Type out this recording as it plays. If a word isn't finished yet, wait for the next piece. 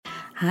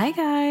Hi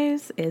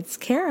guys, it's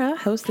Kara,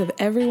 host of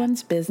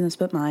Everyone's Business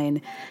But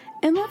Mine.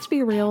 And let's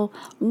be real,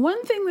 one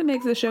thing that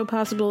makes the show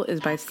possible is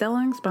by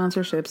selling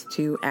sponsorships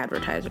to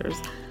advertisers.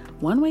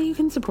 One way you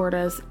can support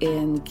us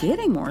in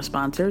getting more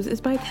sponsors is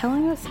by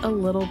telling us a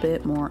little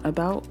bit more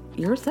about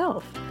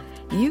yourself.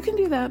 You can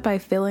do that by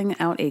filling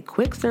out a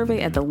quick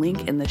survey at the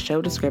link in the show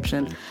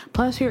description.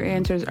 Plus, your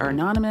answers are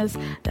anonymous.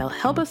 They'll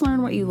help us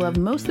learn what you love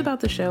most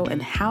about the show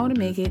and how to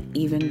make it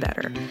even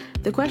better.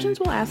 The questions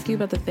will ask you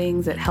about the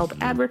things that help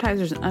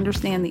advertisers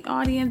understand the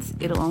audience.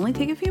 It'll only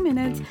take a few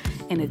minutes,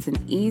 and it's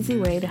an easy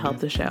way to help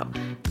the show.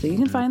 So you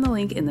can find the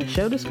link in the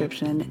show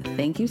description.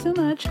 Thank you so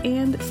much,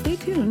 and stay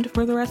tuned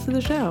for the rest of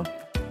the show.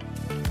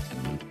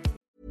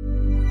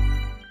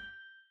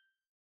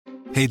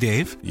 Hey,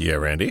 Dave. Yeah,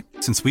 Randy.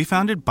 Since we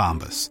founded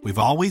Bombas, we've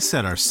always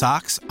said our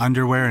socks,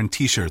 underwear, and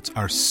T-shirts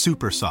are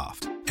super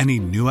soft. Any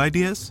new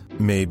ideas?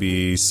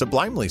 Maybe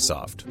sublimely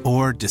soft.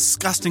 Or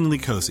disgustingly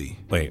cozy.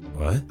 Wait,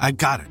 what? I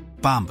got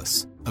it.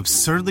 Bombas.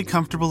 Absurdly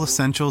comfortable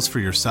essentials for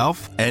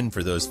yourself and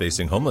for those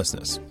facing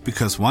homelessness.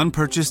 Because one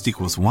purchased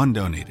equals one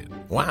donated.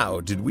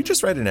 Wow, did we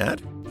just write an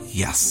ad?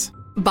 Yes.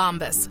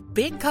 Bombas.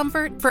 Big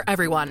comfort for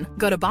everyone.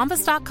 Go to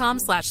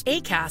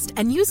bombas.com/ACAST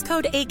and use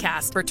code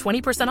ACAST for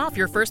 20% off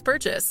your first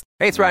purchase.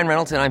 Hey, it's Ryan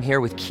Reynolds, and I'm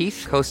here with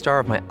Keith, co-star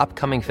of my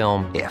upcoming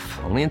film, If,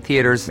 only in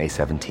theaters May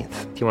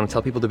 17th. Do you want to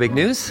tell people the big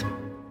news?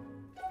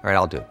 All right,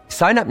 I'll do it.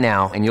 Sign up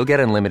now and you'll get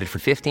unlimited for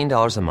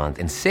 $15 a month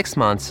and 6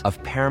 months of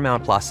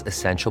Paramount Plus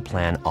Essential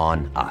Plan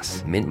on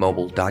us.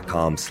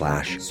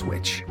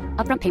 MintMobile.com/switch.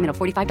 Upfront payment of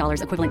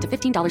 $45 equivalent to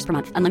 $15 per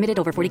month. Unlimited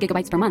over 40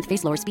 gigabytes per month.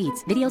 Face lower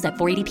speeds. Videos at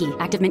 480p.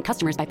 Active Mint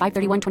customers by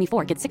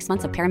 531.24 get 6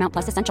 months of Paramount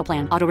Plus Essential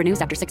Plan. Auto renews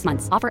after 6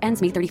 months. Offer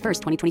ends May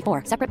 31st,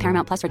 2024. Separate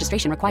Paramount Plus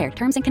registration required.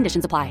 Terms and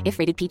conditions apply if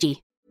rated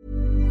PG.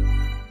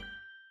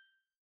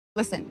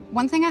 Listen,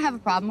 one thing I have a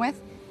problem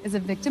with is a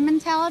victim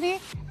mentality,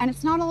 and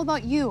it's not all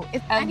about you.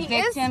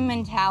 Victim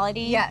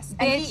mentality? Yes.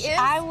 Bitch,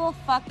 I will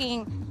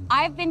fucking...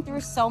 I've been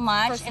through so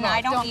much, and I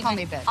don't even... call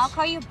me bitch. I'll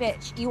call you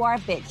bitch. You are a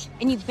bitch,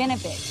 and you've been a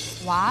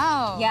bitch.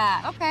 Wow.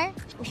 Yeah. Okay.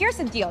 Here's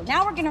the deal.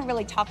 Now we're gonna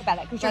really talk about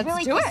it, because you're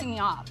really pissing me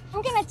off.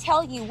 I'm gonna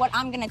tell you what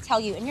I'm gonna tell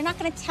you, and you're not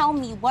gonna tell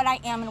me what I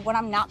am and what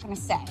I'm not gonna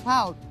say.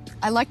 Wow.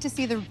 I like to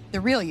see the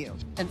real you.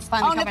 It's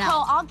finally coming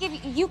Nicole, out. I'll give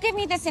you give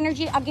me this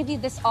energy, I'll give you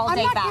this all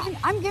day back.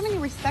 I'm giving you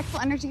respectful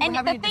energy. And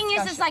the thing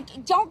is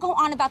like, don't go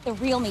on about the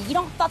real me. You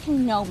don't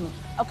fucking know me,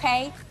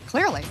 okay?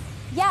 Clearly.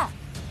 Yeah.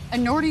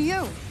 And nor do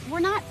you. We're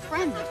not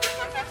friends.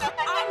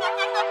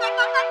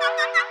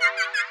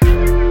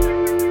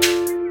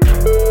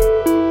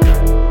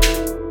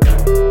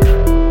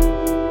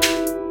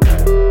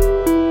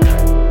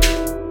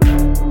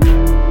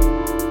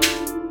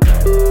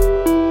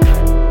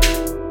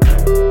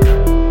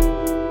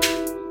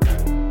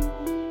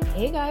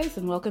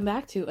 And welcome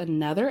back to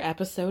another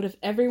episode of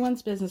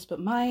Everyone's Business But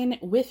Mine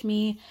with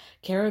me,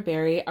 Kara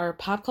Berry, our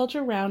pop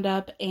culture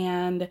roundup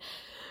and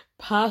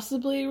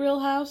possibly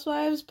Real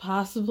Housewives,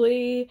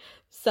 possibly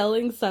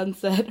Selling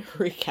Sunset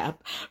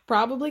recap.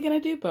 Probably gonna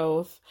do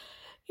both.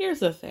 Here's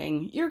the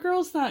thing, your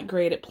girl's not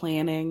great at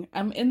planning.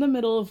 I'm in the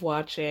middle of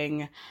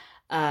watching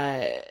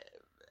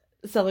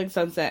Selling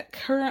Sunset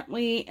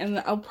currently, and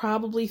I'll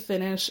probably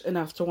finish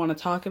enough to want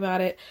to talk about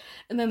it.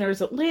 And then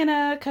there's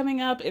Atlanta coming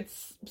up.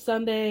 It's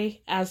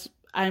Sunday as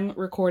I'm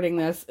recording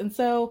this. And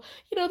so,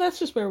 that's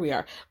just where we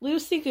are.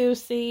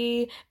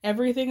 Loosey-goosey.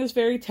 Everything is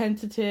very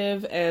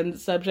tentative and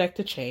subject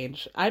to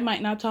change. I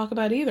might not talk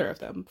about either of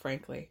them,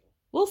 frankly.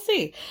 We'll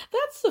see.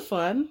 That's the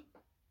fun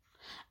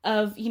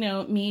of,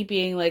 me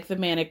being like the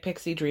manic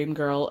pixie dream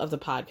girl of the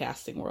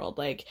podcasting world.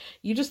 Like,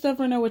 you just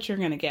never know what you're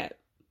going to get.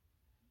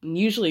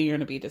 Usually you're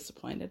going to be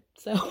disappointed.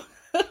 So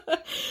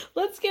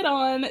let's get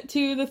on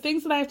to the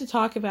things that I have to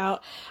talk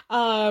about.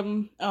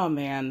 Oh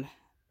man,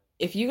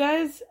 if you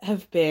guys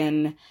have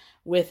been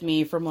with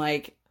me from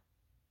like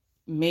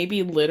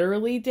maybe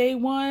literally day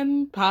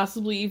one,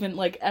 possibly even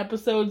like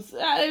episodes,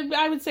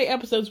 I would say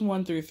episodes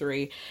 1 through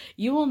 3,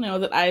 you will know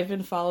that I've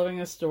been following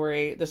the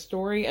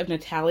story of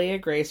Natalia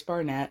Grace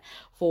Barnett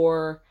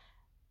for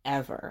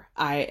ever.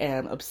 I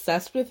am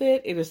obsessed with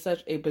it. It is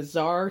such a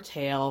bizarre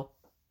tale.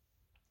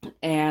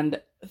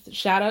 And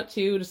shout out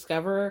to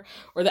Discover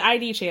or the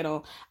ID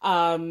channel.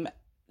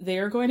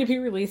 They're going to be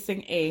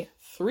releasing a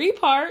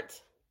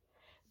 3-part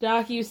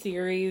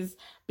docu-series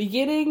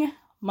beginning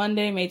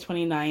Monday, May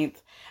 29th.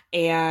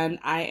 And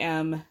I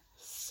am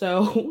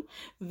so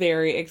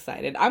very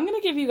excited. I'm going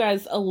to give you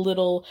guys a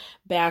little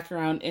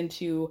background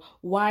into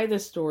why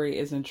this story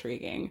is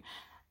intriguing.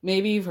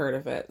 Maybe you've heard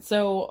of it.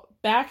 So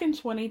back in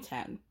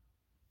 2010,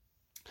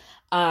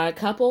 a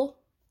couple,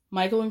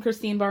 Michael and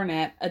Christine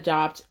Barnett,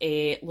 adopt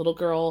a little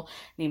girl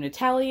named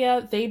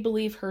Natalia. They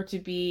believe her to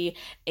be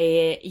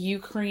a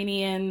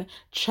Ukrainian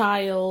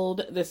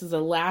child. This is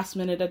a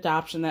last-minute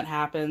adoption that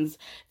happens.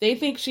 They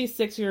think she's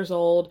 6 years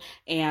old,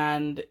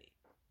 and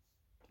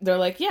they're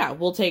like, yeah,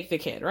 we'll take the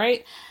kid,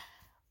 right?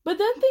 But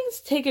then things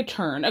take a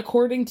turn,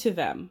 according to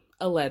them,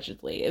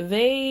 allegedly.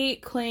 They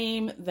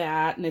claim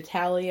that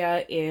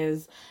Natalia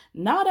is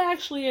not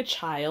actually a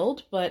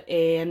child, but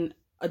an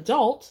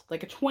adult,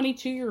 like a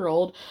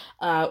 22-year-old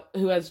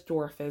who has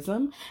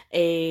dwarfism,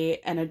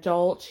 an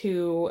adult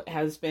who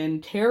has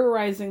been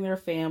terrorizing their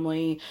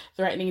family,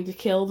 threatening to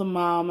kill the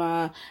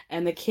mama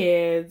and the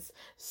kids,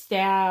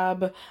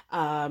 stab,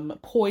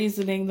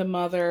 poisoning the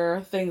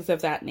mother, things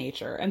of that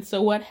nature. And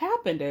so what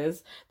happened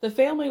is the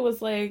family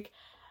was like,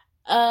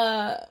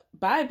 bye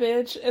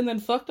bitch, and then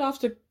fucked off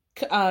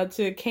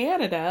to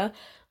Canada,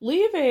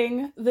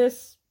 leaving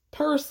this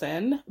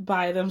person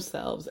by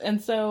themselves.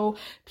 And so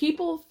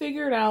people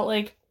figured out,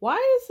 like, why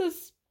is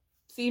this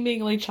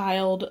seemingly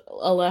child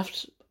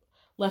left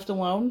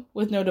alone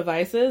with no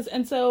devices?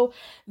 And so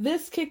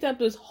this kicked up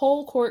this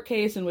whole court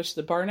case in which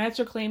the Barnetts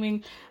are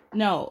claiming,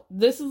 no,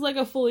 this is like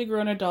a fully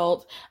grown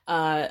adult.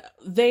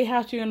 They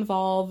have to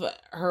involve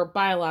her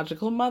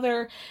biological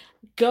mother.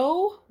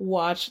 Go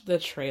watch the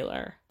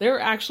trailer. There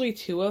are actually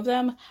 2 of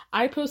them.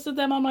 I posted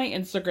them on my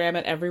Instagram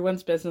at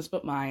Everyone's Business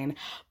But Mine.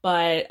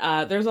 But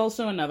there's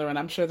also another one.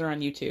 I'm sure they're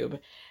on YouTube.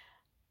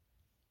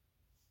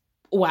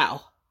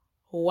 Wow.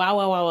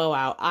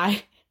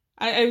 I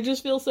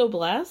just feel so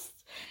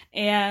blessed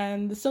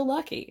and so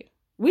lucky.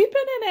 We've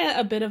been in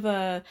a bit of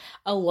a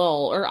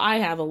lull, or I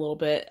have a little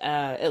bit,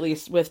 at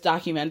least with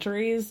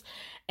documentaries.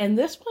 And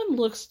this one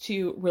looks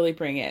to really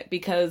bring it,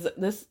 because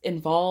this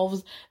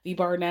involves the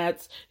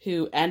Barnetts,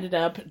 who ended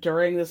up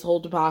during this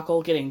whole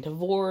debacle getting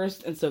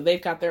divorced. And so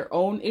they've got their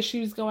own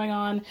issues going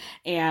on.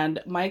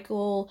 And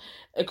Michael,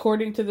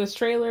 according to this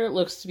trailer,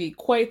 looks to be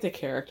quite the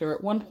character.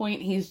 At one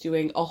point, he's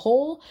doing a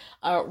whole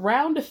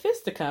round of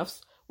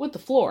fisticuffs with the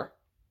floor.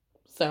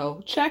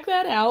 So check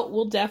that out.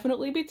 We'll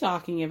definitely be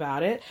talking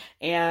about it.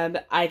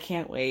 And I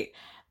can't wait.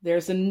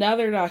 There's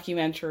another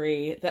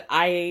documentary that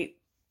I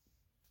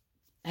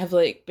have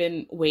like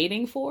been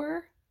waiting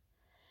for,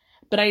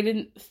 but I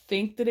didn't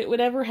think that it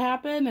would ever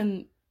happen,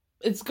 and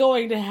it's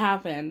going to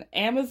happen.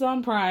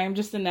 Amazon Prime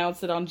just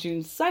announced that on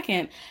June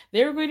 2nd,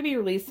 they're going to be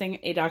releasing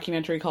a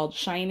documentary called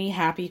Shiny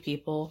Happy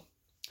People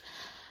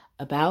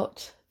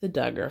about the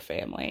Duggar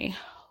family.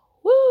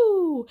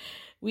 Woo!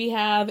 We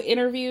have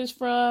interviews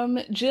from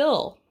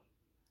Jill.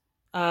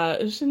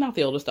 She's not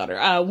the oldest daughter.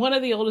 One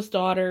of the oldest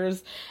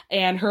daughters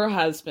and her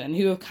husband,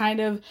 who have kind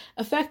of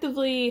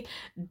effectively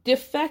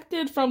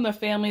defected from the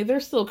family. They're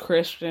still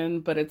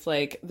Christian, but it's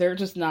like they're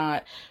just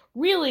not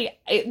really.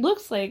 It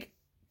looks like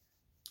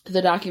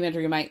the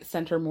documentary might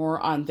center more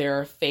on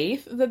their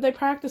faith that they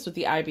practice with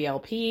the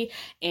IBLP,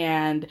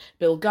 and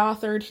Bill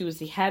Gothard, who is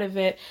the head of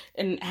it,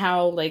 and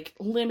how like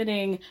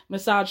limiting,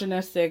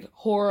 misogynistic,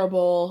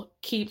 horrible,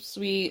 keep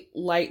sweet,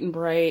 light and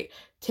bright,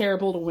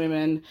 terrible to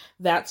women,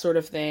 that sort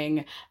of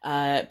thing,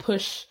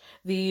 push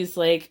these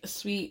like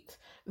sweet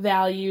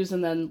values,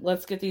 and then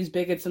let's get these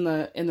bigots in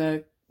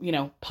the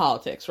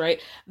politics, right?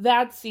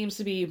 That seems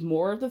to be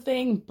more of the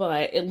thing,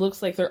 but it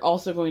looks like they're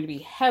also going to be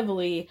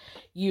heavily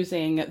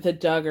using the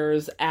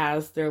Duggars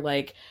as their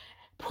like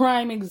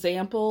prime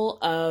example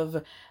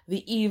of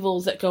the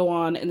evils that go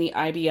on in the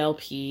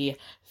IBLP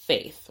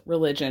faith,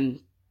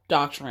 religion,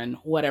 doctrine,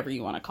 whatever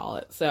you want to call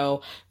it.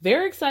 So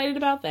very excited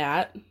about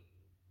that.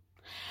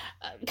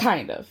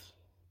 Kind of.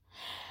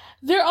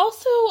 There are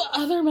also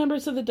other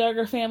members of the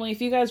Duggar family.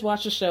 If you guys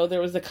watch the show,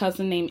 there was a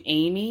cousin named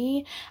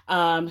Amy,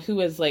 who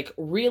has like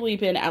really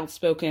been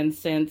outspoken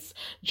since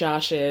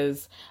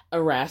Josh's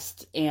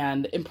arrest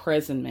and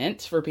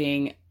imprisonment for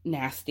being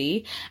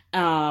nasty.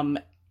 And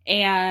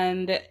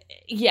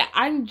yeah,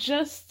 I'm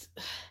just,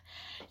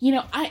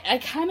 I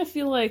kind of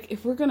feel like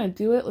if we're going to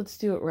do it, let's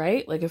do it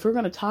right. Like if we're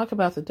going to talk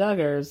about the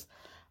Duggars,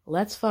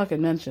 let's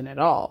fucking mention it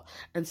all.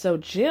 And so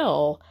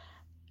Jill,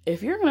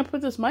 if you're going to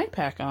put this mic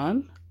pack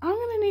on, I'm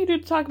going to need you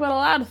to talk about a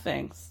lot of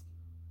things.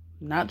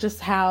 Not just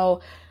how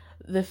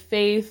the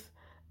faith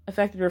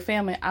affected her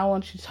family. I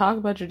want you to talk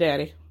about your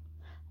daddy. I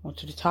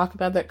want you to talk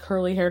about that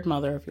curly-haired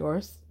mother of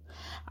yours.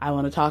 I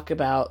want to talk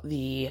about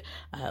the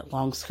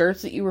long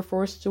skirts that you were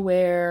forced to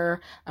wear.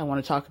 I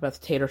want to talk about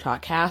the tater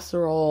tot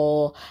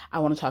casserole. I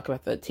want to talk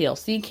about the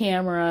TLC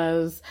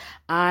cameras.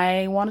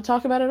 I want to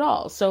talk about it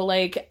all. So,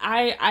 like,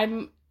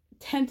 I'm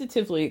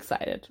tentatively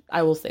excited.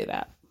 I will say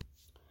that.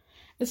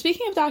 And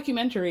speaking of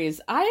documentaries,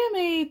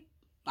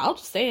 I'll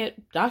just say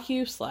it,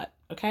 docu-slut,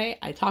 okay?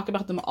 I talk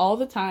about them all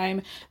the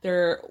time.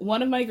 They're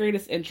one of my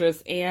greatest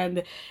interests,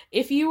 and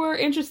if you are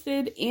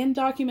interested in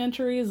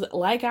documentaries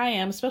like I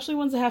am, especially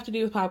ones that have to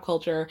do with pop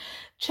culture,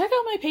 check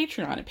out my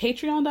Patreon at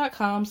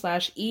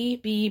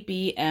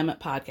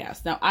patreon.com/EBBM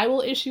podcast. Now, I will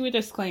issue a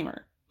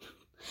disclaimer.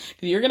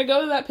 You're going to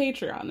go to that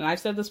Patreon, and I've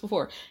said this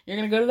before, you're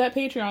going to go to that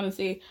Patreon and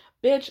say,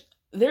 bitch,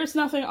 there's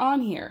nothing on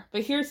here.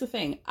 But here's the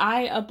thing.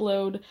 I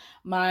upload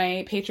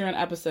my Patreon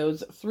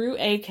episodes through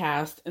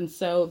Acast, and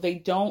so they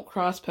don't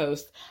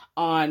cross-post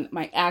on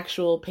my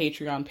actual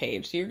Patreon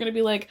page. So you're going to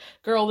be like,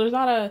 girl, there's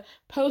not a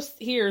post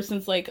here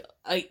since like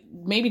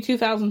maybe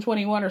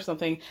 2021 or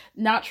something.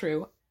 Not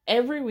true.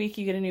 Every week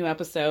you get a new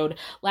episode.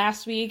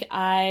 Last week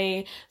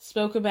I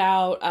spoke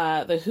about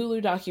the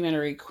Hulu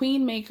documentary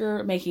Queen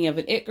Maker, Making of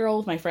an It Girl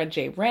with my friend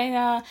Jay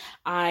Reyna.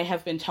 I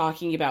have been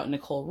talking about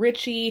Nicole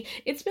Richie.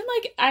 It's been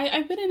like,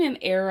 I've been in an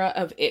era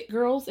of It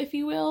Girls, if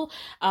you will.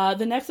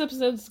 The next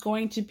episode is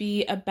going to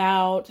be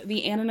about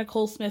the Anna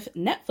Nicole Smith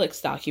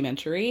Netflix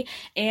documentary.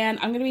 And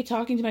I'm going to be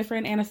talking to my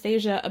friend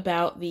Anastasia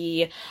about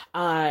the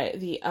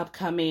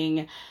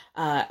upcoming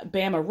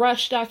Bama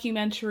Rush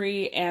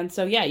documentary. And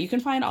so, yeah, you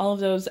can find all of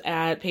those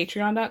at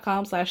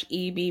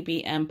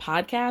patreon.com/EBBM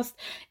podcast.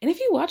 And if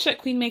you watch that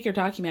Queen Maker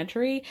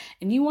documentary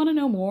and you want to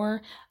know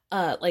more,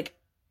 like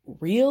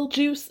real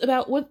juice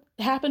about what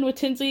happened with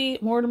Tinsley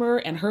Mortimer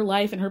and her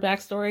life and her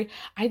backstory,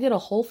 I did a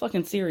whole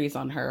fucking series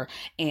on her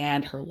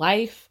and her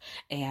life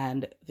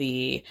and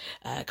the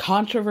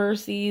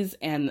controversies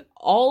and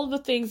all of the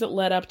things that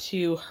led up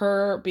to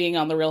her being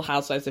on the Real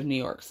Housewives of New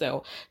York.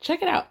 So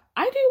check it out.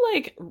 I do,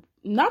 like,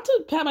 not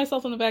to pat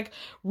myself on the back,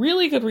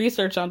 really good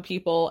research on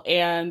people,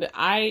 and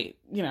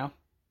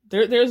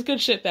there's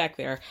good shit back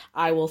there,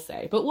 I will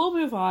say. But we'll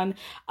move on.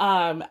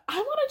 I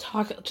want to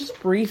talk just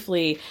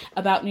briefly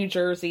about New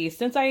Jersey,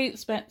 since I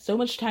spent so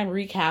much time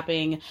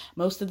recapping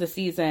most of the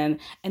season,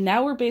 and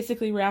now we're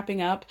basically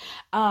wrapping up.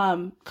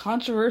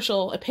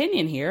 Controversial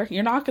opinion here.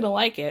 You're not going to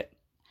like it.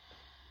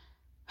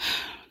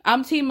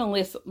 I'm team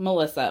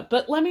Melissa,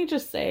 but let me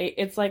just say,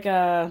 it's like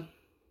a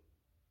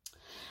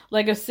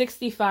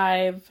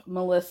 65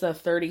 Melissa,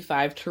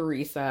 35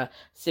 Teresa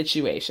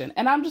situation.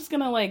 And I'm just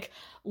going to, like,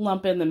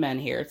 lump in the men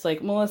here. It's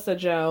like Melissa,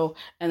 Joe,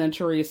 and then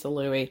Teresa,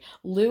 Louis.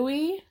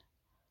 Louis,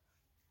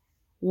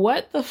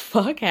 what the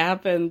fuck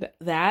happened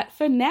that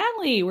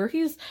finale where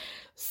he's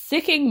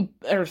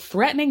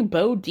threatening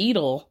Bo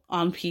Dietl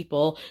on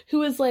people,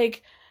 who is,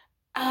 like,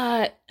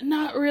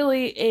 not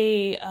really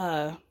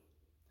a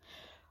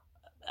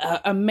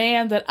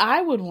man that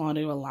I would want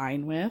to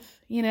align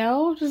with, you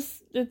know?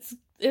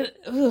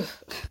 Ugh.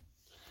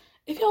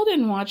 If y'all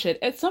didn't watch it,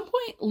 at some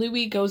point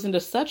Louis goes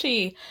into such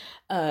a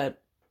my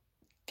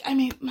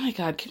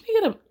God, can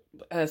we get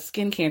a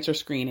skin cancer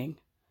screening?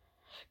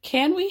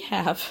 Can we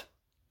have,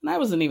 and I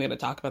wasn't even going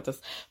to talk about this,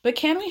 but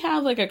can we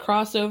have, like, a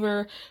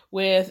crossover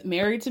with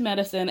Married to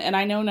Medicine? And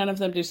I know none of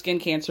them do skin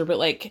cancer, but,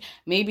 like,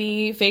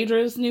 maybe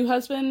Phaedra's new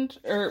husband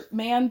or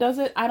man does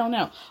it? I don't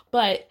know.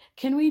 But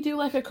can we do,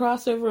 like, a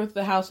crossover with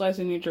the Housewives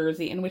of New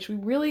Jersey in which we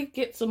really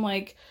get some,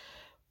 like,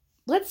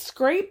 let's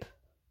scrape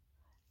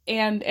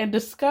and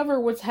discover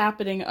what's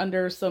happening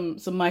under some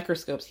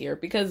microscopes here,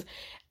 because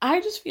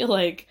I just feel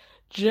like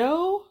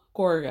Joe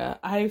Gorga,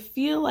 I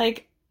feel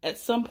like at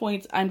some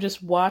points I'm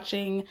just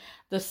watching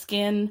the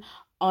skin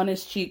on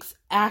his cheeks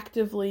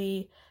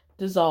actively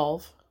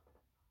dissolve.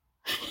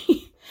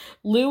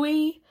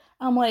 Louis,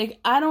 I'm like,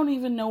 I don't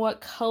even know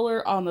what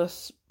color on the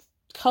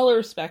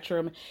color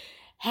spectrum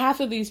half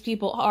of these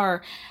people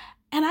are,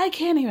 and I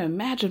can't even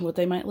imagine what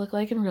they might look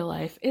like in real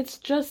life. It's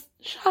just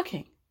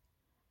shocking.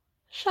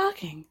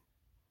 Shocking.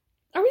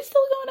 Are we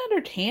still going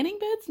under tanning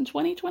beds in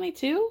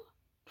 2022?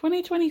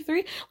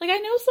 2023? Like, I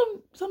know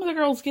some of the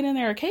girls get in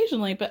there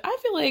occasionally, but I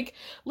feel like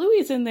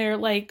Louis is in there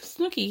like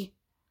Snooki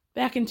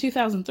back in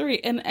 2003,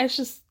 and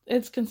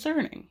it's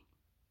concerning.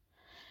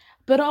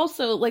 But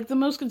also, like, the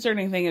most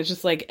concerning thing is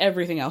just, like,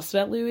 everything else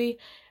about Louis.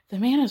 The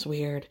man is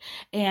weird,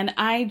 and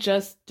I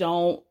just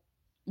don't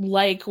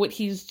like what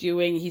he's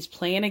doing. He's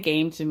playing a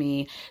game to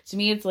me. To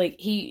me, it's like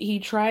he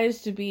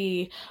tries to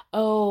be,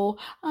 oh,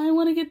 I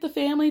want to get the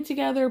family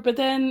together, but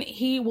then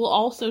he will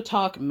also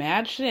talk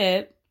mad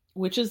shit,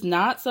 which is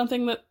not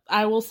something that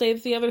I will say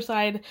that the other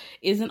side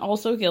isn't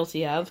also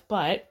guilty of,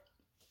 but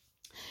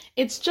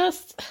it's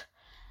just,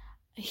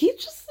 he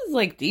just is,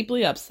 like,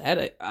 deeply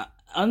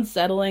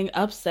unsettling,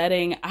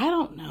 upsetting. I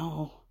don't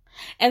know.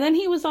 And then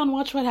he was on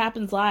Watch What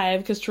Happens Live,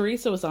 because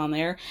Teresa was on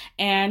there,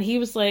 and he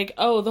was like,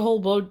 oh, the whole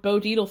Bo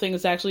Dietl thing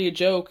is actually a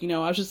joke. You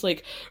know, I was just,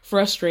 like,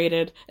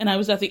 frustrated, and I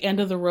was at the end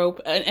of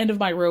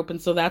my rope,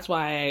 and so that's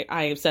why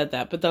I said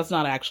that, but that's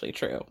not actually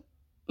true.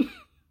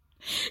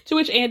 To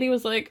which Andy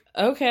was like,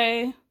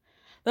 okay,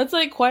 that's,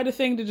 like, quite a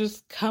thing to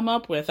just come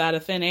up with out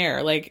of thin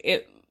air.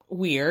 Like,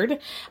 weird.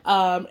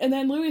 And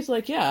then Louis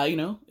like, yeah, you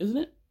know, isn't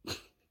it?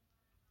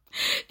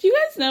 Do you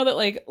guys know that,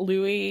 like,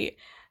 Louis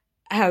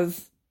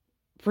has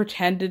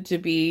pretended to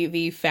be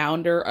the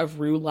founder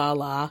of Rue La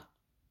La?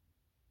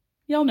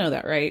 Y'all know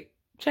that, right?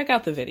 Check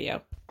out the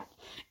video.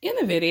 In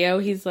the video,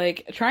 he's,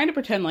 like, trying to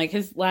pretend like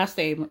his last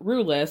name,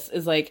 Rulis,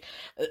 is, like,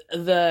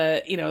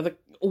 the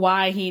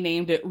why he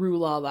named it Rue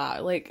La La.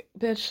 Like,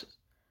 bitch,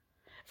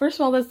 first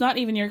of all, that's not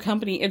even your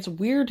company. It's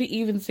weird to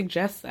even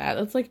suggest that.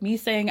 That's like me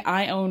saying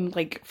I own,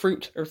 like,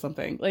 fruit or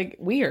something. Like,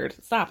 weird.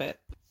 Stop it.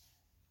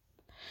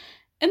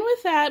 And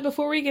with that,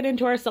 before we get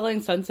into our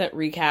Selling Sunset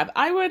recap,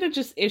 I want to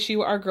just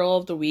issue our Girl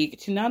of the Week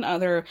to none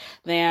other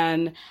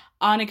than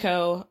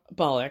Aniko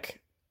Bullock.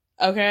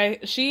 Okay?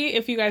 She,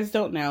 if you guys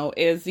don't know,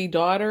 is the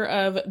daughter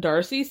of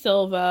Darcy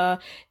Silva,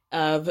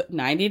 of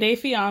 90 Day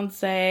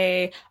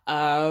Fiancé,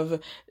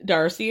 of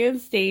Darcy and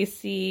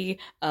Stacey,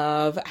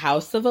 of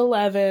House of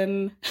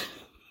 11.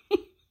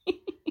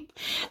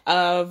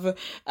 of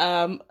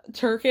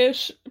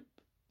Turkish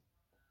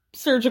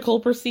surgical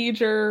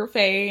procedure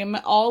fame,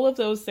 all of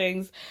those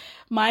things.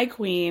 My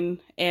queen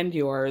and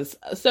yours.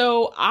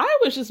 So I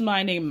was just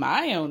minding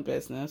my own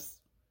business.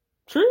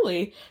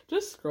 Truly,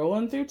 just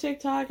scrolling through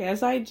TikTok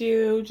as I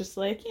do, just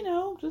like,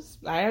 just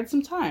I had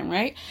some time,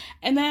 right?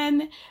 And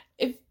then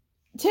if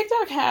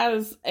TikTok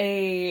has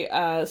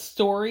a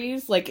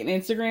stories, like an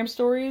Instagram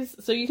stories,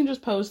 so you can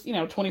just post,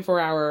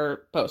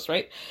 24-hour posts,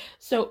 right?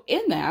 So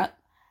in that,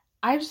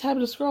 I just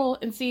happened to scroll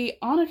and see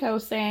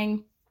Aniko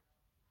saying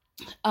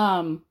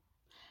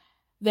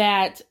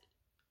that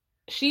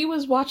she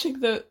was watching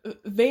the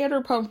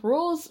Vanderpump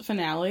Rules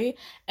finale,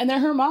 and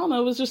then her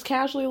mama was just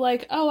casually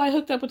like, oh, I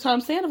hooked up with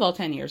Tom Sandoval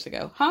 10 years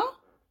ago. Huh?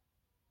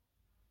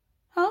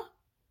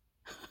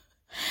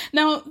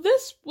 Now,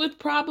 this would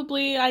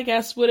probably, I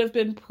guess, would have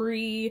been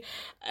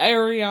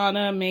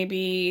pre-Ariana,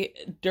 maybe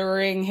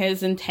during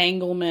his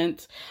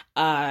entanglement,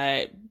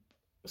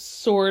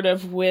 sort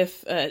of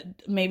with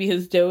maybe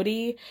his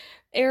Dodie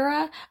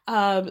era.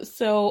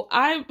 So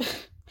I...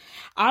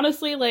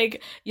 Honestly,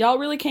 like, y'all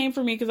really came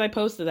for me because I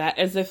posted that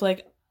as if,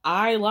 like,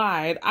 I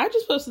lied. I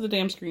just posted the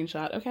damn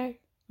screenshot, okay?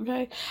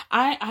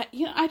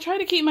 I try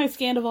to keep my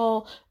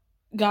Scandival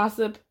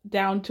gossip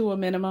down to a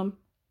minimum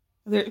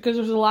because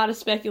there's a lot of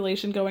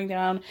speculation going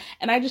down,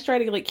 and I just try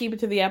to, like, keep it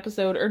to the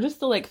episode or just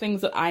to, like,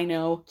 things that I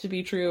know to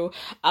be true.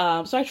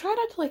 So I try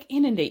not to, like,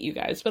 inundate you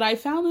guys, but I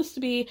found this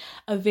to be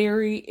a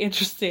very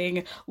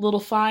interesting little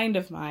find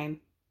of mine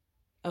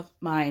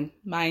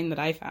that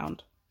I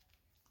found.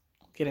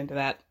 I'll get into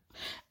that.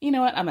 You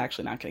know what? I'm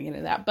actually not going to get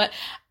into that. But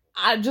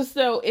I just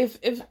so if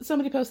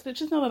somebody posted it,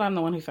 just know that I'm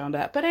the one who found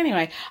that. But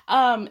anyway,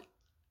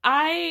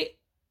 I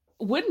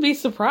wouldn't be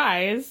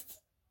surprised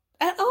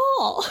at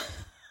all.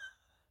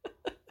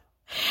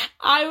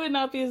 I would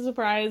not be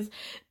surprised.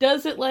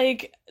 Does it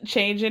like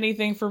change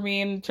anything for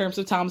me in terms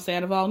of Tom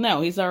Sandoval?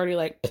 No, he's already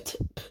like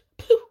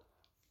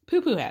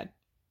poo-poo head.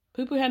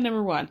 Poo-poo head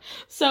number one.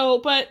 So,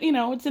 but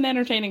it's an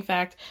entertaining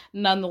fact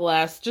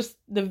nonetheless. Just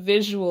the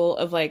visual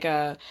of like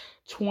a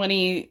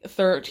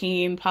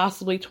 2013,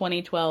 possibly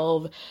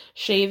 2012,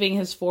 shaving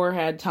his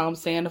forehead, Tom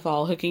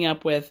Sandoval hooking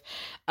up with,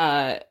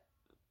 any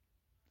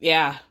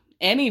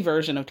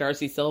version of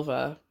Darcy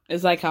Silva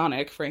is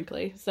iconic,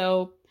 frankly.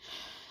 So,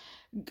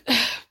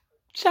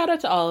 shout out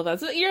to all of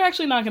us. You're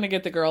actually not going to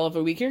get the girl of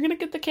a week. You're going to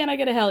get the can I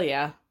get a hell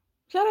yeah.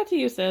 Shout out to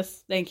you,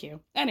 sis. Thank you.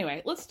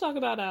 Anyway, let's talk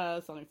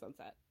about Selling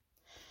Sunset.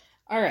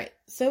 All right,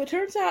 so it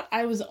turns out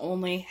I was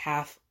only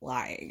half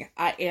lying.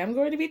 I am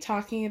going to be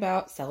talking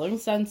about Selling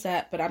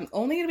Sunset, but I'm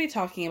only going to be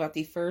talking about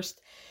the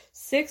first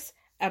 6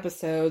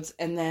 episodes,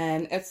 and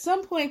then at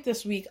some point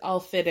this week,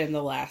 I'll fit in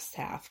the last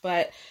half.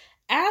 But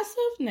as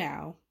of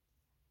now,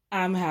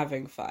 I'm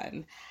having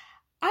fun.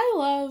 I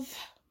love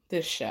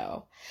this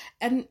show,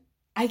 and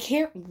I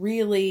can't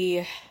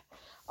really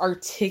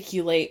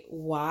articulate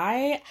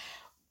why.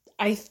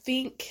 I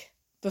think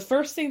the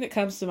first thing that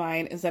comes to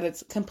mind is that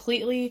it's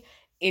completely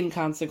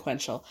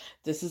inconsequential.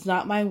 This is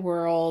not my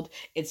world.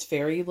 It's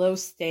very low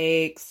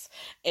stakes.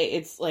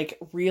 It's like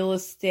real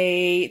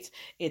estate.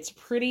 It's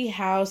pretty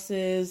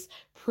houses,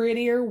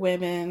 prettier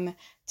women,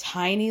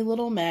 tiny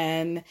little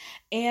men,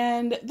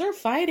 and they're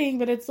fighting,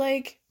 but it's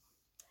like,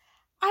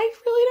 I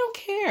really don't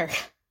care.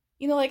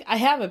 Like, I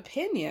have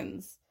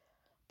opinions,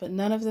 but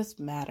none of this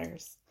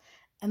matters.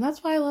 And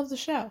that's why I love the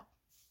show.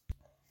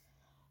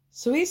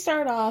 So we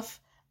start off,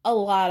 a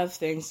lot of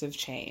things have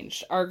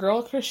changed. Our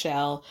girl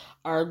Chrishell,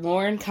 our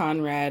Lauren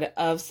Conrad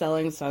of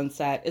Selling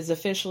Sunset, is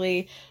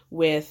officially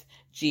with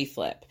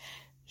G-Flip.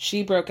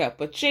 She broke up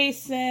with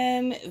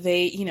Jason.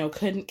 They,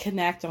 couldn't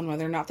connect on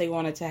whether or not they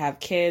wanted to have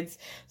kids.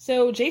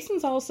 So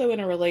Jason's also in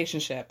a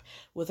relationship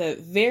with a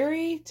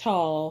very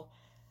tall,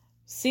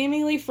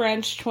 seemingly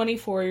French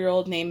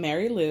 24-year-old named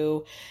Mary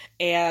Lou.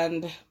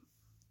 And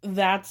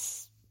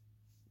that's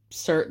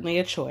certainly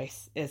a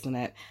choice, isn't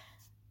it?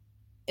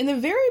 In the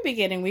very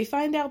beginning, we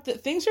find out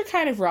that things are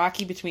kind of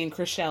rocky between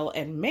Chrishell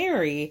and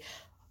Mary,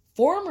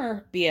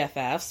 former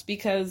BFFs,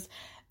 because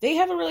they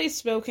haven't really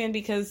spoken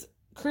because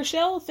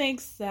Chrishell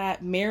thinks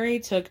that Mary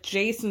took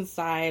Jason's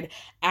side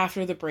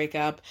after the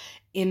breakup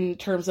in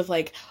terms of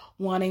like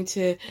wanting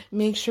to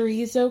make sure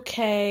he's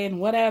okay and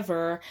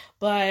whatever.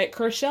 But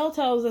Chrishell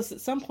tells us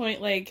at some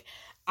point, like,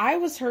 I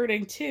was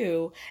hurting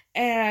too,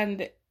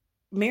 and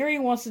Mary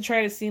wants to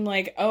try to seem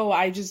like, oh,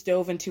 I just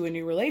dove into a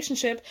new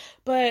relationship,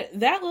 but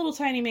that little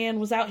tiny man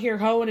was out here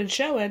hoeing and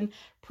showing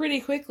pretty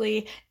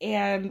quickly,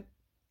 and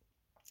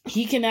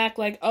he can act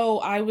like, oh,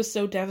 I was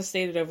so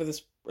devastated over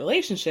this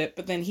relationship,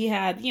 but then he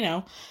had,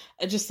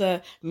 just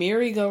a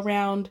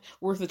merry-go-round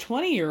worth of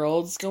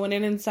 20-year-olds going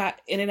in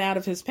and out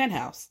of his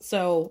penthouse.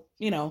 So,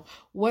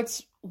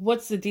 what's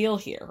the deal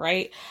here,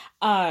 right?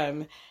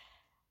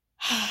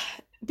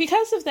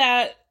 Because of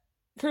that,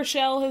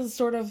 Chrishell has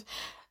sort of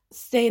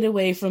stayed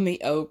away from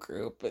the O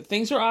group.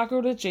 Things are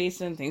awkward with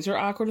Jason. Things are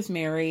awkward with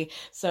Mary.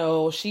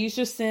 So she's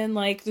just in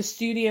like the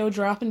studio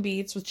dropping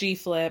beats with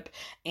G-Flip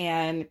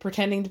and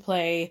pretending to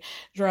play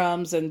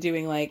drums and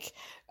doing like,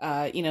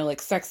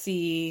 like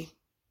sexy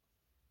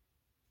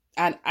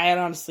I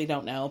honestly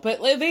don't know,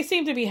 but they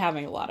seem to be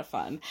having a lot of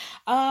fun.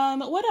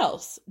 What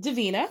else?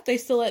 Davina, they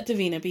still let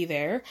Davina be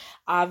there.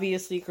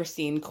 Obviously,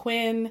 Christine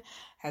Quinn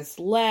has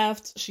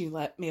left. She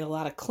made a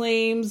lot of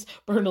claims,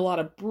 burned a lot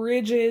of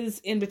bridges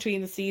in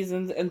between the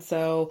seasons, and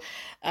so,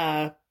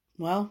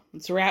 well,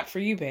 it's a wrap for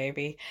you,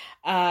 baby.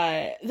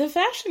 The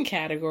fashion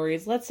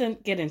categories, let's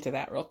get into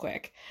that real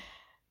quick.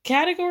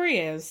 Category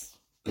is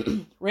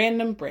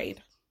random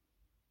braid.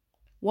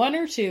 1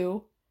 or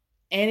 2,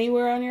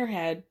 anywhere on your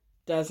head,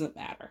 doesn't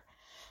matter.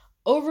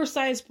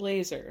 Oversized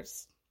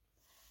blazers,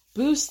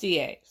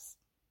 bustiers,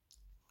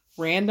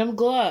 random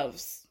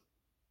gloves.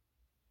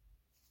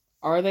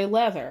 Are they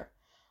leather?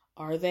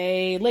 Are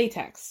they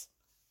latex?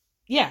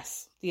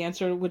 Yes, the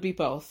answer would be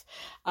both.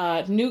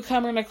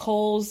 Newcomer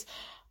Nicole's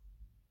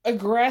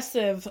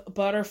aggressive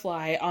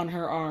butterfly on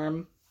her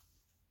arm,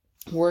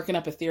 working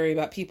up a theory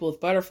about people with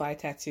butterfly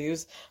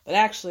tattoos, but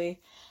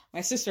actually,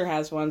 my sister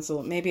has one,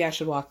 so maybe I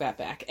should walk that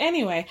back.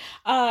 Anyway,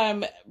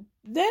 then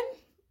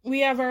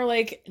we have our,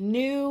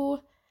 new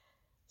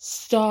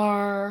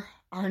star,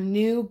 our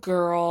new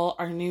girl,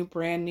 our new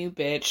brand new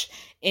bitch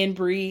in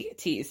Brie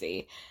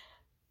Teasy.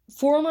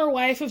 Former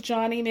wife of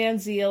Johnny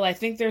Manziel. I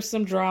think there's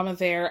some drama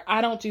there.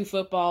 I don't do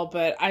football,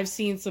 but I've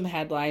seen some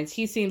headlines.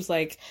 He seems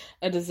like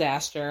a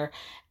disaster.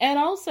 And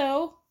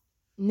also,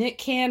 Nick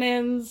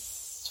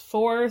Cannon's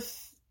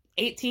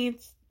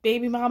 18th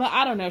baby mama.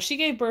 I don't know. She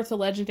gave birth to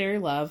Legendary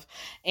Love,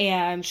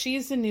 and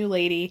she's the new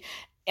lady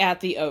at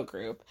the O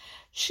Group.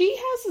 She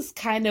has this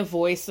kind of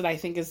voice that I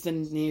think is the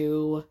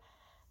new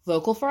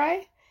vocal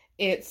fry.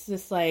 It's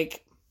this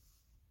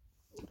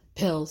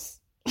pills.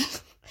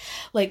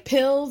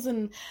 Pills,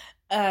 and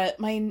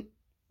my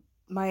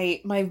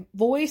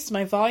voice,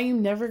 my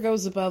volume never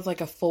goes above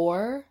a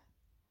 4.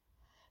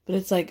 But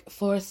it's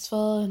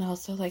forceful and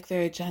also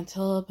very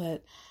gentle,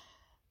 but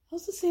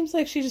also seems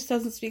like she just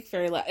doesn't speak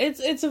very loud.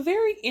 It's a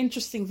very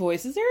interesting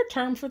voice. Is there a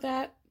term for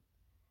that?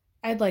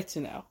 I'd like to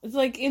know. It's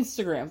like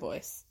Instagram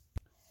voice.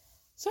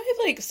 So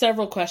I have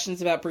several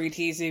questions about Brie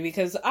Teasy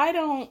because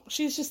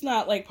she's just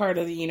not part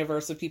of the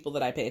universe of people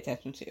that I pay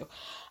attention to.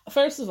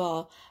 First of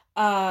all,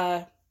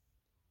 why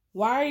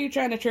are you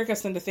trying to trick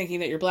us into thinking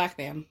that you're black,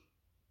 man?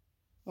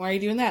 Why are you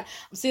doing that?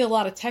 I'm seeing a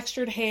lot of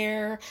textured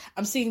hair.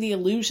 I'm seeing the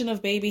illusion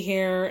of baby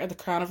hair at the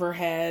crown of her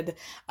head.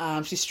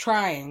 She's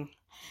trying,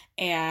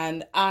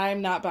 and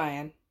I'm not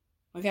buying.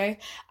 Okay?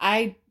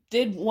 I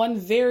did one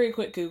very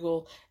quick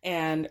Google,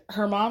 and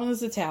her mom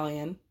is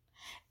Italian,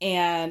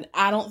 and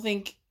I don't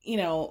think,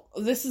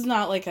 this is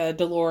not a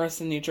Dolores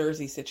in New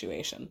Jersey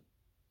situation.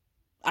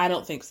 I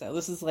don't think so.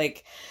 This is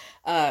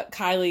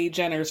Kylie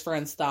Jenner's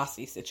friend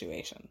Stassi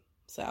situation.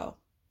 So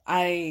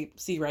I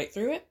see right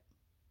through it,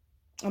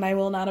 and I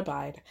will not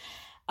abide.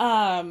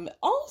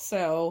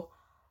 Also,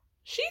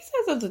 she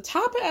says at the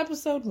top of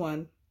episode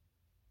 1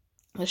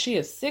 that she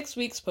is 6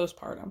 weeks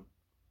postpartum.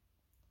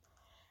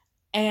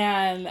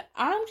 And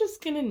I'm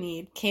just going to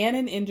need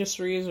Canon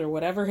Industries, or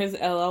whatever his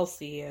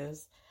LLC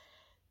is,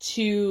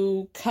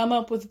 to come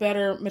up with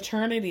better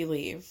maternity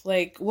leave.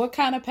 What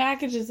kind of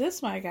package is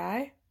this, my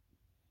guy?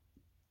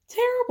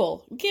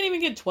 Terrible. You can't even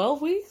get 12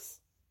 weeks?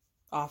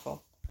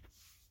 Awful.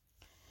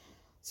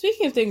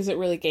 Speaking of things that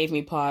really gave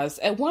me pause,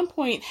 at one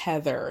point,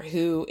 Heather,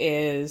 who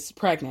is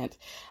pregnant,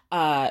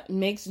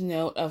 makes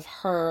note of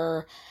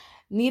her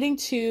needing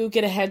to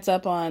get a heads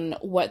up on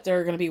what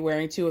they're going to be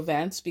wearing to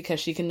events because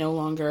she can no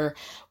longer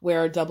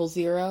wear a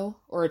 00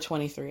 or a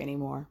 23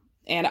 anymore.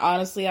 And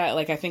honestly,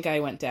 I think I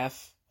went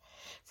deaf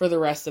for the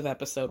rest of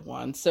episode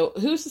 1. So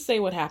who's to say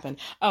what happened?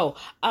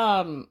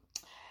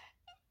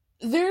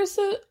 There's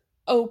a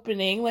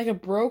opening, a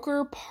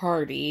broker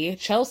party.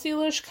 Chelsea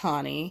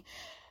Lashkani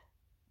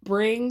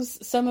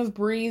brings some of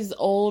Brie's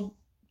old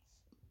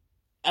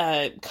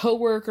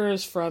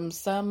co-workers from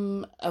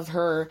some of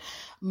her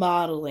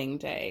modeling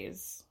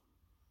days.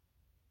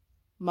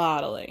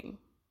 Modeling.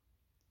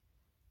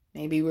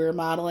 Maybe we were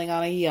modeling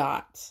on a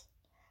yacht.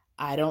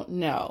 I don't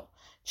know.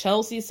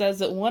 Chelsea says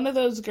that one of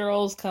those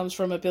girls comes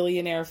from a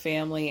billionaire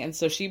family, and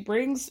so she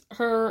brings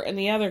her and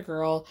the other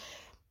girl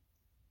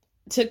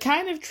to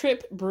kind of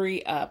trip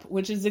Brie up,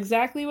 which is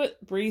exactly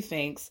what Brie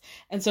thinks,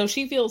 and so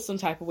she feels some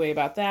type of way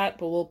about that,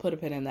 but we'll put a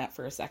pin in that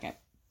for a second.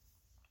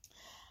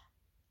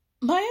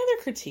 My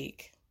other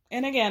critique,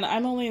 and again,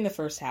 I'm only in the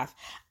first half,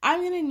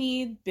 I'm going to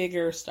need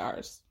bigger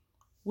stars.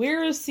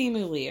 Where is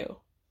Simu Liu?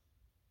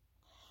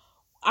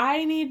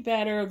 I need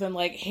better than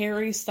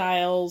Harry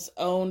Styles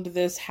owned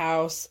this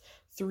house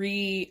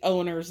 3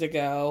 owners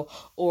ago,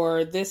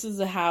 or this is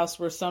a house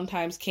where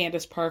sometimes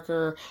Candace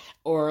Parker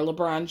or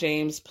LeBron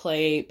James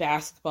play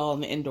basketball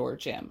in the indoor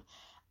gym.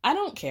 I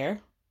don't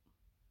care.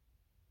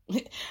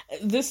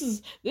 This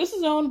is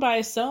owned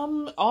by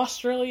some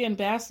Australian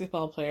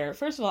basketball player.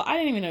 First of all, I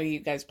didn't even know you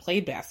guys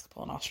played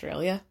basketball in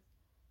Australia.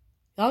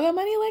 Y'all got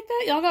money like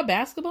that? Y'all got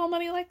basketball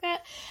money like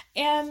that?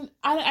 And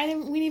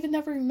we even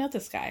never met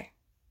this guy.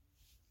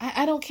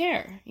 I don't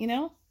care,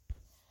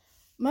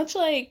 Much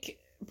like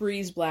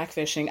Brie's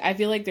blackfishing, I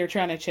feel like they're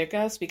trying to chick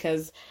us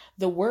because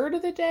the word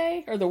of the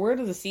day or the word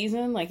of the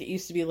season, it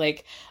used to be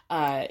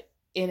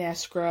in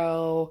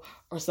escrow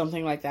or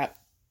something like that.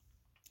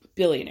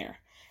 Billionaire.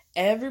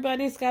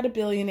 Everybody's got a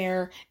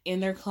billionaire in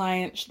their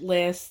client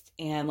list,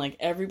 and like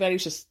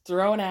everybody's just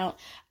throwing out,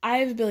 I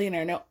have a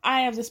billionaire. No,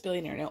 I have this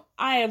billionaire. No,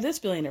 I have this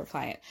billionaire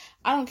client.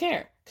 I don't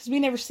care because we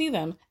never see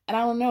them and I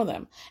don't know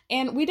them.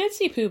 And we did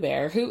see Pooh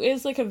Bear, who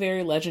is like a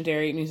very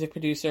legendary music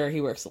producer. He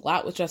works a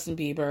lot with Justin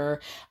Bieber.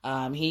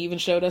 He even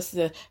showed us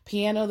the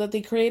piano that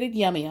they created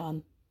Yummy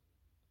on.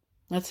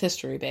 That's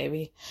history,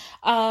 baby.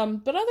 But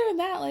other than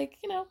that, like,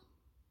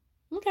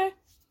 okay.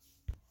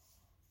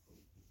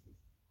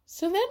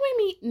 So then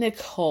we meet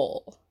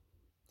Nicole.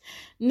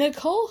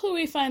 Nicole, who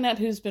we find out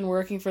who's been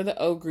working for the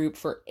O Group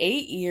for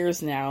 8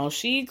 years now.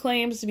 She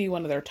claims to be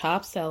one of their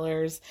top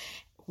sellers.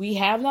 We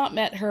have not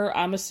met her,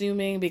 I'm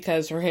assuming,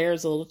 because her hair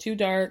is a little too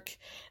dark.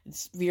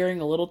 It's veering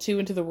a little too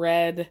into the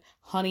red,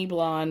 honey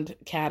blonde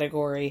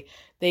category.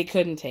 They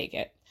couldn't take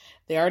it.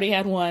 They already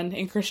had one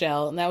in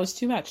Chrishell, and that was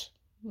too much.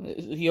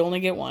 You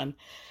only get one.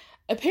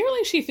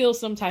 Apparently, she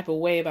feels some type of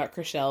way about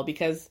Chrishell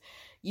because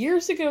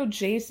years ago,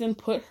 Jason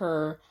put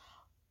her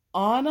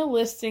on a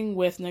listing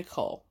with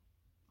Nicole.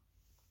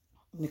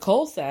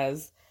 Nicole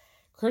says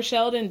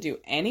Chrishell didn't do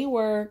any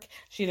work.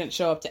 She didn't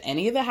show up to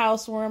any of the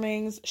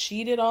housewarmings.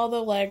 She did all the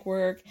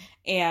legwork,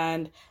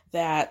 and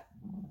that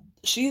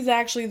she's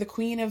actually the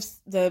queen of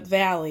the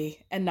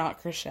valley and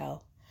not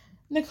Chrishell.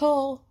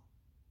 Nicole,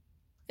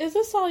 is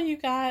this all you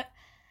got?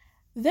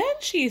 Then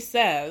she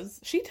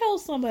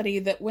tells somebody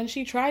that when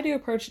she tried to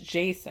approach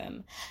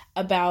Jason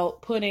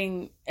about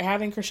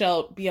having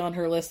Chrishell be on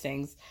her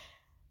listings,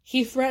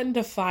 he threatened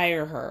to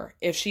fire her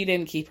if she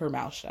didn't keep her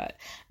mouth shut.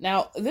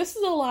 Now, this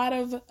is a lot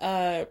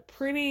of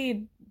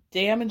pretty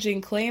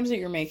damaging claims that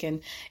you're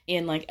making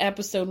in like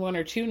episode 1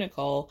 or 2,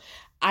 Nicole.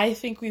 I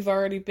think we've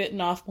already bitten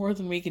off more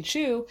than we can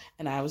chew,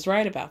 and I was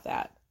right about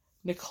that.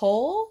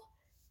 Nicole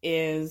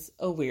is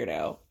a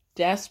weirdo.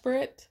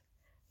 Desperate,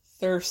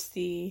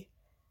 thirsty.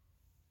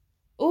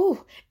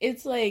 Ooh,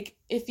 it's like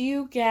if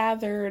you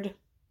gathered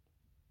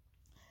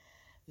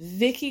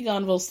Vicki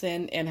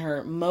Gunvalson in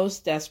her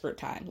most desperate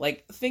time.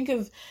 Like, think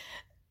of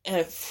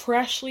a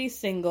freshly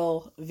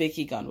single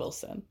Vicki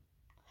Gunvalson.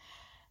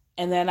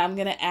 And then I'm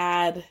going to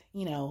add,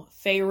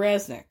 Faye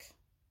Resnick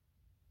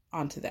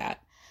onto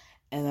that.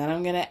 And then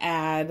I'm going to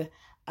add,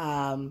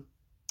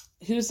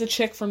 who's the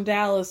chick from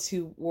Dallas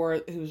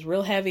who's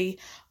real heavy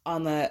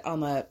on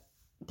the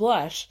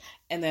blush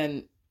and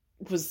then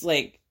was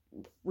like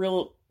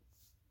real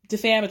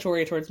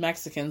defamatory towards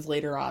Mexicans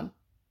later on.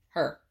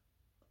 Her.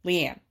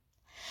 Leanne.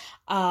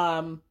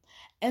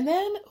 And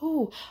then,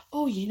 who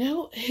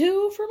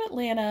from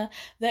Atlanta,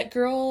 that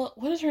girl,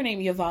 what is her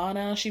name?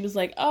 Yvonne. She was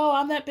like, oh,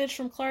 I'm that bitch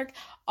from Clark.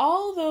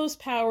 All those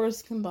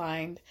powers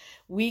combined,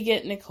 we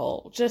get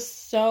Nicole.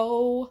 Just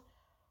so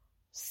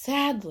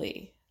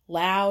sadly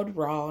loud,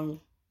 wrong,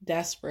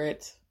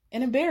 desperate,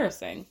 and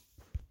embarrassing.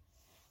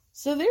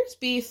 So there's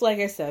beef, like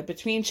I said,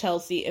 between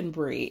Chelsea and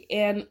Bree.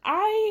 And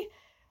I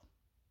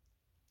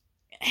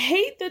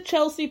hate that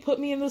Chelsea put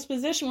me in this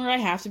position where I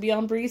have to be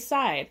on Bree's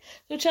side.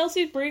 So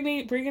Chelsea's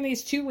bringing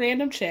these two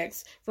random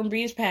chicks from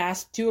Bree's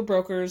past to a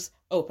broker's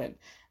open.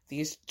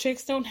 These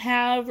chicks don't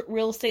have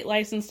real estate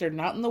license. They're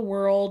not in the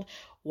world.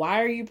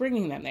 Why are you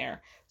bringing them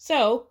there?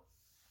 So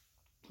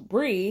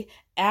Bree,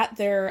 at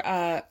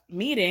their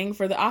meeting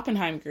for the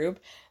Oppenheim group,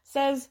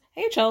 says,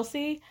 hey,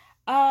 Chelsea,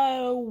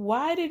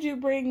 why did you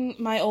bring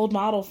my old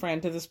model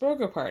friend to this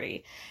broker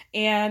party?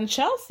 And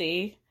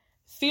Chelsea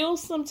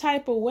feels some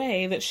type of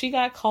way that she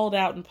got called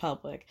out in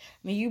public.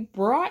 Now, you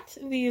brought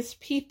these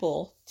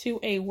people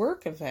to a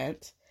work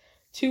event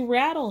to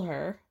rattle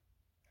her,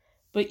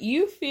 but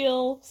you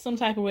feel some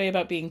type of way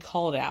about being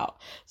called out.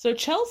 So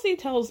Chelsea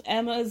tells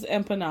Emma's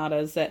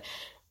Empanadas that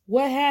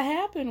what had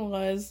happened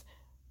was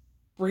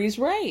Bree's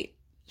right.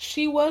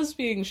 She was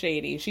being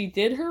shady. She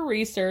did her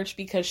research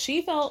because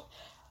she felt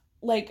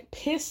like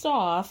pissed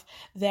off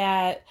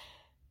that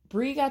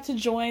Bree got to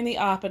join the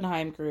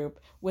Oppenheim group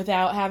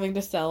without having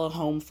to sell a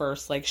home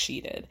first like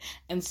she did.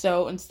 And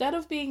so instead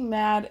of being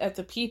mad at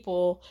the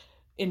people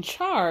in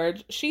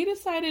charge, she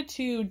decided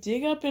to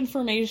dig up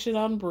information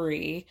on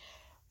Bree,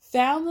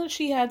 found that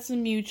she had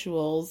some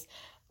mutuals,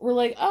 were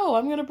like, oh,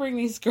 I'm going to bring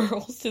these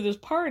girls to this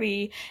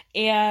party,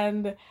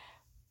 and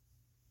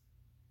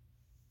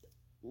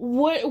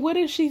what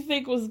did she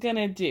think was going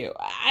to do?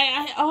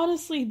 I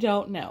honestly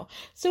don't know.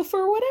 So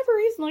for whatever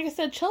reason, like I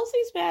said,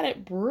 Chelsea's mad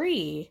at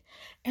Bree.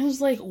 And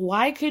was like,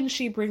 why couldn't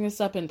she bring this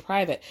up in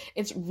private?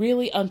 It's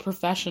really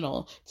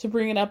unprofessional to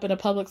bring it up in a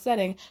public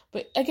setting.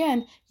 But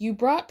again, you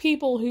brought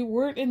people who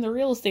weren't in the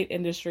real estate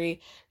industry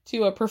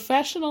to a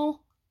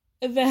professional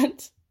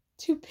event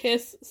to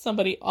piss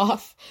somebody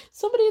off.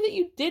 Somebody that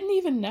you didn't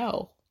even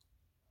know.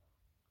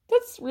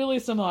 That's really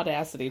some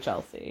audacity,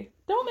 Chelsea.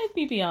 Don't make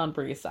me be on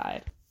Bree's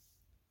side.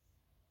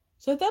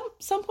 So at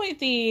some point,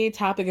 the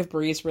topic of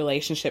Bree's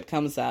relationship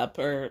comes up,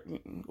 or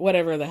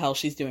whatever the hell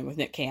she's doing with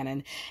Nick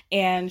Cannon.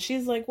 And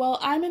she's like, well,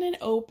 I'm in an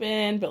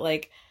open, but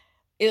like,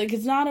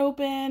 it's not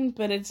open,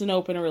 but it's an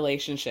open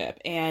relationship.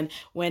 And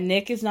when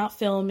Nick is not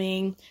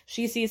filming,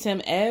 she sees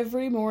him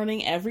every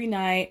morning, every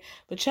night.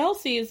 But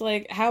Chelsea is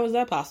like, how is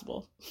that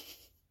possible?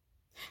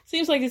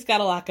 Seems like he's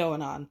got a lot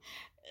going on.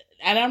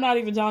 And I'm not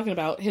even talking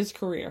about his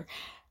career.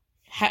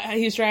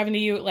 He's driving to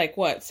you at like,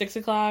 what, 6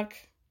 o'clock?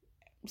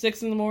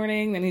 6 in the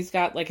morning, then he's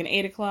got like an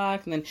 8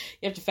 o'clock, and then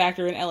you have to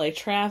factor in LA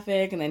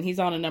traffic, and then he's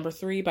on a number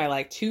 3 by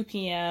like 2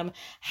 p.m.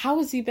 How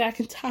is he back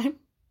in time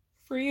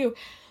for you?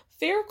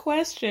 Fair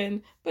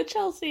question, but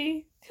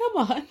Chelsea,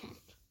 come on.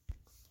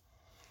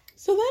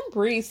 So then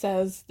Bree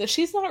says that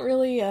she's not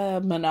really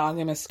a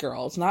monogamous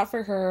girl. It's not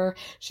for her.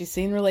 She's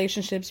seen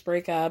relationships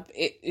break up.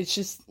 It's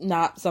just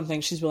not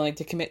something she's willing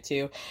to commit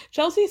to.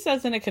 Chelsea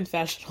says in a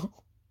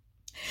confessional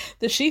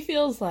that she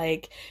feels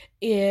like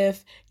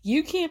if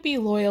you can't be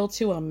loyal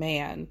to a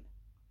man,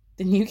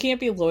 then you can't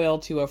be loyal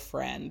to a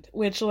friend.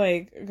 Which,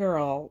 like,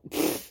 girl.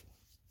 Pfft.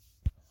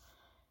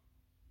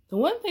 The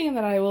one thing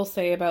that I will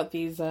say about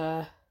these,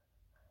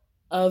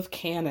 of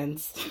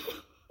cannons,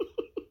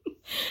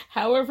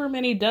 however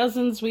many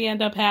dozens we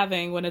end up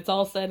having when it's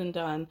all said and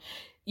done,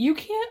 you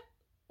can't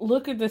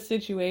look at the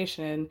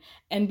situation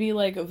and be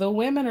like, the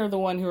women are the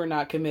one who are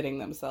not committing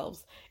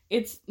themselves.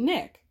 It's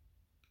Nick.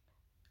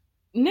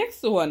 Nick's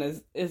the one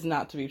is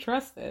not to be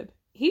trusted.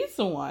 He's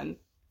the one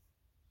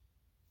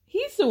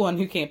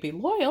who can't be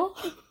loyal.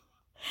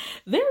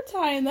 They're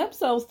tying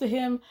themselves to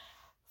him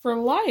for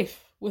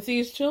life with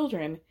these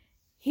children.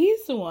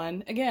 He's the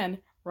one, again,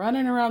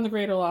 running around the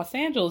greater Los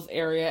Angeles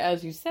area,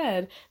 as you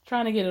said,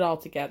 trying to get it all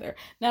together.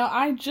 Now,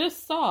 I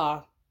just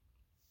saw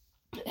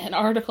an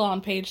article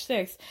on page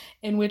 6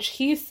 in which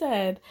he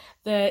said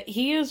that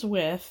he is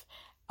with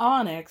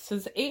Onyx,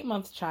 his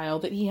 8-month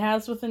child that he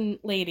has with a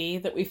lady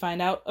that we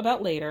find out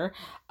about later.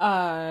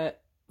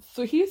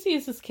 So he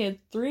sees his kid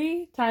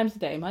 3 times a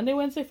day, Monday,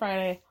 Wednesday,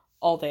 Friday,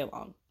 all day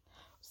long.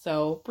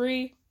 So,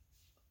 Bree,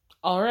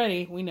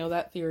 already we know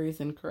that theory is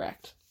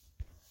incorrect.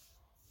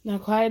 Now,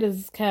 quiet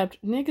as kept,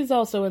 Nick is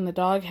also in the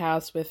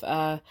doghouse with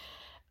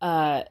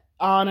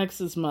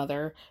Onyx's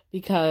mother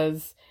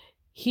because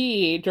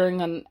he, during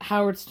a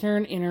Howard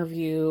Stern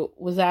interview,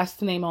 was asked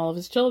to name all of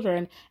his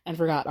children and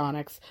forgot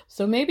Onyx.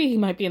 So maybe he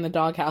might be in the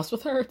doghouse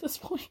with her at this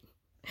point.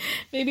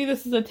 Maybe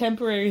this is a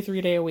temporary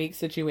 3-day-a-week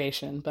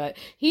situation. But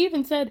he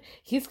even said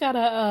he's got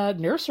a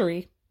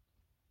nursery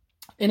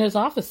in his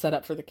office set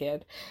up for the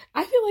kid.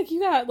 I feel like you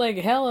got like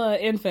hella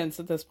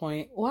infants at this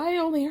point. Why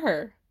only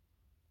her?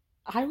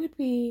 I would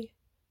be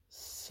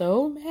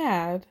so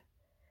mad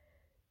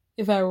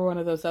if I were one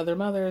of those other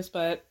mothers,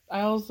 but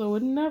I also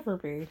would never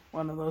be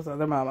one of those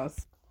other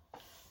mamas.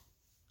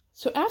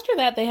 So after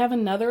that, they have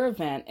another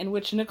event in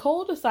which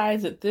Nicole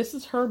decides that this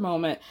is her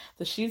moment,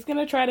 that she's going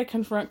to try to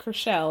confront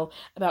Chrishell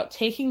about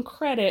taking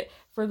credit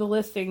for the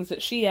listings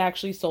that she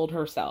actually sold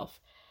herself.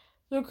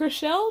 So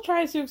Chrishell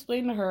tries to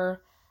explain to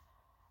her,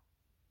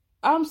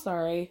 I'm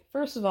sorry,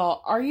 first of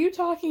all, are you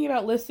talking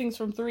about listings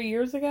from 3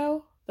 years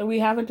ago that we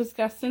haven't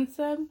discussed since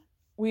then?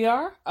 We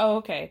are? Oh,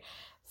 okay.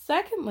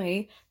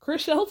 Secondly,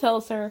 Chrishell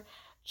tells her,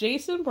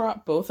 Jason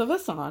brought both of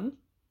us on.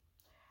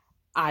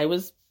 I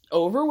was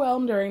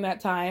overwhelmed during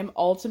that time.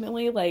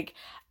 Ultimately, like,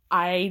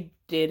 I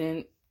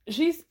think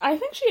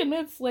she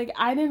admits, like,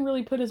 I didn't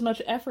really put as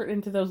much effort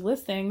into those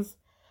listings.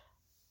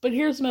 But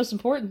here's the most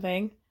important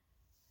thing.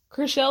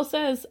 Chrishell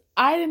says,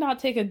 I did not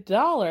take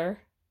 $1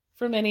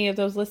 from any of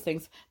those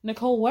listings.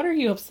 Nicole, what are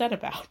you upset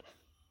about?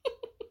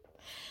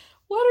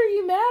 What are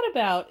you mad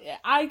about?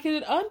 I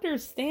could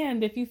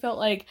understand if you felt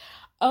like,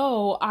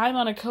 oh, I'm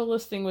on a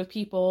co-listing with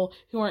people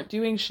who aren't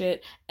doing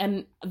shit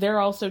and they're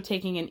also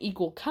taking an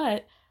equal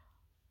cut,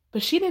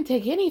 but she didn't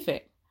take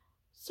anything.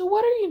 So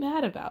what are you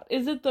mad about?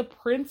 Is it the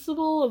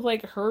principle of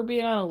like her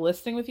being on a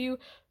listing with you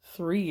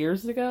 3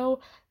 years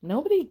ago?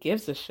 Nobody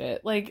gives a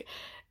shit. Like,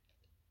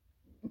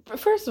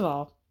 first of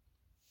all,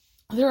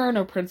 there are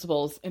no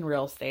principles in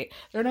real estate.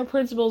 There are no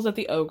principles at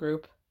the O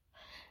Group.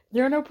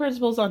 There are no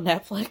principles on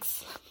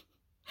Netflix.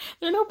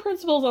 There are no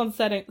principles on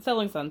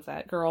Selling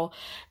Sunset, girl.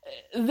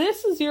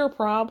 This is your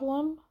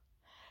problem.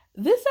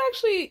 This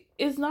actually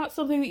is not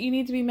something that you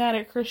need to be mad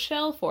at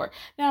Chrishell for.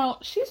 Now,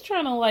 she's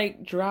trying to,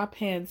 like, drop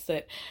hints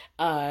that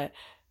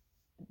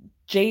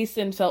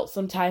Jason felt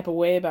some type of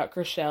way about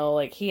Chrishell.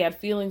 Like, he had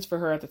feelings for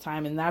her at the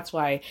time, and that's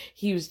why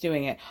he was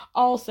doing it.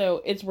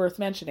 Also, it's worth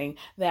mentioning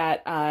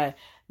that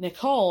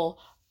Nicole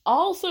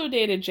also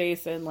dated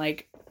Jason,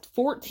 like,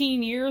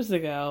 14 years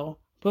ago,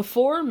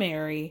 before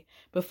Mary,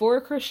 before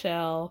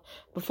Chrishell,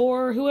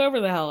 before whoever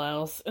the hell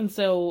else. And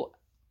so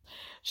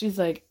she's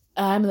like,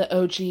 I'm the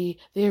OG,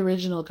 the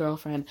original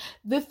girlfriend.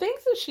 The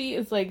things that she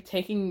is like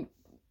taking,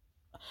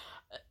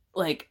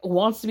 like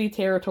wants to be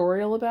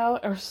territorial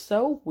about are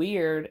so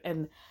weird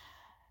and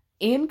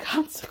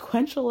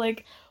inconsequential.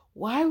 Like,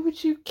 why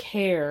would you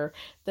care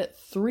that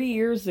 3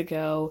 years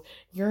ago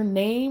your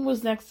name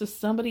was next to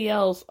somebody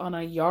else on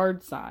a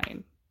yard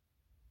sign?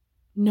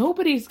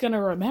 Nobody's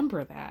gonna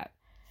remember that.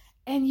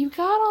 And you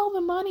got all the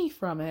money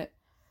from it.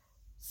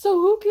 So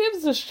who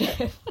gives a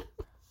shit?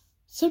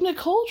 So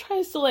Nicole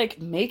tries to, like,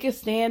 make a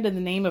stand in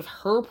the name of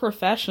her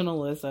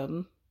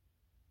professionalism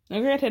Now,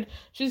 granted,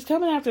 she's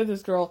coming after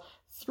this girl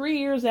 3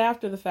 years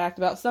after the fact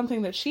about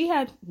something that she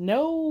had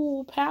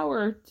no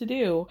power to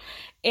do.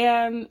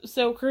 And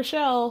so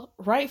Chrishell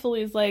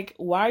rightfully is like,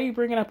 why are you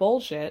bringing up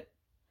old shit?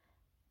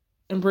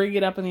 And bring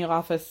it up in the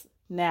office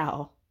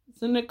now.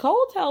 So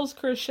Nicole tells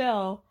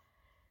Chrishell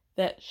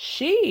that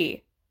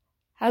she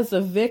has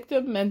a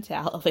victim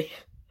mentality.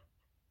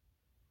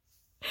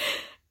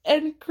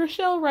 And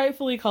Chrishell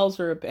rightfully calls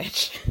her a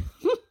bitch.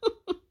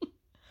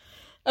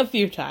 A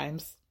few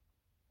times.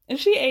 And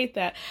she ate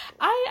that.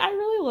 I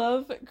really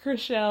love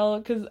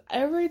Chrishell because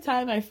every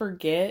time I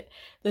forget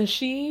that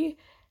she,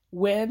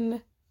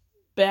 when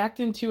backed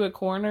into a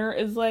corner,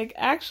 is like,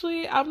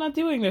 actually, I'm not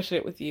doing this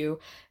shit with you.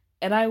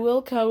 And I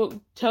will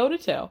go toe to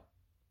toe.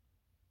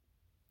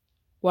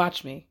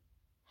 Watch me.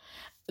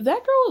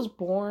 That girl was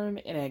born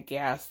in a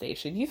gas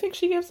station. You think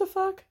she gives a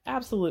fuck?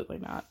 Absolutely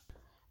not.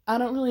 I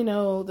don't really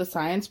know the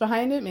science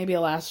behind it. Maybe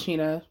I'll ask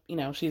Sheena.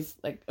 She's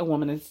like a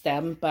woman in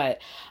STEM.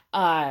 But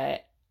I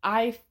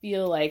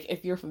feel like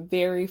if your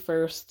very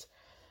first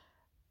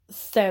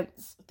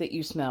scents that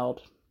you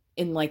smelled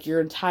in like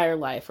your entire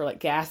life are like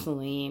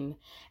gasoline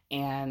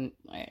and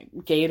like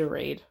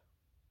Gatorade,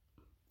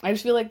 I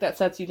just feel like that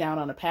sets you down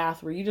on a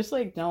path where you just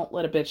like don't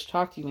let a bitch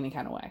talk to you any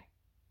kind of way.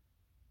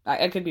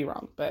 I could be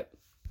wrong, but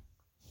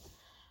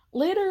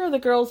later the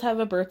girls have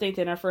a birthday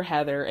dinner for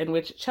Heather in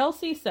which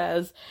Chelsea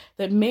says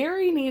that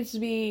Mary needs to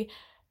be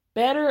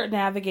better at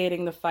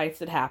navigating the fights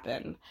that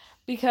happen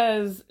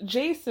because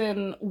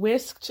Jason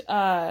whisked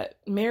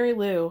Mary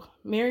Lou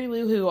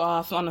Who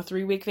off on a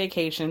 3-week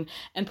vacation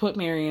and put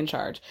Mary in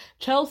charge.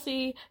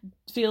 Chelsea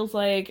feels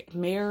like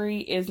Mary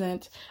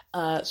isn't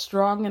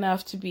strong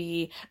enough to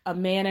be a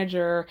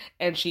manager,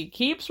 and she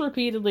keeps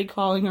repeatedly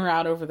calling her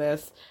out over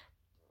this.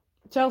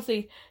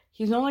 Chelsea,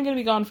 he's only going to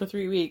be gone for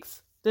 3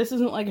 weeks. This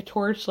isn't like a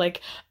torch,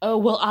 like, oh,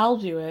 well, I'll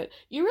do it.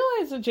 You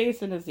realize that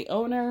Jason is the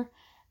owner,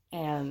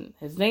 and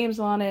his name's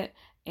on it,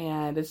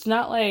 and it's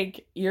not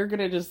like you're going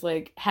to just,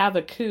 like, have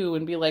a coup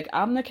and be like,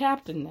 I'm the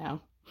captain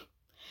now.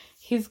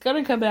 He's going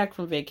to come back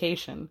from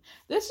vacation.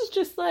 This is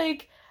just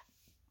like,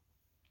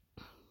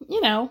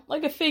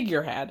 like a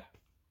figurehead.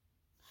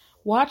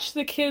 Watch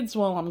the kids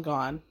while I'm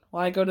gone,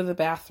 while I go to the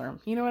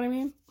bathroom. You know what I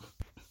mean?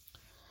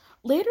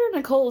 Later,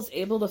 Nicole is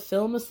able to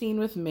film a scene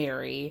with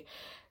Mary,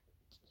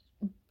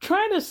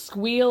 trying to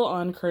squeal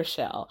on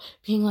Chrishell,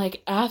 being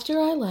like, after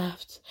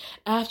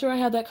I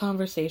had that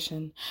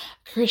conversation,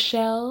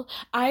 Chrishell,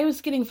 I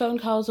was getting phone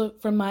calls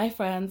from my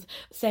friends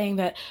saying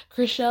that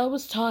Chrishell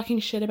was talking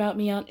shit about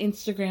me on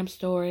Instagram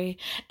story,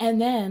 and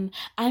then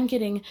I'm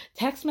getting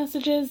text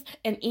messages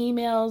and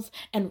emails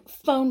and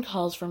phone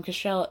calls from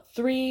Chrishell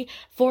at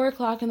 4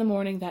 o'clock in the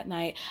morning that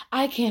night.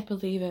 I can't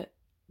believe it.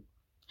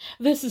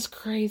 This is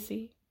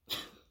crazy.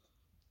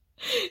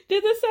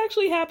 Did this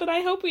actually happen?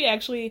 I hope we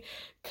actually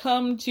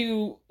come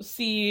to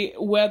see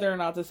whether or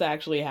not this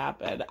actually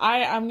happened.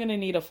 I'm going to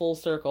need a full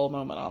circle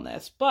moment on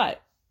this. But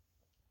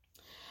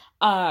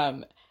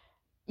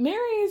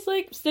Mary's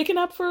like sticking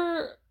up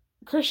for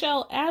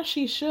Chrishell as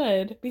she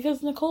should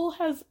because Nicole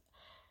has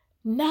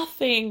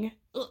nothing.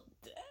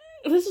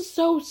 This is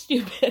so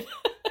stupid.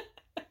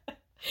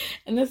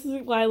 And this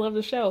is why I love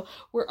the show.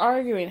 We're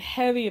arguing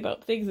heavy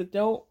about things that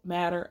don't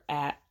matter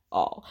at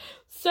all.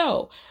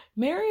 So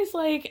Mary's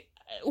like,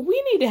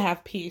 we need to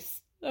have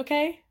peace,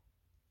 okay?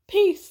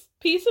 Peace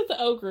at the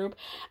O group.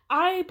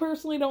 I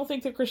personally don't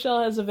think that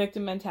Chrishell has a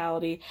victim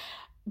mentality,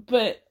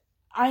 but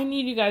I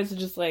need you guys to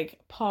just like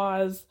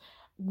pause.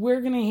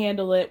 We're gonna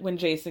handle it when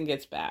Jason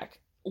gets back.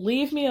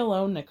 Leave me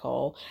alone,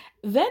 Nicole.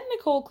 Then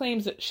Nicole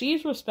claims that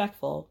she's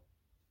respectful,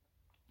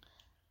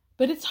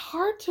 but it's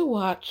hard to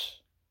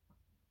watch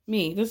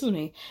me. This is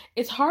me.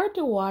 It's hard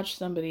to watch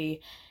somebody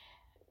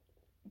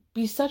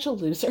be such a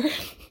loser.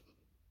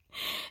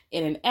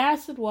 In an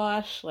acid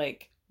wash,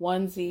 like,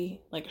 onesie,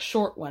 like a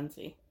short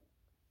onesie.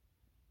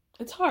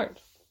 It's hard.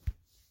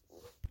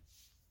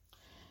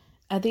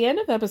 At the end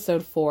of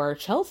episode 4,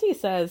 Chelsea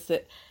says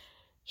that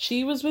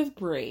she was with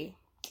Bree,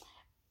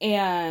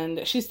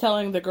 and she's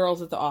telling the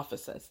girls at the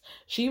offices.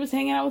 She was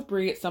hanging out with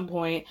Bree at some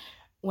point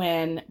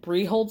when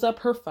Bree holds up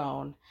her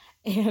phone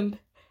and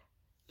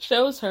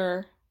shows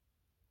her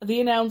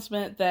the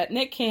announcement that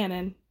Nick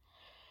Cannon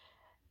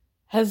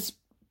has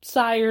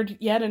sired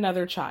yet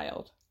another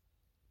child.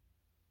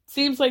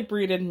 Seems like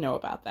Bree didn't know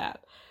about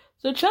that.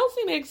 So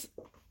Chelsea makes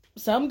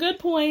some good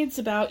points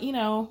about,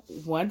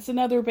 once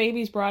another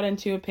baby's brought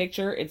into a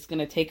picture, it's going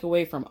to take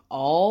away from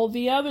all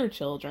the other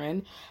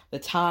children, the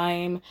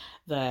time,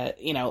 the,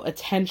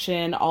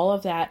 attention, all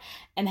of that.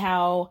 And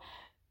how,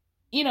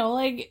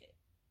 like,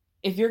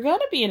 if you're going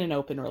to be in an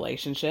open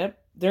relationship,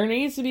 there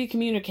needs to be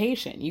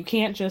communication. You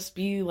can't just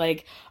be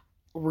like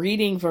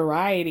reading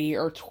Variety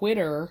or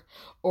Twitter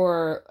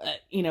or,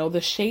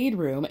 the Shade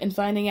Room and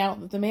finding out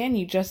that the man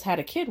you just had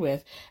a kid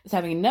with is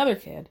having another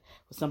kid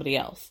with somebody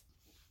else.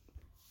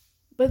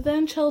 But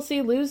then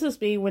Chelsea loses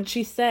me when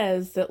she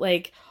says that,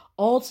 like,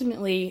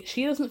 ultimately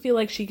she doesn't feel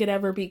like she could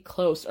ever be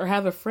close or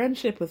have a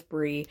friendship with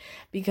Bree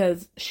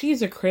because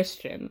she's a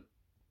Christian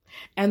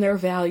and their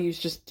values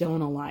just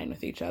don't align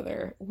with each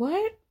other.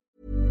 What?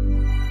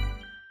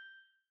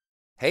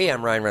 Hey,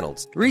 I'm Ryan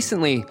Reynolds.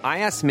 Recently, I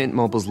asked Mint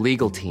Mobile's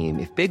legal team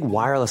if big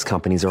wireless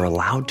companies are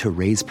allowed to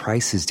raise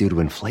prices due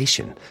to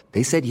inflation.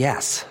 They said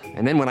yes.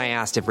 And then when I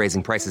asked if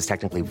raising prices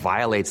technically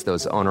violates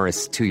those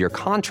onerous 2-year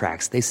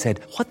contracts, they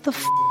said, "What the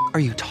f*** are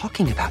you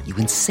talking about, you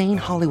insane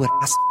Hollywood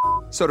ass?"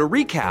 So to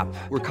recap,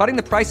 we're cutting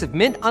the price of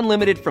Mint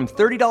Unlimited from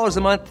 $30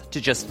 a month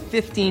to just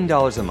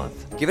 $15 a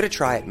month. Give it a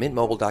try at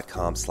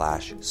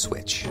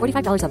mintmobile.com/switch.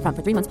 $45 up front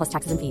for 3 months plus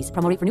taxes and fees.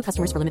 Promo rate for new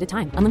customers for limited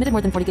time. Unlimited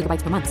more than 40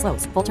 gigabytes per month.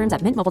 Slows full terms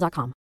at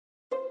mintmobile.com.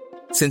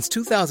 Since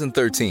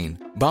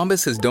 2013,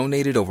 Bombas has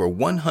donated over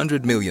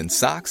 100 million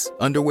socks,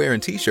 underwear,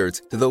 and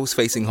T-shirts to those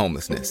facing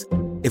homelessness.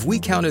 If we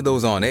counted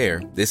those on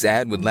air, this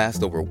ad would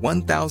last over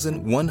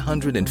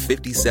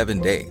 1,157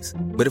 days.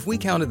 But if we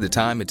counted the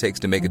time it takes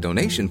to make a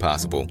donation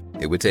possible,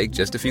 it would take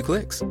just a few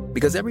clicks.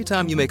 Because every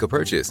time you make a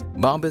purchase,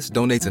 Bombas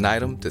donates an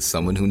item to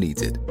someone who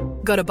needs it.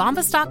 Go to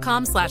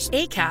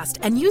bombas.com/ACAST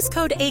and use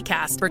code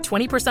ACAST for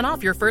 20%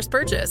 off your first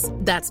purchase.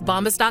 That's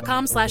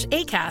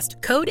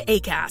bombas.com/ACAST, code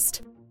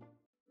ACAST.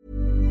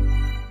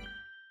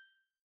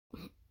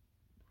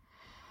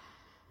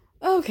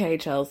 Okay,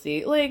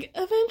 Chelsea, like,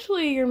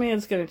 eventually your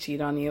man's gonna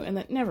cheat on you, and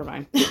then, never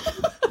mind.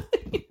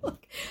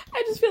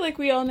 I just feel like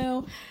we all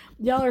know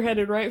y'all are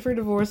headed right for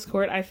divorce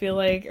court. I feel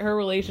like her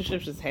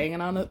relationship's just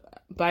hanging on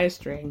by a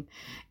string,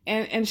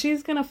 and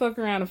she's gonna fuck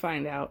around and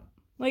find out.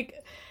 Like,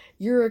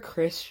 you're a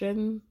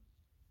Christian,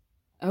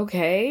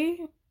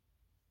 okay?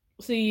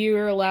 So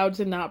you're allowed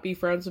to not be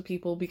friends with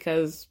people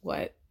because,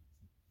 what?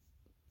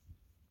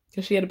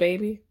 Because she had a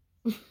baby?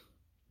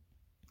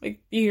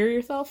 Like, you hear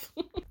yourself?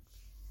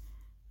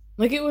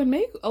 Like, it would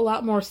make a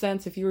lot more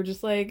sense if you were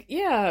just like,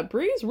 yeah,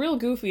 Bree's real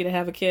goofy to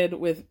have a kid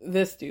with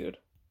this dude.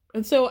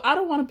 And so I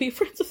don't want to be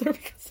friends with her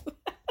because of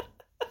that.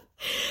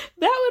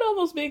 That would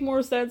almost make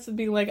more sense than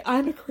being like,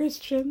 I'm a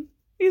Christian.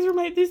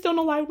 These don't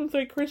align with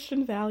my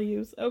Christian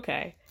values.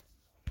 Okay.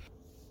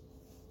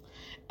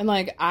 And,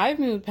 like, I've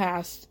moved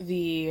past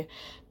the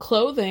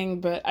clothing,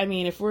 but, I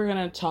mean, if we're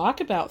going to talk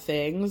about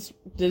things,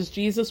 does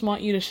Jesus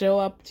want you to show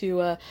up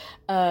to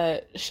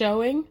a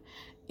showing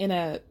in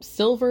a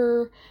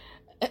silver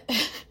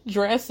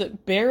dress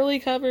that barely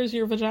covers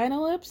your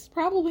vagina lips?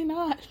 Probably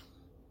not.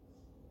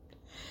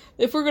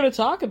 If we're going to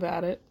talk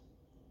about it,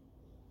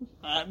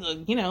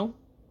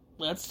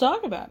 let's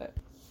talk about it.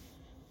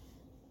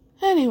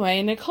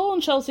 Anyway, Nicole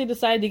and Chelsea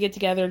decide to get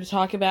together to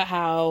talk about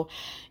how,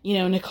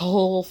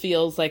 Nicole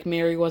feels like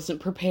Mary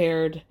wasn't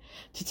prepared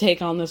to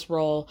take on this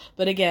role.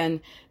 But again,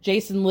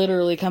 Jason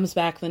literally comes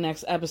back the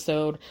next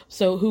episode,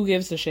 so who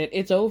gives a shit?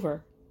 It's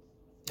over.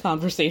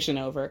 Conversation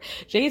over.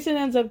 Jason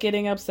ends up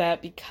getting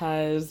upset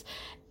because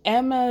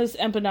Emma's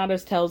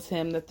empanadas tells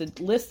him that the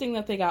listing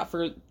that they got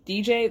for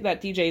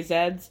DJ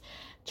Zed's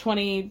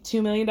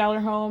 $22 million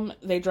home,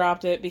 they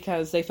dropped it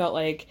because they felt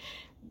like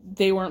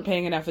they weren't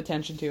paying enough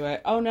attention to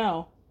it. Oh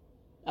no.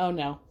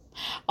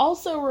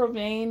 Also,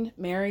 Romain,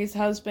 Mary's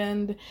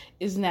husband,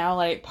 is now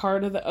like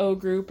part of the O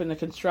group in the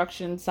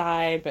construction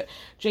side, but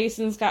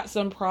Jason's got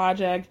some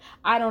project.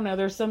 I don't know,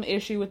 there's some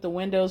issue with the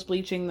windows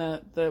bleaching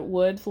the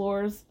wood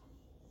floors.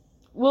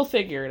 We'll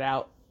figure it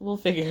out.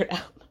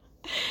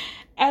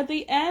 At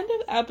the end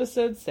of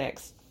episode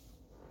 6,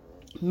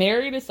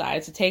 Mary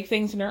decides to take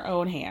things in her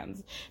own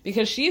hands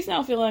because she's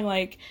now feeling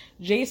like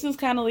Jason's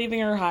kind of leaving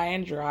her high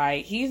and dry.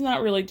 He's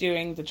not really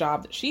doing the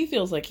job that she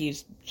feels like he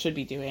should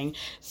be doing.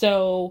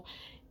 So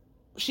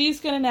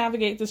she's going to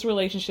navigate this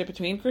relationship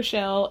between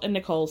Chriselle and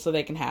Nicole so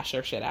they can hash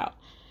their shit out.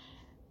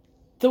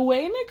 The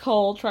way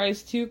Nicole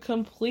tries to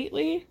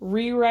completely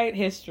rewrite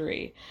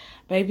history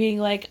by being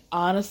like,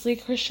 honestly,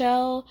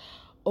 Chriselle,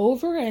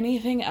 over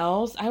anything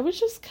else, I was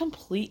just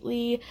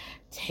completely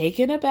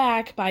taken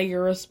aback by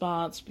your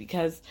response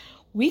because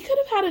we could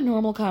have had a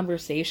normal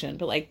conversation,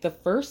 but like the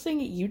first thing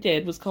you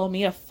did was call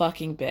me a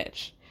fucking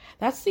bitch.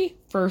 That's the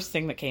first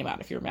thing that came out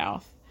of your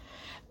mouth.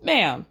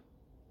 Ma'am.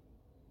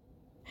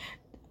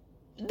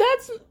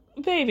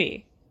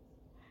 Baby.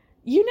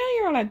 You know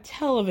you're on a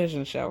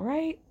television show,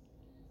 right?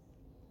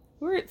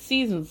 We're at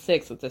season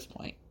 6 at this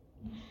point.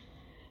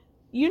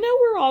 You know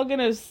we're all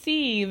gonna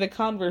see the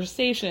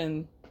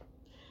conversation.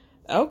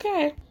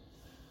 Okay.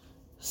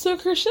 So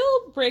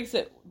Chriselle breaks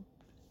it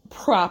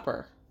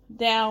proper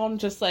down,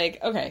 just like,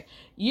 okay,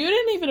 you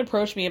didn't even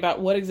approach me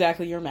about what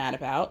exactly you're mad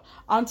about.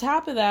 On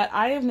top of that,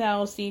 I have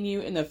now seen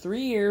you in the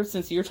 3 years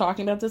since you're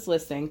talking about this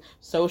listing,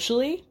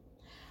 socially,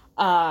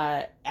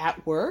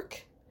 at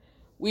work.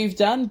 We've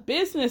done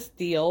business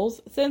deals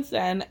since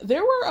then.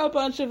 There were a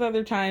bunch of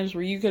other times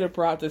where you could have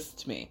brought this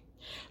to me.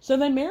 So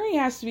then Mary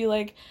has to be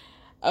like,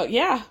 oh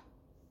yeah,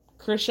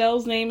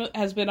 Chriselle's name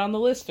has been on the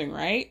listing,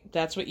 right?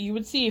 That's what you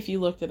would see if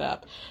you looked it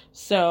up.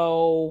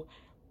 So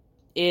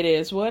it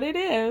is what it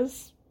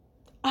is.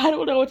 I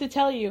don't know what to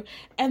tell you.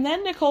 And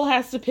then Nicole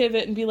has to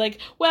pivot and be like,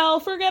 well,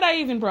 forget I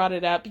even brought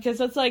it up because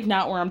that's like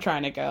not where I'm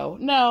trying to go.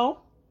 No.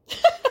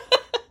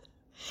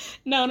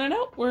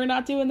 No. We're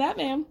not doing that,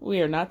 ma'am.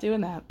 We are not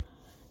doing that.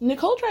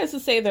 Nicole tries to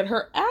say that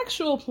her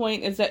actual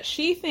point is that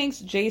she thinks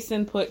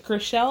Jason put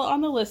Chriselle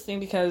on the listing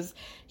because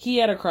he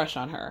had a crush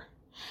on her.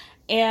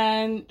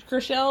 And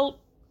Chriselle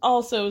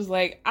also is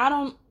like, I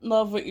don't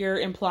love what you're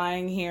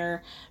implying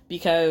here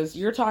because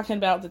you're talking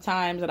about the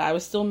time that I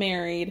was still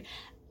married.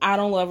 I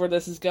don't love where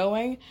this is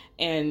going,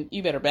 and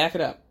you better back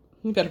it up.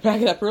 You better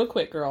back it up real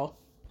quick, girl.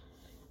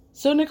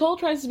 So Nicole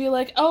tries to be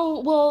like,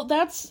 oh, well,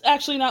 that's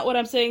actually not what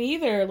I'm saying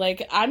either.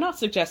 Like, I'm not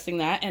suggesting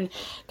that. And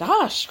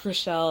gosh,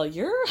 Chrishell,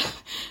 you're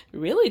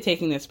really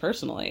taking this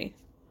personally.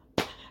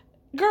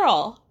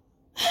 Girl,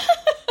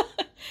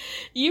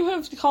 you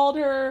have called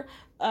her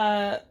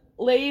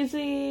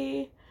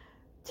lazy,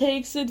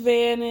 takes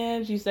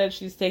advantage. You said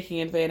she's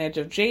taking advantage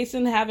of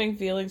Jason having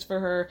feelings for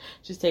her.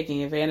 She's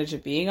taking advantage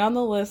of being on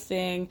the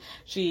listing.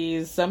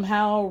 She's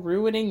somehow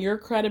ruining your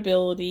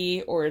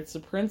credibility, or it's the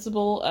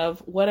principle of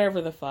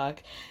whatever the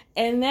fuck.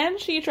 And then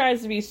she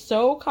tries to be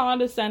so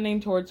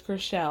condescending towards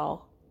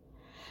Chrishell.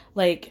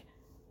 Like,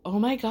 oh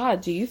my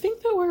god, do you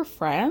think that we're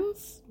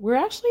friends? We're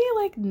actually,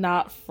 like,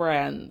 not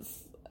friends.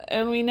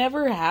 And we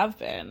never have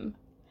been.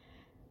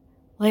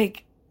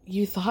 Like,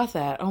 you thought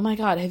that. Oh my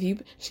god,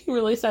 she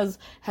really says,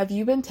 have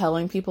you been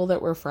telling people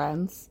that we're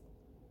friends?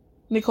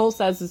 Nicole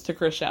says this to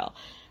Chrishell.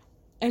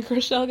 And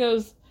Chrishell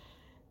goes,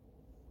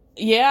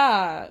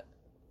 yeah,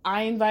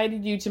 I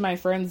invited you to my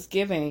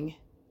Friendsgiving.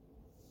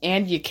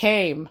 And you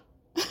came.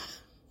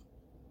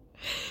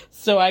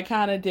 So I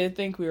kind of did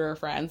think we were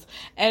friends.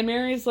 And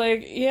Mary's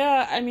like,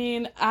 yeah, I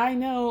mean, I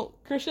know.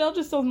 Chrishell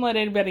just doesn't let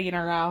anybody in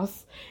her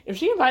house. If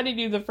she invited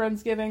you to the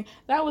Friendsgiving,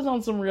 that was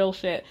on some real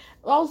shit.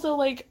 Also,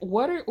 like,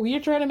 were you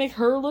trying to make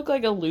her look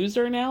like a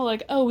loser now?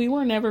 Like, oh, we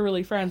were never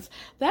really friends.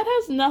 That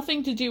has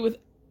nothing to do with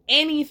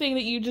anything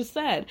that you just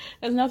said.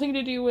 It has nothing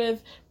to do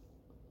with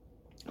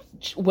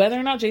whether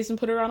or not Jason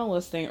put her on a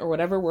listing or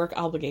whatever work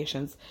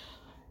obligations.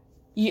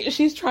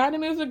 She's trying to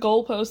move the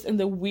goalpost in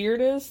the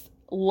weirdest,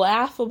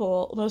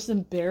 laughable, most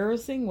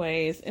embarrassing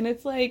ways. And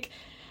it's like,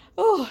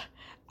 oh,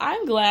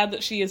 I'm glad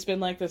that she has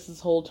been like this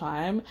whole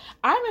time.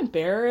 I'm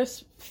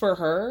embarrassed for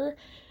her.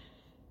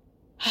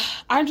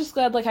 I'm just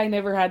glad, like, I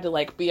never had to,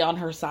 like, be on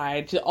her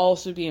side to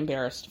also be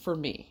embarrassed for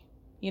me.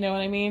 You know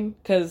what I mean?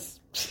 Because,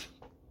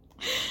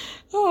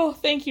 oh,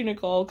 thank you,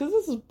 Nicole, because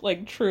this is,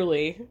 like,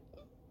 truly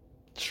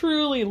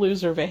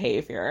loser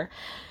behavior.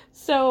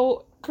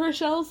 So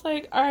Chrishell's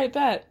like, all right,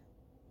 bet.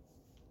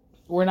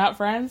 We're not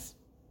friends?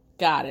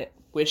 Got it.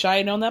 Wish I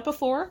had known that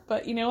before,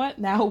 but you know what?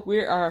 Now we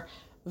are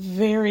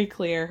very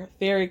clear,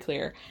 very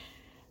clear.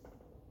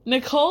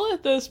 Nicole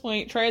at this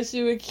point tries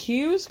to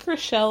accuse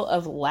Chrishell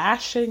of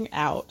lashing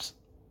out.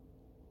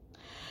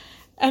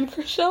 And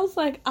Chrishell's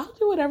like, I'll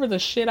do whatever the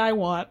shit I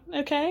want,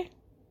 okay?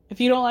 If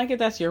you don't like it,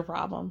 that's your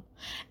problem.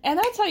 And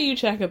that's how you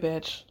check a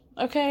bitch,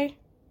 okay?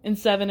 In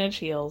 7-inch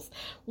heels.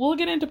 We'll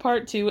get into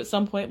part 2 at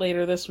some point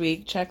later this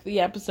week. Check the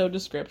episode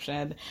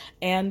description.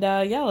 And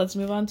yeah, let's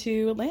move on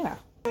to Atlanta.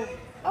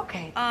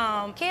 Okay.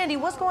 Candy,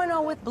 what's going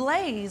on with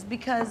Blaze?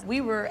 Because we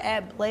were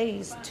at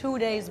Blaze 2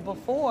 days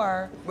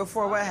before.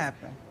 Before what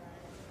happened?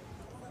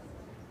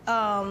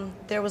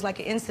 There was like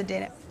an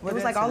incident. It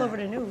was like all over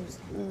the news.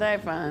 They're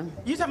fine.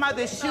 You talking about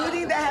the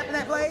shooting that happened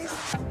at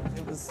Blaze?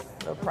 It was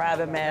a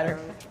private matter.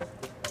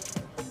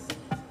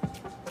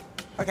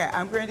 Okay,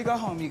 I'm going to go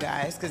home, you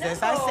guys, because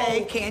as I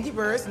say, Candy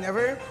Birds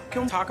never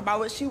can talk about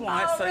what she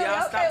wants, so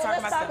y'all stop talking about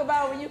stuff. Let's talk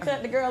about when you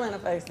cut the girl in the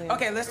face then.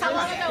 Okay, let's talk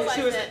about that.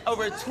 She was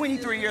over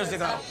 23 years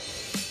ago.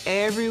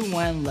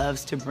 Everyone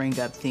loves to bring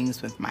up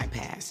things with my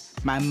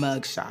past. My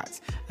mug shots,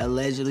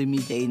 allegedly me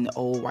dating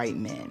old white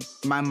men,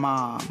 my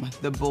mom,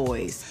 the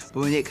boys.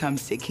 But when it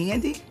comes to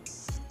Candy,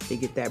 they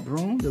get that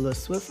broom, the little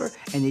Swiffer,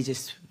 and they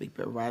just sweep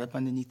it right up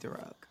underneath the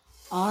rug.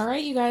 All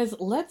right, you guys,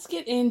 let's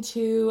get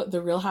into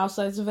the Real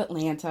Housewives of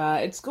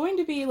Atlanta. It's going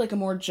to be like a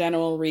more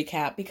general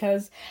recap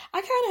because I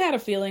kind of had a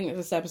feeling that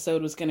this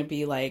episode was going to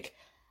be like,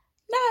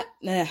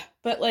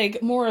 but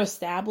like more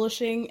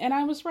establishing, and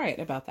I was right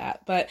about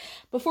that. But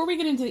before we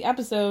get into the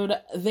episode,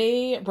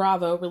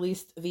 Bravo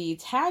released the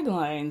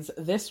taglines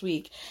this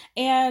week,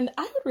 and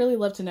I would really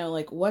love to know,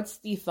 like, what's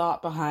the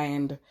thought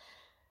behind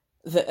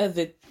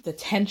the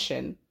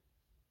tension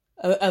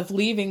of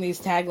leaving these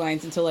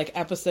taglines until like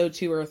episode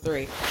 2 or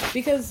 3,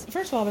 because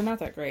first of all, they're not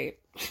that great.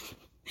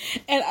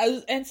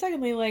 And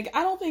secondly, like,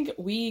 I don't think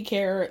we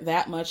care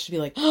that much to be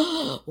like,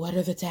 oh, what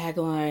are the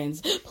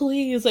taglines?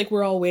 Please, like,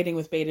 we're all waiting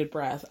with bated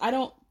breath. I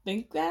don't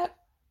think that.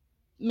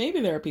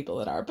 Maybe there are people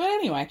that are. But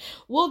anyway,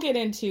 we'll get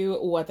into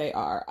what they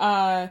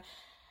are.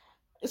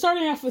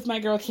 Starting off with my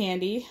girl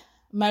Candy.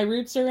 My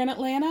roots are in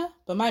Atlanta,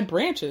 but my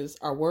branches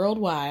are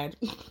worldwide.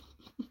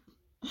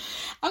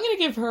 I'm going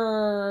to give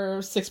her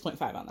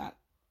 6.5 on that.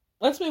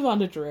 Let's move on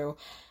to Drew.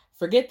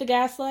 Forget the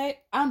gaslight.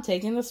 I'm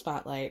taking the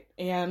spotlight.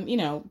 And, you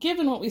know,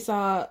 given what we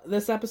saw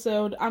this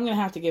episode, I'm going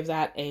to have to give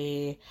that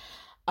a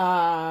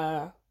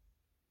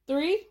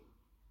 3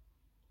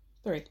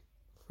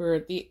 for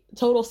the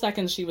total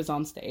seconds she was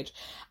on stage.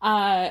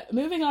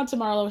 Moving on to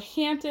Marlo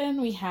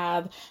Hampton, we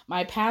have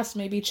my past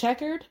may be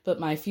checkered, but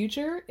my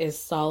future is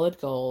solid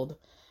gold.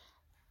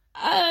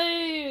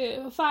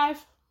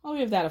 5. I'll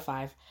give that a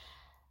 5.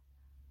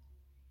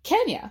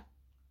 Kenya,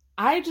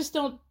 I just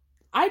don't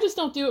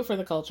do it for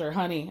the culture,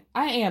 honey.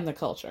 I am the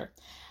culture.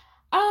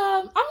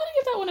 I'm gonna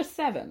give that one a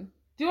 7.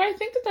 Do I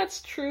think that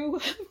that's true,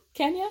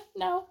 Kenya?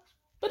 No,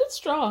 but it's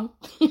strong.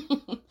 And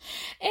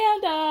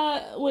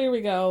here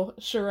we go,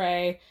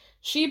 Sheree.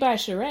 She by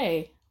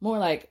Sheree, more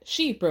like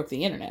she broke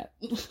the internet.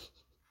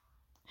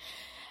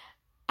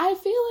 I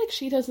feel like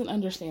she doesn't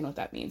understand what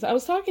that means. I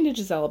was talking to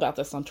Giselle about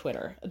this on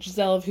Twitter.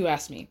 Giselle of Who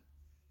Asked Me.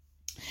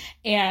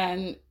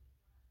 And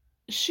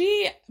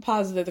she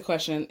posited the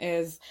question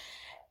is,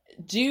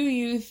 do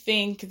you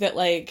think that,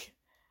 like,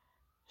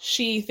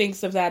 she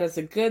thinks of that as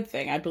a good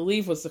thing? I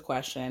believe was the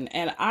question.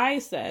 And I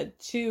said,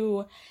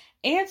 to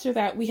answer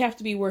that, we have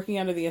to be working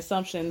under the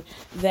assumption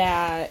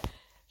that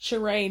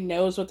Sheree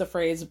knows what the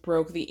phrase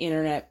broke the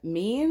internet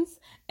means.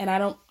 And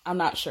I'm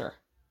not sure.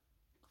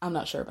 I'm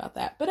not sure about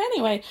that. But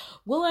anyway,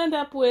 we'll end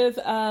up with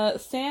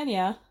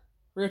Sanya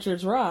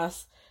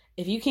Richards-Ross.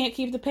 If you can't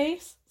keep the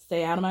pace,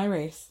 stay out of my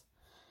race.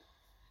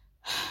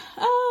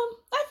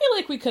 I feel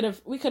like we could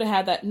have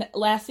had that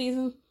last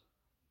season.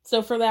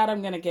 So for that,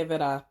 I'm going to give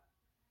it a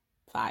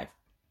 5.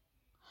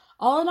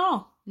 All in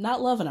all,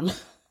 not loving him.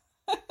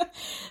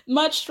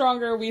 Much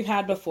stronger we've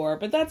had before,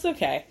 but that's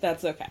okay.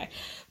 That's okay.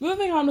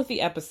 Moving on with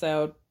the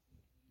episode.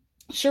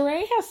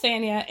 Sheree has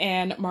Sanya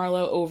and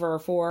Marlo over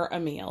for a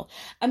meal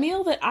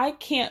that I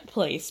can't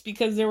place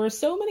because there were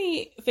so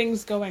many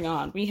things going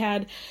on.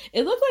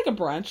 It looked like a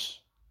brunch.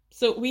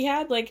 So we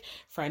had like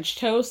French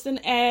toast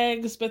and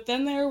eggs, but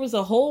then there was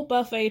a whole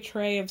buffet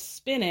tray of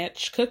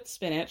spinach, cooked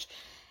spinach,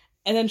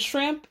 and then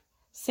shrimp,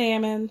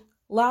 salmon,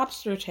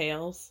 lobster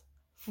tails,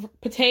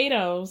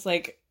 potatoes,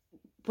 like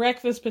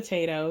breakfast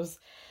potatoes.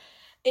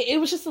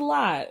 It was just a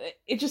lot.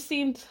 It just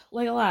seemed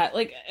like a lot.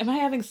 Like, am I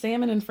having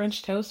salmon and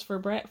French toast for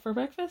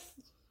breakfast?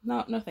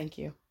 No, thank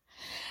you.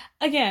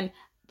 Again,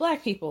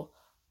 Black people,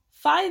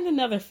 find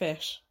another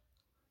fish.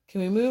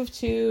 Can we move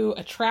to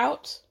a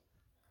trout,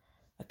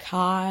 a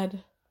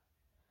cod,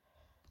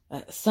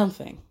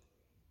 something?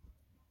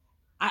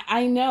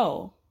 I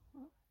know,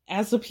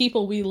 as a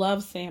people, we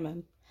love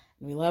salmon.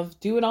 And we love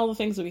doing all the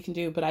things that we can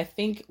do, but I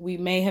think we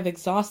may have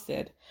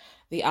exhausted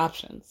the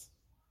options.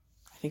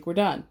 I think we're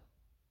done.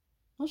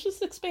 Let's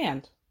just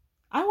expand.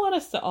 I want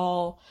us to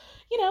all,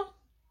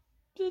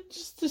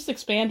 just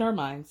expand our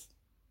minds.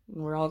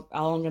 We're all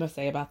I'm going to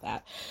say about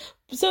that.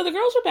 So the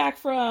girls are back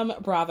from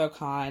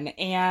BravoCon,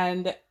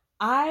 and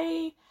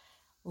I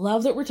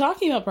love that we're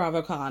talking about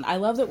BravoCon. I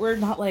love that we're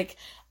not like,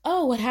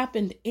 oh, what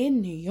happened in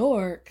New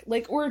York?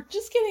 Like, we're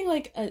just getting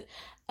like a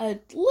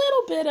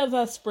little bit of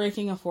us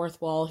breaking a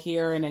fourth wall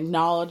here and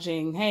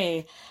acknowledging,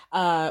 hey,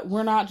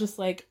 we're not just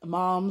like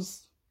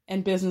moms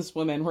and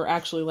businesswomen. We're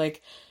actually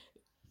like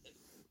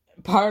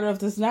part of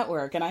this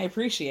network, and I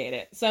appreciate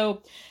it.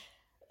 So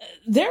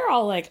they're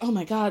all like, oh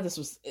my God,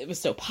 it was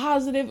so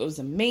positive. It was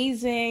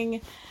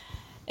amazing.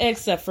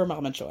 Except for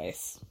Mama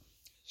Joyce.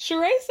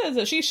 Sheree says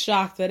that she's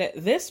shocked that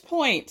at this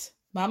point,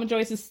 Mama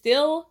Joyce is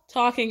still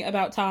talking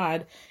about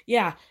Todd.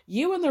 Yeah,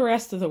 you and the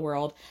rest of the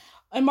world.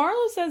 And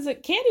Marlo says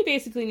that Candy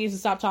basically needs to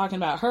stop talking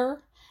about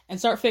her and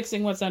start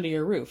fixing what's under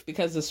your roof,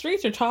 because the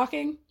streets are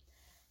talking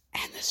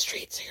and the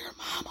streets are your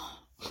mama.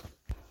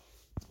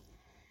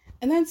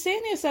 And then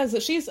Sanya says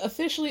that she's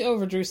officially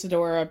over Drew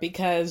Sidora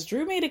because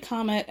Drew made a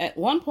comment at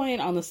one point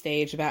on the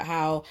stage about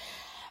how,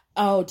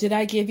 oh, did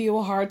I give you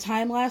a hard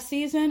time last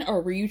season,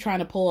 or were you trying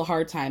to pull a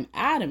hard time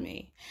out of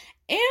me?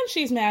 And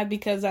she's mad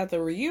because at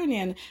the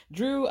reunion,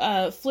 Drew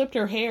flipped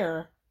her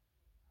hair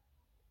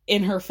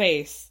in her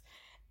face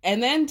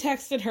and then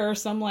texted her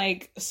some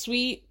like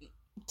sweet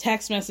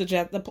text message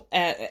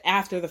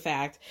after the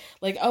fact,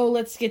 like, oh,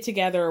 let's get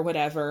together or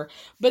whatever.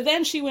 But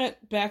then she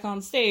went back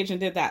on stage and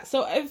did that.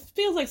 So it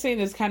feels like Sanya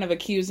is kind of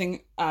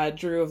accusing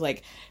Drew of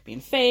like being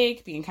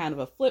fake, being kind of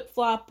a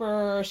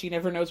flip-flopper. She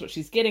never knows what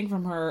she's getting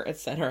from her,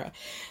 etc.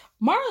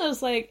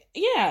 Marlo's like,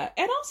 yeah,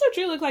 and also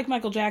Drew looked like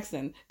Michael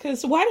Jackson,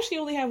 because why does she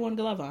only have one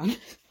glove on?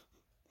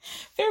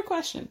 Fair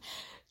question.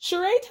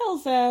 Sheree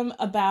tells them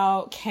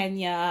about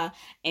Kenya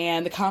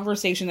and the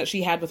conversation that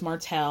she had with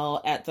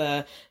Martell at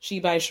the She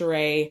by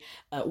Sheree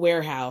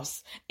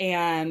warehouse.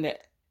 And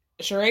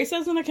Sheree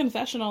says in a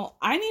confessional,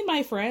 I need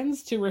my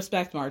friends to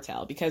respect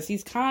Martell because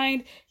he's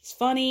kind, he's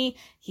funny,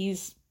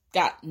 he's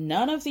got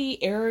none of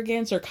the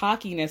arrogance or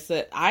cockiness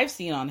that I've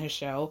seen on his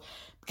show.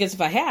 Because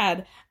if I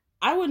had,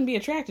 I wouldn't be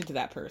attracted to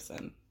that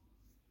person.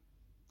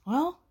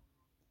 Well,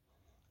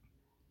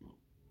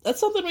 that's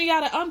something we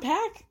gotta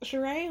unpack,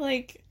 Sheree.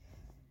 Like,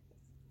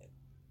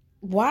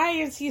 why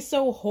is he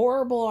so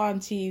horrible on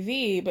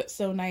TV, but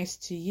so nice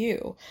to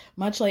you?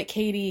 Much like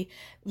Katie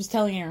was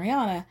telling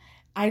Ariana,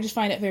 I just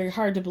find it very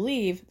hard to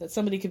believe that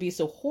somebody could be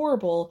so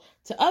horrible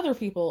to other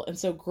people and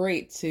so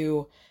great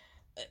to,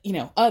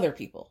 other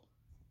people.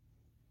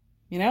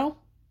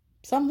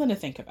 Something to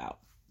think about.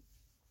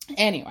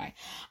 Anyway,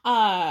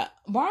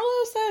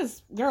 Marlo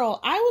says,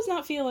 girl, I was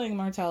not feeling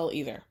Martell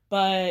either,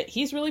 but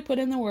he's really put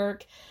in the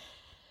work.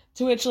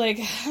 To which, like,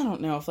 I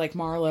don't know if, like,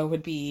 Marlo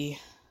would be...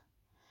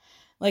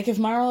 Like, if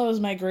Marlo is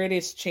my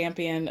greatest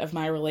champion of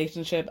my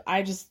relationship,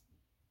 I just,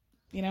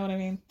 you know what I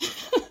mean?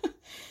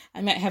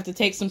 I might have to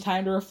take some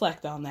time to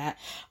reflect on that.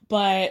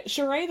 But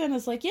Sheree then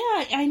is like,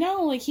 yeah, I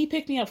know, like, he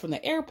picked me up from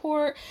the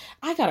airport.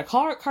 I got a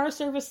car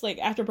service, like,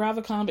 after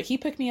BravoCon, but he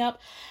picked me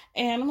up.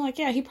 And I'm like,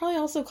 yeah, he probably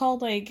also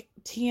called, like,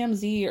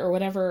 TMZ or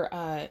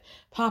whatever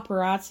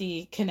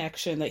paparazzi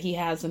connection that he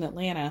has in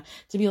Atlanta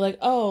to be like,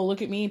 oh,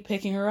 look at me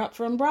picking her up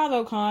from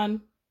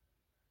BravoCon.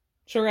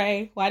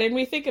 Sheree, why didn't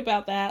we think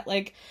about that?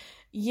 Like,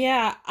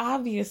 yeah,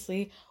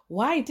 obviously,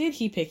 why did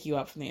he pick you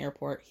up from the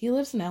airport? He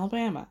lives in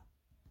Alabama.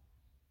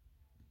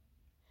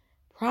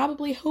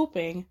 Probably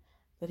hoping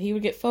that he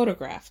would get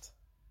photographed.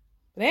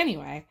 But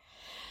anyway,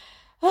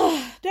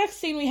 next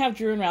scene we have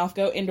Drew and Ralph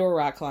go indoor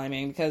rock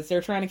climbing because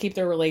they're trying to keep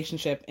their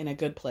relationship in a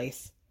good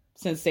place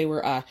since they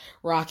were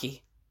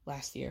rocky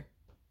last year.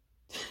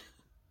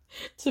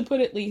 To put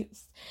it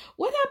least.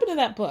 What happened to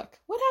that book?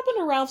 What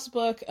happened to Ralph's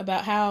book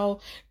about how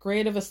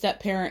great of a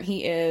step-parent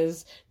he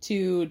is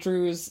to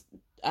Drew's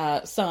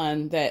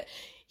son that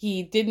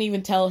he didn't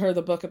even tell her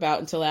the book about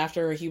until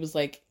after he was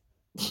like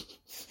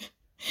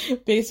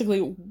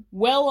basically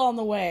well on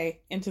the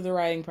way into the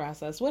writing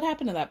process? What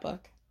happened to that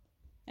book?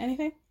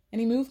 Anything?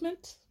 Any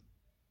movement?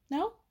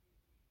 No?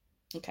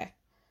 Okay.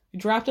 You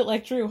dropped it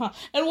like Drew, huh?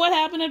 And what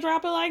happened to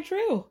Drop It Like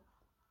Drew?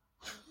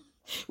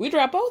 We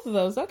dropped both of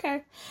those.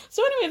 Okay.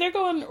 So anyway, they're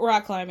going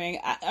rock climbing.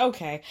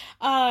 Okay.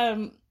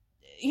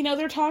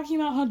 They're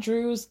talking about how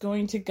Drew's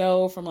going to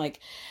go from like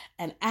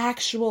an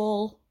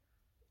actual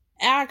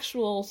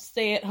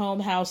stay-at-home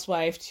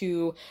housewife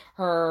to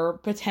her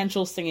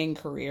potential singing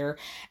career.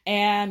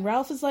 And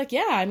Ralph is like,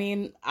 yeah, I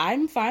mean,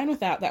 I'm fine with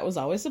that. That was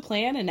always the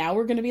plan. And now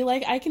we're going to be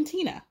like Ike and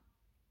Tina.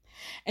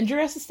 And Drew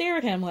has to stare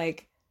at him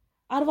like,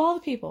 out of all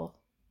the people,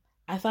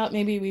 I thought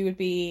maybe we would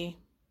be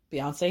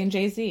Beyonce and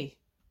Jay-Z.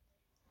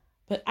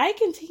 But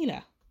Ike and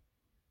Tina,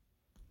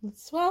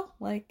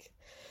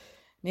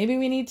 maybe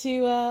we need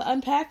to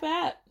unpack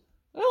that.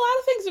 There are a lot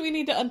of things that we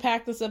need to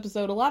unpack this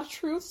episode. A lot of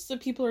truths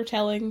that people are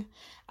telling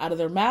out of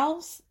their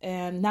mouths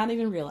and not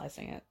even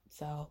realizing it.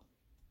 So,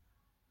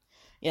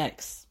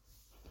 yikes.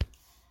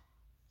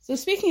 So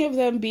speaking of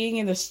them being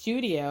in the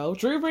studio,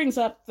 Drew brings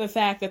up the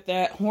fact that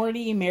that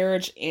horny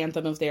marriage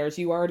anthem of theirs,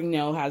 you already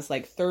know, has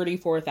like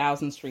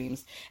 34,000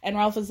 streams. And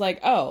Ralph is like,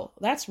 oh,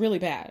 that's really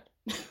bad.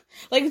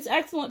 Like, it's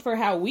excellent for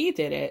how we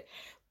did it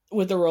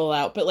with the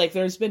rollout, but like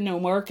there's been no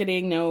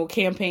marketing, no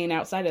campaign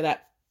outside of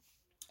that.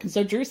 And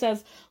so Drew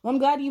says, well, I'm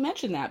glad you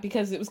mentioned that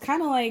because it was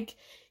kind of like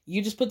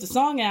you just put the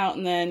song out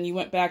and then you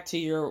went back to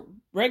your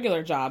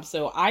regular job.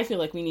 So I feel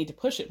like we need to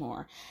push it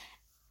more.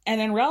 And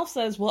then Ralph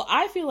says, well,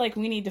 I feel like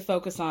we need to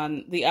focus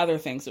on the other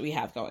things that we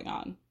have going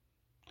on.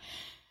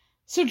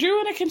 So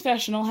Drew in a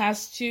confessional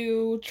has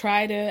to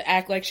try to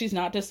act like she's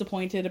not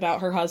disappointed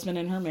about her husband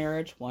and her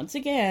marriage once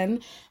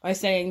again by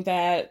saying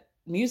that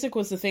music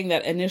was the thing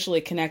that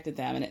initially connected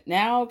them. And it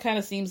now kind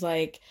of seems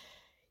like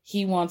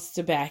he wants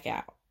to back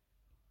out.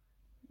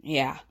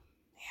 Yeah.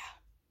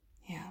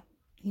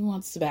 He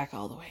wants to back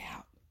all the way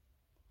out.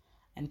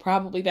 And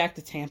probably back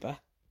to Tampa.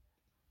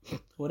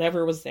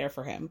 Whatever was there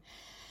for him.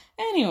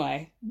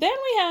 Anyway, then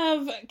we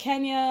have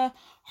Kenya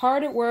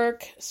hard at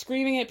work,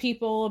 screaming at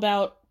people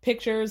about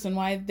pictures and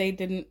why they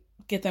didn't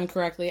get them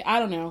correctly. I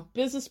don't know.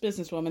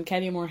 Businesswoman,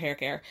 Kenya Moore Hair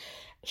Care.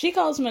 She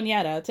calls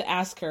Manetta to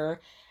ask her,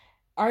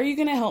 are you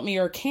going to help me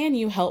or can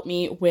you help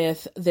me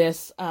with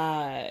this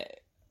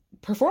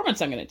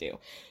performance I'm going to do?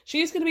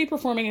 She's going to be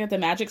performing at the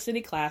Magic City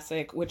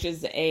Classic, which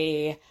is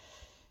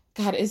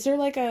God, is there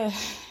like a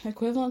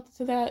equivalent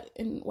to that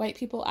in white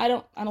people? I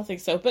don't think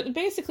so. But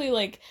basically,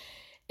 like,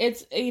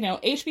 it's,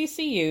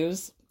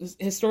 HBCUs,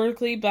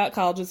 historically black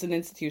colleges and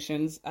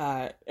institutions,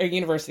 or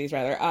universities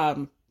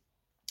rather,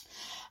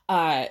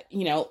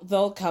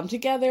 they'll come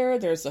together,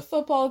 there's a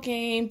football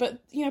game,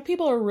 but,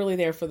 people are really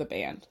there for the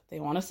band.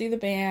 They want to see the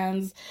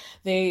bands.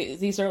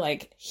 These are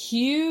like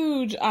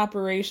huge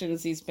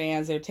operations, these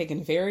bands. They're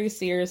taken very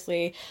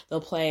seriously. They'll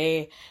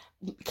play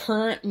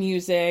current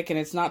music, and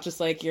it's not just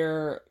like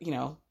your,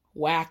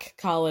 whack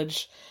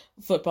college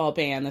football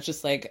band that's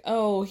just like,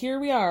 oh, here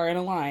we are in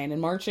a line and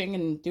marching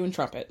and doing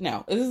trumpet.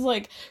 No, this is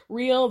like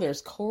real.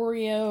 There's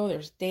choreo,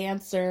 there's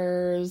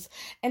dancers,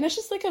 and it's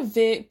just like a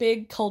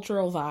big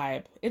cultural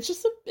vibe. It's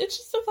just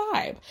a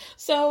vibe.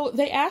 So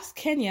they asked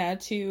Kenya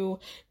to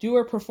do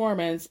her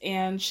performance,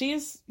 and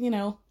she's,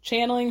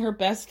 channeling her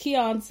best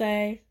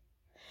Beyonce.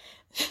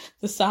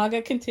 The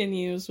saga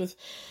continues with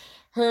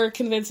her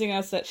convincing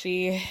us that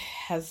she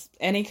has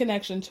any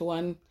connection to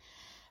one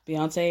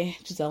Beyonce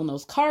Giselle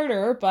Knowles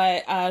Carter,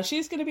 but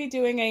she's going to be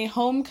doing a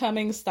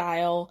homecoming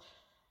style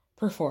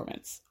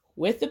performance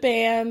with the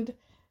band,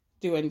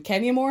 doing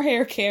Kenya Moore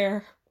Hair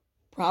Care,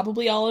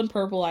 probably all in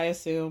purple, I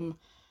assume.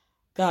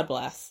 God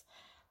bless.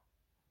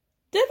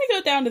 Then we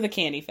go down to the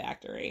Candy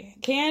Factory.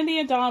 Candy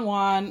and Don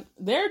Juan,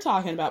 they're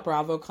talking about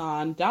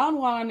BravoCon. Don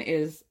Juan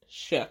is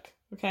shook,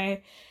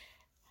 okay?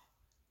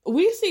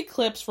 We see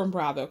clips from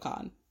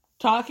BravoCon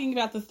talking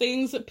about the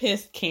things that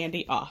pissed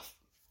Candy off.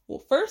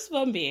 Well, first of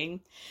them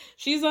being,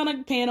 she's on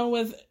a panel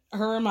with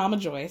her and Mama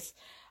Joyce,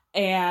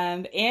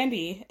 and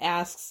Andy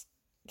asks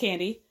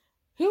Candy,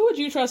 who would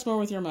you trust more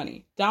with your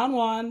money, Don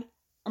Juan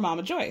or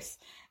Mama Joyce?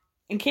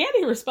 And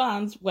Candy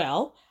responds,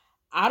 well,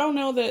 I don't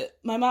know that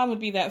my mom would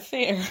be that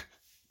fair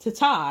to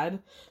Todd,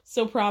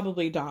 so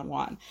probably Don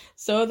Juan.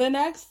 So the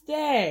next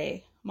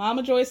day,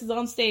 Mama Joyce is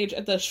on stage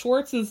at the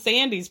Schwartz and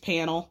Sandy's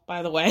panel,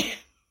 by the way.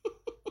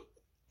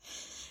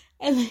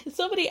 And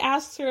somebody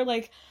asks her,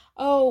 like,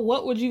 oh,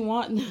 what would you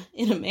want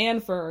in a man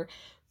for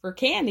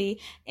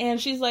Candy? And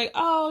she's like,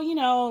 oh,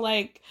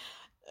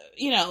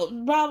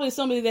 probably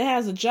somebody that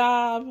has a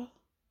job.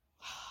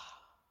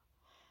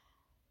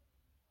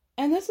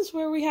 And this is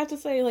where we have to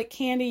say, like,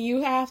 Candy,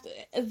 you have to,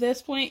 at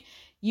this point,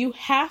 you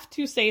have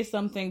to say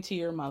something to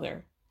your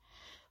mother.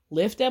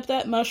 Lift up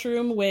that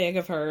mushroom wig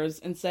of hers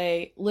and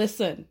say,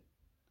 listen,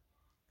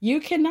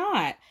 you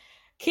cannot.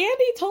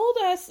 Candy told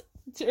us,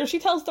 or she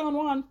tells Don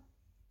Juan,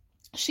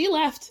 she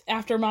left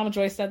after Mama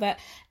Joyce said that,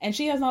 and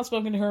she has not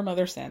spoken to her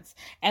mother since.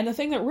 And the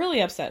thing that really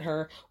upset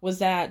her was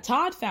that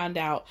Todd found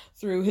out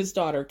through his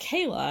daughter,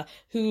 Kayla,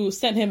 who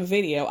sent him a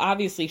video.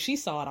 Obviously, she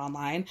saw it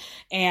online,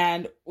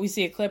 and we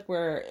see a clip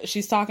where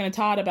she's talking to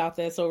Todd about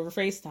this over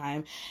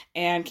FaceTime,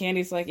 and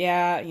Candy's like,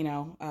 yeah,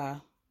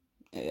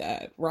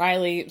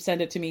 Riley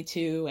sent it to me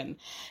too, and,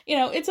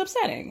 it's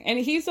upsetting. And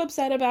he's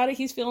upset about it.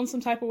 He's feeling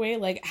some type of way,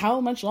 like,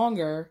 how much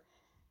longer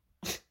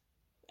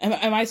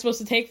am I supposed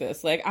to take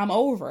this? Like, I'm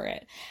over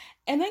it.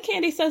 And then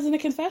Candy says in a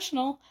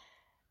confessional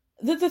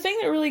that the thing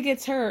that really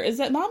gets her is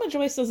that Mama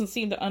Joyce doesn't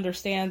seem to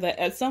understand that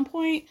at some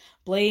point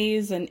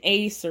Blaze and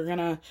Ace are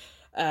gonna,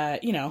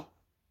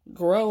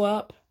 grow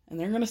up, and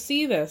they're gonna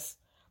see this.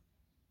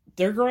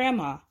 Their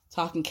grandma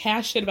talking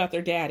cash shit about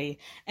their daddy.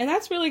 And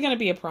that's really gonna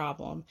be a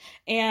problem.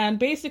 And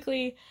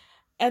basically,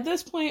 at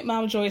this point,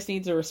 Mama Joyce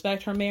needs to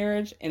respect her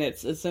marriage, and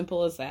it's as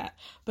simple as that.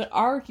 But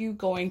are you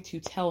going to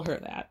tell her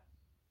that?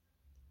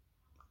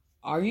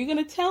 Are you going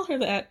to tell her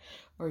that,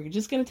 or are you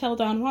just going to tell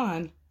Don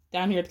Juan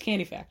down here at the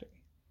Candy Factory?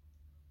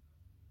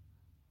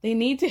 They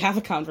need to have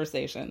a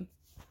conversation.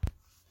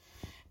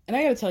 And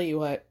I got to tell you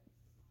what,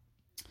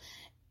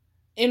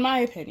 in my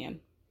opinion,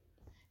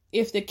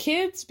 if the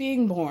kids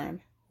being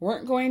born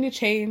weren't going to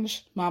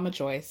change Mama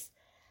Joyce,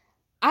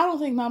 I don't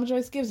think Mama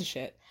Joyce gives a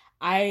shit.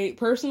 I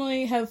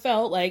personally have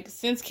felt like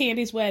since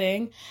Candy's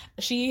wedding,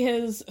 she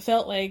has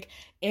felt like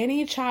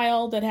any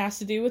child that has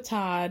to do with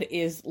Todd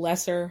is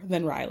lesser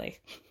than Riley.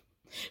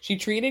 She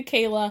treated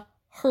Kayla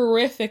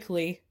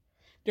horrifically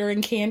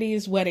during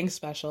Candy's wedding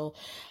special.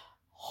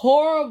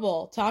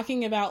 Horrible.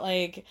 Talking about,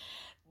 like,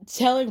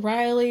 telling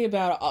Riley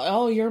about,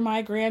 oh, you're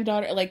my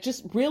granddaughter. Like,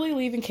 just really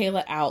leaving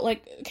Kayla out.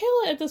 Like,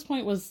 Kayla at this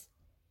point was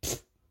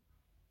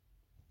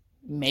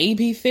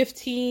maybe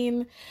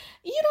 15.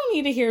 You don't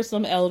need to hear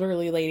some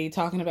elderly lady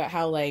talking about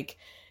how, like,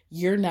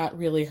 you're not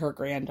really her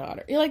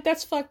granddaughter. You're like,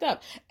 that's fucked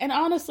up. And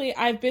honestly,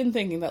 I've been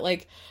thinking that,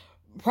 like,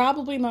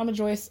 probably Mama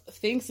Joyce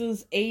thinks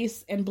as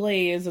Ace and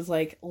Blaze is,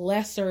 like,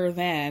 lesser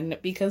than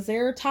because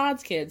they're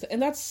Todd's kids.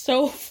 And that's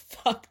so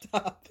fucked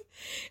up.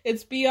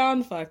 It's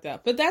beyond fucked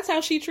up. But that's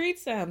how she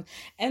treats them.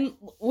 And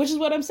which is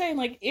what I'm saying.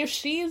 Like,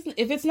 if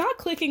it's not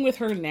clicking with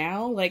her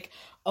now, like,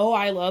 oh,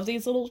 I love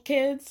these little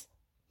kids,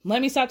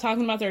 let me stop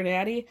talking about their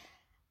daddy.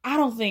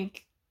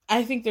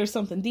 I think there's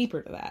something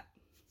deeper to that.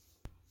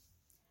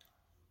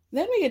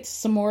 Then we get to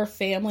some more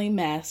family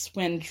mess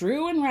when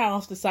Drew and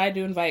Ralph decide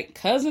to invite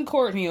Cousin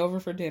Courtney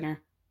over for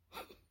dinner.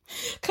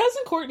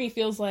 Cousin Courtney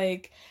feels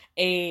like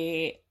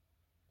a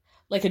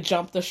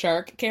Jump the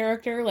Shark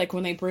character, like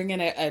when they bring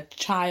in a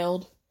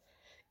child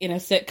in a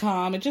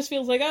sitcom. It just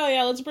feels like, oh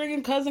yeah, let's bring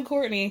in Cousin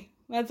Courtney.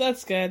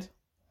 That's good.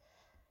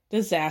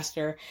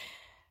 Disaster.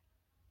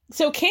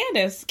 So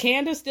Candace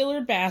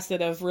Dillard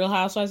Bassett of Real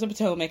Housewives of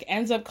Potomac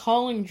ends up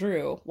calling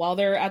Drew while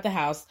they're at the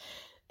house.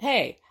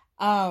 Hey,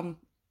 I'm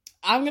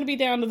going to be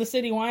down to the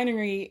City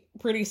Winery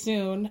pretty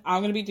soon.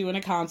 I'm going to be doing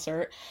a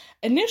concert.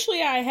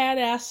 Initially, I had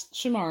asked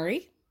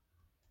Shamari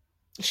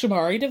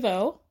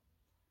DeVoe,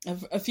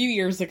 a few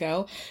years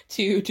ago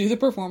to do the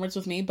performance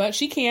with me, but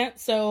she can't,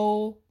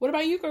 so what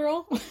about you,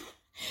 girl?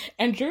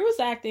 And Drew was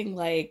acting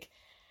like,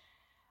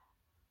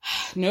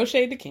 no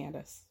shade to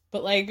Candace,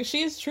 but like,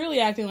 she's truly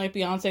acting like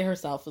Beyonce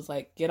herself was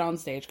like, get on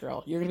stage,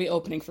 girl. You're going to be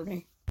opening for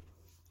me.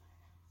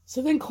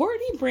 So then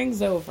Courtney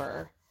brings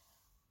over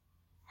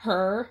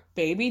her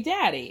baby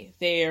daddy.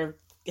 They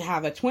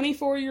have a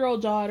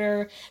 24-year-old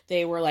daughter.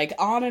 They were like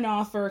on and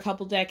off for a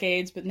couple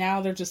decades, but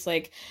now they're just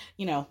like,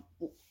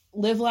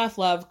 live, laugh,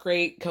 love,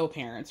 great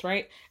co-parents,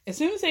 right? As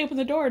soon as they open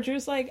the door,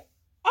 Drew's like,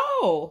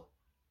 oh,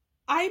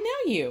 I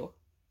know you.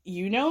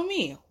 You know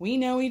me. We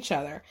know each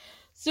other.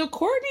 So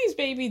Courtney's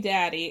baby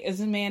daddy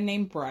is a man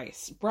named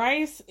Bryce.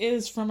 Bryce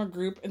is from a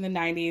group in the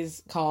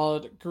 90s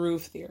called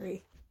Groove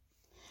Theory.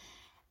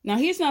 Now,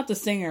 he's not the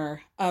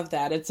singer of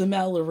that. It's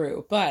Amel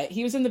LaRue. But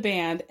he was in the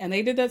band, and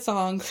they did that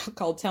song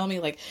called Tell Me,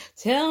 like,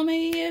 tell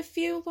me if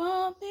you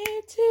want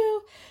me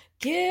to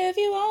give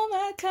you all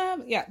my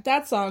time. Yeah,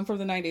 that song from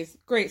the 90s.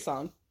 Great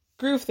song.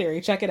 Groove Theory.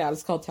 Check it out.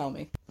 It's called Tell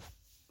Me.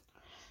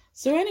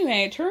 So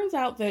anyway, it turns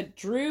out that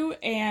Drew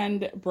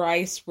and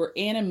Bryce were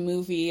in a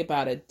movie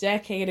about a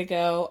decade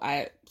ago.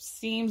 It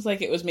seems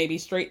like it was maybe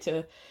straight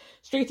to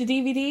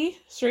DVD,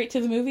 straight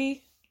to the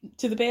movie,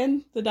 to the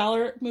bin, the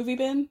dollar movie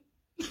bin.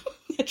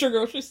 at your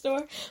grocery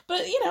store.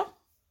 But, you know,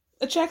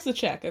 a check's a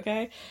check,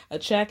 okay? A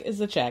check is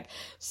a check.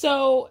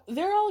 So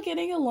they're all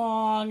getting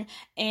along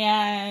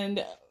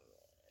and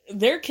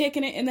they're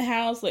kicking it in the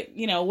house, like,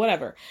 you know,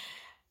 whatever.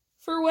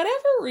 For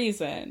whatever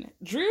reason,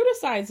 Drew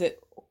decides that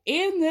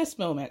in this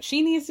moment,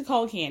 she needs to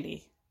call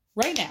Candy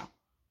right now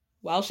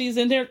while she's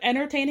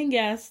entertaining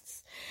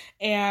guests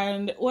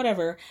and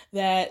whatever,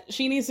 that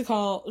she needs to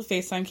call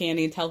FaceTime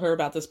Candy and tell her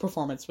about this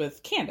performance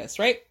with Candace,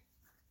 right?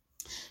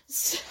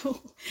 So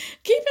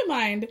keep in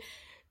mind,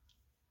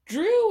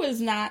 Drew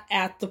is not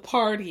at the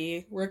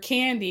party where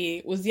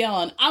Candy was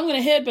yelling, "I'm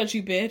going to headbutt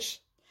you, bitch."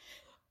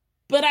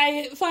 But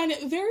I find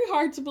it very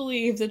hard to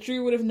believe that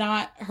Drew would have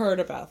not heard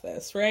about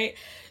this, right?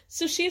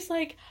 So she's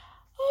like,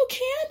 "Oh,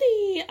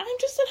 Candy, I'm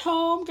just at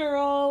home,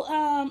 girl.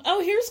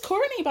 Oh, here's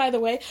Courtney, by the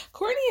way."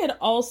 Courtney had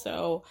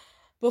also,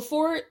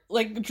 before,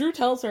 like, Drew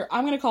tells her,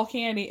 "I'm going to call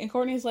Candy." And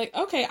Courtney's like,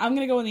 "Okay, I'm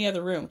going to go in the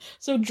other room."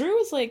 So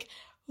Drew is, like,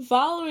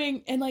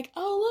 following and like,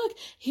 "Oh, look,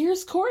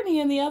 here's Courtney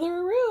in the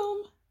other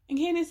room." And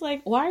Candy's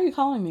like, "Why are you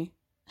calling me?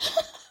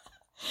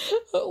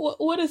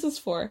 What is this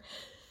for?"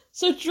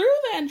 So Drew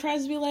then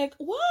tries to be like,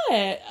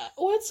 "What?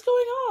 What's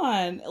going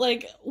on?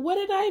 Like, what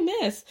did I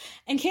miss?"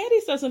 And Candy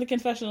says in the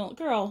confessional,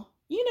 "Girl,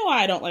 you know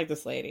I don't like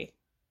this lady.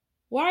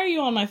 Why are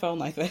you on my phone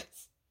like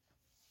this?"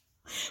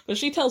 But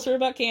she tells her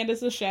about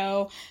Candace's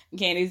show, and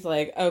Candy's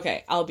like,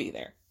 "Okay, I'll be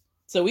there."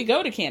 So we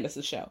go to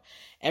Candace's show.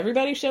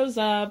 Everybody shows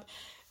up.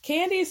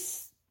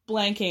 Candy's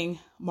blanking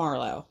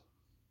Marlo.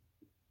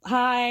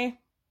 Hi.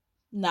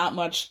 Not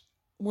much.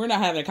 We're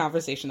not having a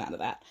conversation out of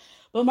that.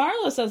 But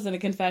Marlo says in a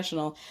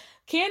confessional,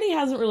 Candy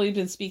hasn't really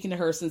been speaking to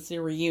her since the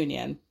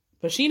reunion,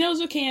 but she knows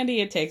with Candy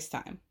it takes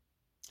time.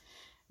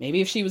 Maybe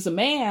if she was a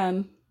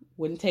man,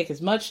 wouldn't take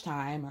as much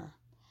time, or,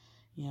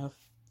 you know, if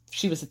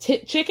she was a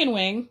chicken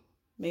wing,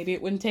 maybe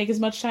it wouldn't take as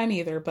much time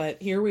either,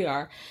 but here we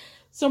are.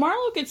 So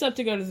Marlo gets up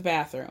to go to the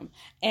bathroom,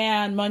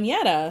 and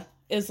Moneta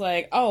is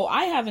like, "Oh,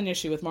 I have an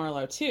issue with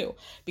Marlo too,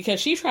 because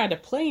she tried to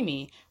play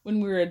me when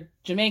we were in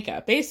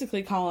Jamaica,"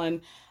 basically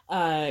calling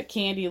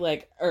Candy,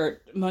 like,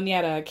 or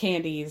Moneta,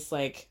 Candy's,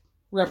 like,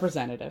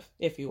 representative,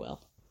 if you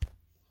will.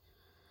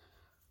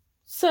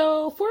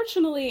 So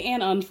fortunately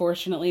and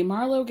unfortunately,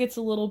 Marlo gets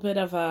a little bit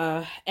of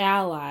a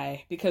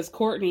ally because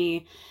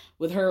Courtney,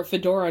 with her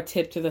fedora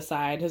tipped to the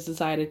side, has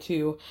decided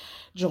to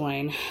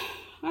join.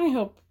 I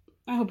hope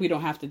we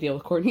don't have to deal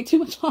with Courtney too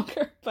much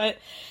longer, but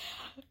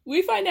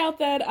we find out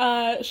that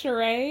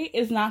Sheree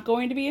is not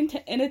going to be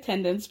in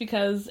attendance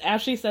because,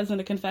 as she says in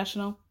the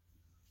confessional,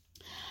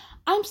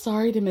 "I'm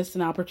sorry to miss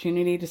an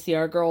opportunity to see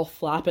our girl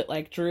flop it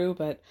like Drew,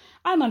 but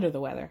I'm under the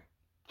weather."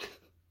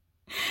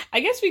 I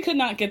guess we could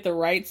not get the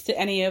rights to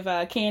any of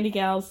Candy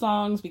Gal's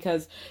songs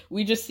because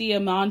we just see a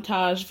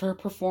montage of her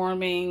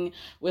performing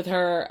with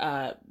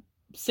her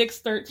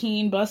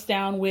 613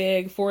 bust-down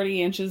wig,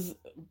 40 inches,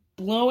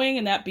 blowing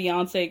in that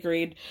Beyonce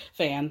grade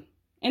fan.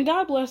 And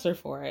God bless her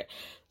for it.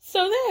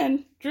 So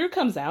then Drew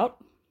comes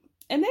out,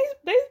 and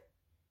they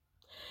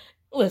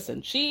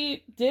listen,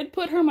 she did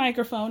put her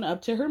microphone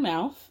up to her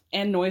mouth,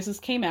 and noises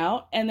came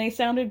out, and they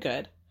sounded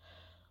good.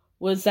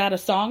 Was that a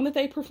song that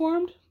they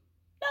performed?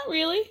 Not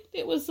really.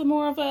 It was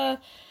more of a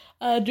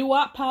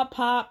doo-wop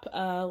pop,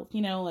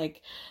 you know,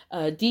 like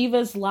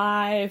Divas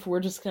Live. We're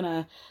just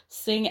gonna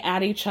sing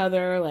at each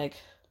other, like,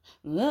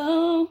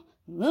 "Oh,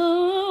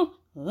 oh,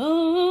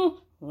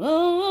 oh,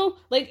 oh."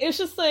 Like, it's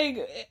just,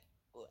 like,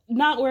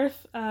 not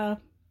worth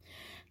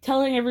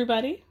telling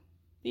everybody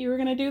that you were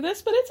gonna do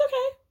this, but it's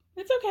okay.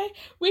 It's okay.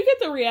 We get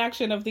the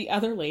reaction of the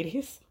other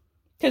ladies.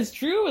 Because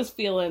Drew is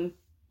feeling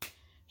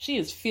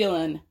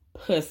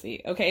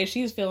pussy, okay?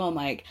 She's feeling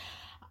like,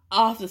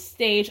 off the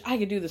stage, I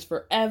could do this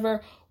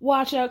forever.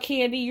 Watch out,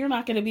 Candy. You're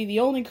not going to be the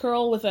only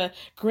girl with a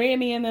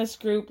Grammy in this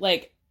group.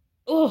 Like,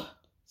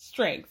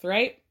 strength,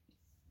 right?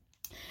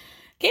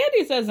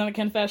 Candy says in a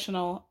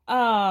confessional,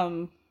 I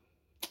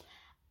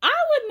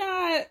would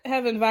not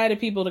have invited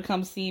people to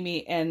come see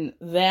me and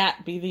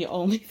that be the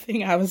only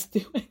thing I was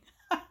doing.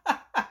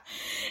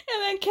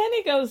 And then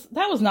Kenny goes,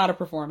 "That was not a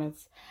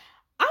performance.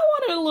 I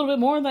wanted a little bit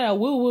more than a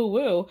woo, woo,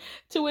 woo."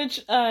 To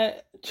which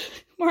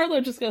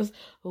Marlo just goes,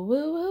 "Woo,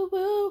 woo,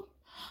 woo,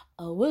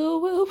 a woo,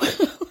 woo,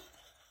 woo."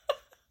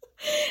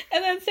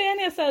 And then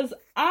Sanya says,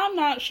 "I'm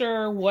not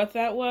sure what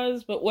that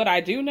was, but what I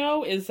do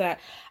know is that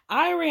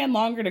I ran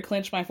longer to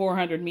clinch my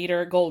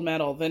 400-meter gold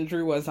medal than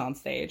Drew was on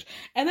stage."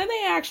 And then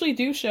they actually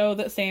do show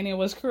that Sanya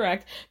was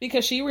correct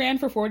because she ran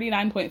for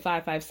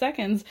 49.55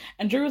 seconds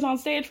and Drew was on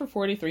stage for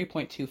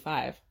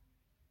 43.25.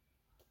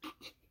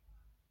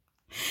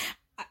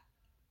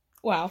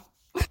 Wow.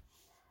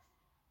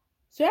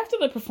 So after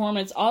the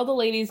performance, all the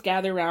ladies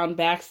gather around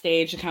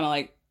backstage to kind of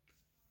like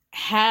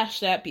hash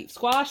that beef,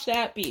 squash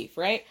that beef,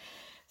 right?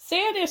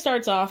 Sanya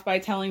starts off by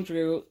telling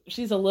Drew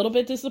she's a little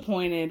bit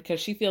disappointed because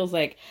she feels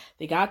like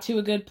they got to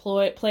a good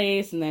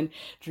place, and then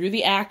Drew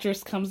the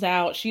actress comes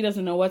out. She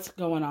doesn't know what's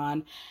going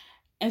on.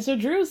 And so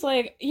Drew's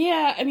like,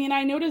 "Yeah, I mean,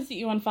 I noticed that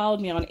you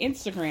unfollowed me on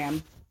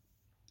Instagram,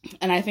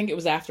 And I think it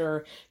was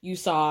after you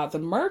saw the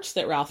merch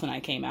that Ralph and I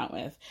came out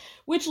with,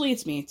 which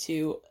leads me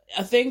to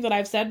a thing that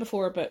I've said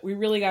before, but we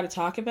really got to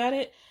talk about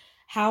it.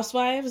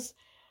 Housewives,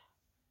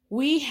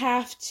 we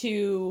have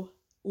to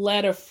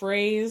let a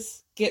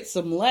phrase get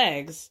some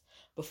legs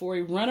before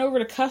we run over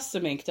to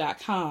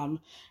customink.com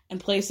and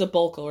place a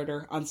bulk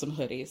order on some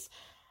hoodies.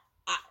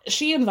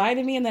 She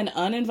invited me and then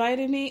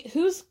uninvited me.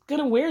 Who's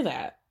gonna wear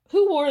that?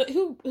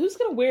 Who's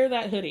gonna wear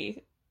that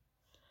hoodie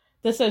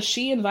that says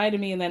she invited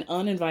me and then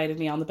uninvited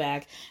me on the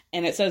back,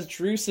 and it says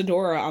Drew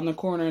Sidora on the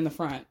corner in the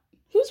front?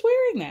 Who's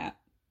wearing that?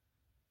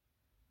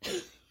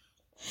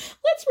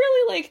 Let's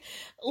really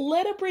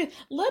let it breathe.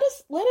 Let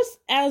us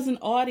as an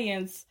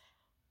audience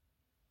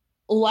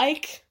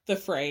like the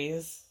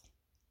phrase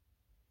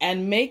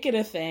and make it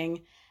a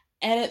thing,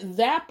 and at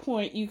that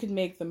point you can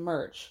make the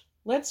merch.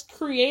 Let's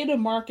create a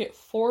market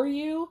for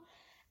you,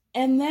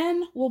 and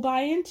then we'll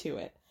buy into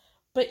it.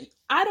 But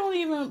I don't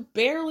even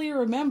barely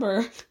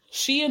remember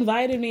she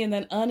invited me and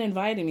then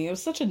uninvited me. It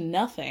was such a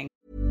nothing.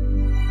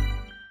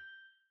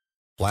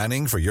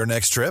 Planning for your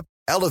next trip?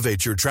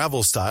 Elevate your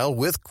travel style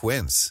with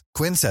Quince.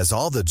 Quince has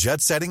all the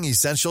jet-setting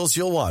essentials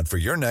you'll want for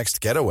your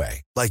next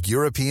getaway, like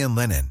European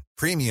linen,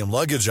 premium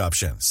luggage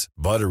options,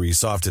 buttery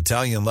soft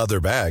Italian leather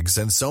bags,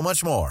 and so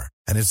much more.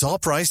 And it's all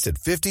priced at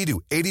 50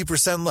 to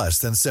 80% less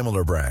than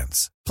similar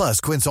brands.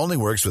 Plus, Quince only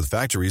works with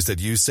factories that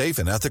use safe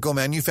and ethical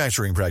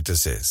manufacturing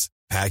practices.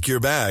 Pack your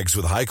bags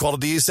with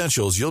high-quality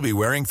essentials you'll be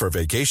wearing for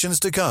vacations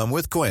to come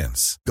with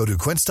Quince. Go to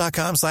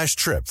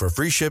quince.com/trip for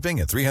free shipping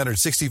and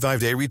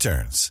 365-day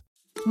returns.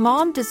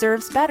 Mom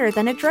deserves better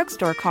than a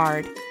drugstore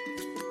card.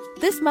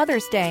 This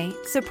Mother's Day,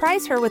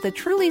 surprise her with a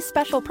truly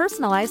special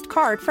personalized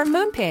card from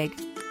Moonpig.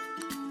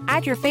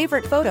 Add your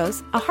favorite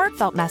photos, a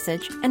heartfelt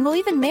message, and we'll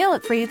even mail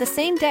it for you the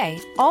same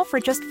day, all for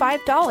just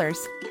 $5.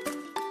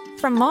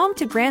 From mom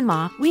to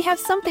grandma, we have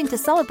something to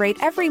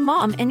celebrate every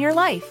mom in your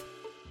life.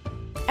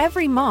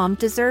 Every mom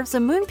deserves a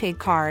Moonpig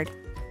card.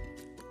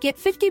 Get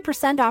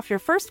 50% off your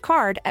first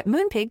card at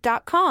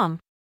moonpig.com.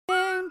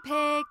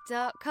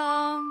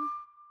 Moonpig.com.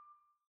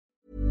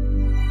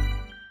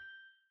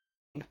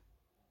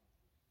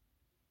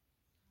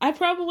 I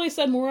probably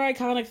said more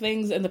iconic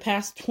things in the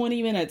past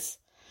 20 minutes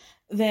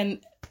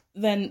than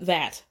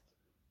that.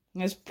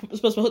 I was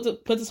supposed to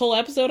put this whole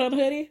episode on a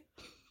hoodie?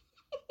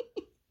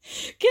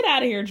 Get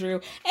out of here,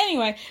 Drew.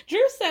 Anyway,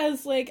 Drew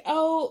says,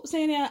 oh,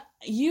 Sanya,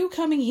 you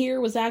coming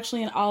here was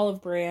actually an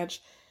olive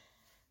branch.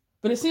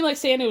 But it seemed like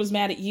Sanya was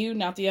mad at you,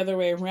 not the other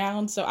way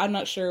around. So I'm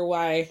not sure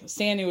why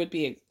Sanya would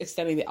be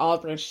extending the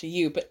olive branch to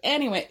you. But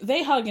anyway,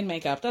 they hug and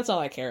make up. That's all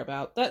I care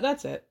about.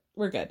 That's it.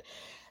 We're good.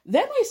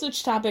 Then we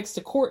switch topics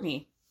to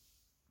Courtney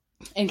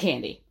and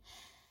Candy.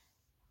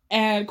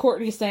 And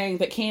Courtney saying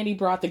that Candy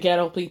brought the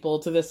ghetto people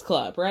to this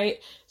club, right?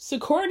 So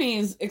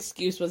Courtney's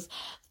excuse was,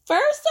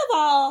 first of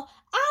all,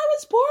 I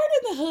was born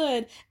in the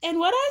hood, and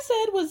what I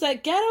said was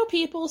that ghetto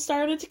people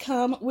started to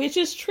come, which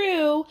is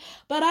true,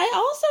 but I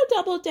also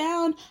doubled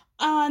down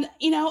on,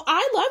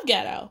 I love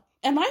ghetto,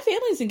 and my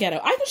family's in ghetto.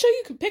 I can show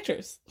you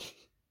pictures.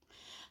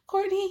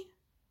 Courtney.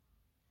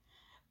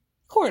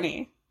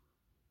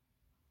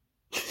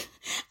 I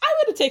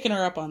would have taken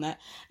her up on that.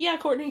 Yeah,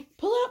 Courtney,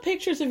 pull out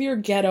pictures of your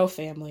ghetto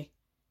family.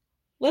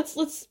 Let's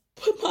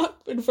put them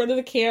up in front of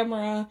the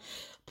camera.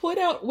 Point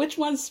out which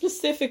ones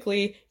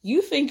specifically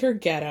you think are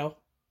ghetto.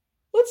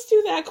 Let's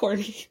do that,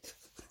 Courtney.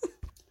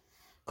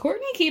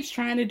 Courtney keeps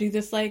trying to do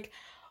this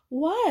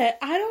what?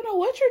 I don't know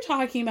what you're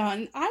talking about.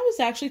 And I was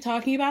actually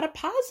talking about a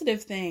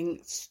positive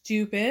thing,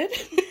 stupid.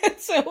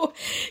 So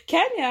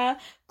Kenya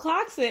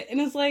clocks it and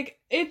is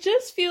it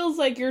just feels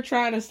like you're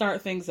trying to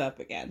start things up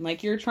again.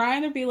 You're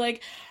trying to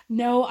be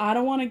no, I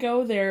don't want to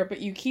go there.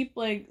 But you keep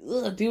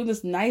doing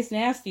this nice,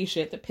 nasty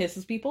shit that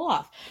pisses people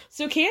off.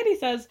 So Candy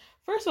says,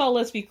 first of all,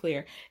 let's be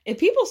clear. If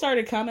people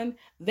started coming,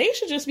 they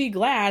should just be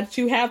glad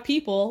to have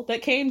people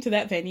that came to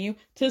that venue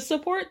to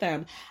support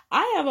them.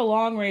 I have a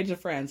long range of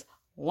friends.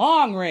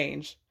 Long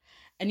range.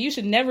 And you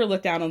should never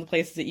look down on the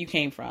places that you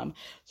came from.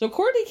 So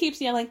Courtney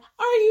keeps yelling,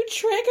 are you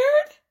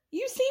triggered?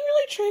 You seem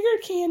really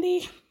triggered,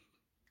 Candy.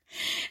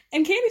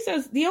 And Candy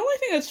says, the only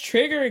thing that's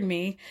triggering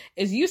me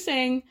is you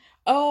saying,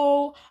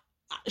 oh,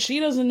 she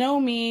doesn't know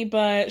me,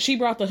 but she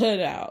brought the hood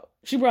out.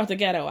 She brought the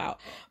ghetto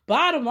out.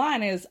 Bottom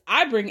line is,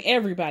 I bring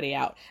everybody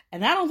out.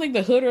 And I don't think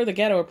the hood or the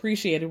ghetto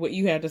appreciated what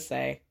you had to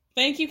say.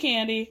 Thank you,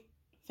 Candy.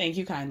 Thank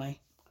you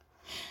kindly.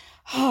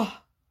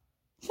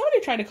 Somebody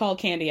tried to call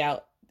Candy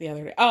out the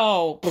other day.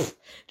 Oh,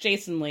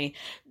 Jason Lee.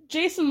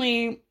 Jason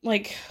Lee,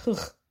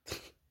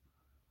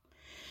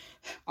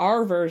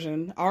 our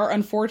version,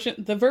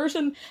 the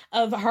version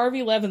of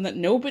Harvey Levin that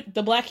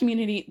the black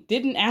community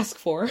didn't ask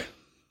for.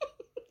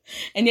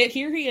 And yet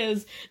here he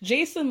is.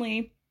 Jason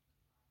Lee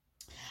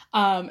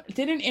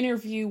did an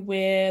interview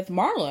with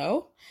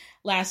Marlo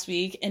last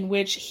week in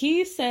which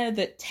he said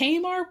that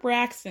Tamar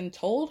Braxton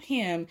told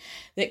him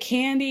that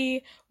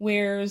Candy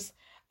wears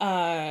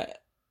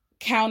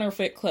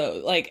counterfeit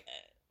clothes,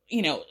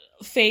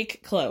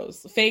 fake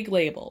clothes, fake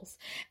labels.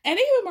 And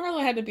even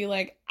Marlo had to be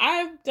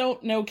I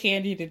don't know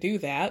Candy to do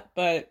that,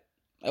 but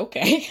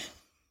okay.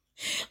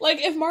 Like,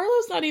 if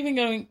Marlo's not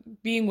even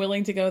being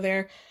willing to go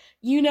there,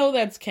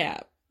 that's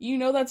cap.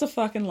 That's a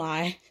fucking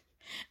lie.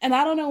 And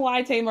I don't know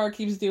why Tamar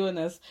keeps doing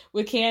this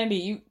with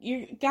Candy.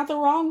 You got the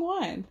wrong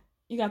one.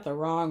 You got the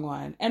wrong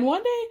one. And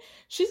one day,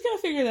 she's going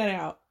to figure that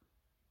out.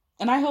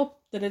 And I hope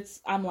that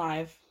I'm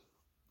live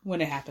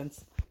when it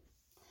happens.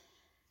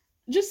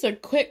 Just a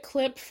quick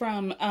clip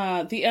from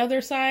the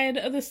other side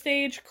of the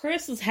stage.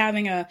 Chris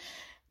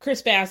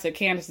Bassett,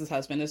 Candace's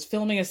husband, is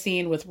filming a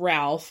scene with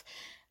Ralph.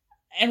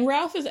 And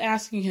Ralph is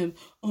asking him,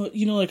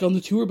 like on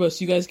the tour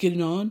bus, you guys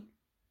getting on?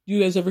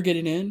 You guys ever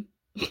getting in?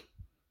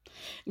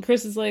 And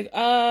Chris is like,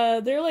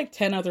 there are like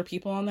 10 other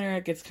people on there.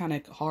 It gets kind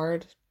of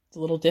hard. It's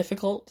a little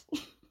difficult.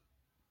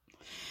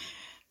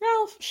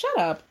 Ralph, shut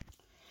up.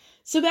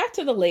 So back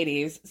to the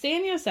ladies.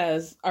 Sanya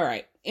says, all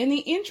right, in the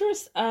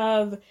interest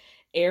of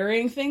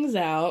airing things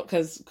out,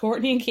 because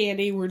Courtney and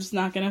Candy, we're just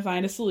not going to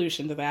find a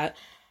solution to that,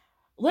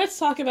 let's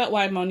talk about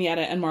why Monietta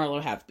and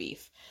Marlo have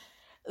beef.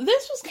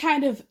 This was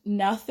kind of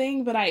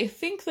nothing, but I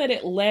think that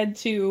it led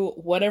to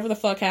whatever the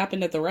fuck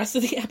happened at the rest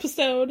of the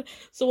episode,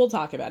 so we'll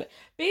talk about it.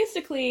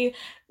 Basically,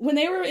 when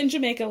they were in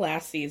Jamaica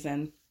last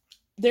season,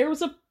 there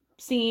was a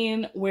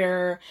scene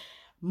where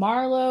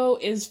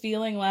Marlo is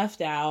feeling left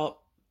out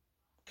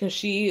because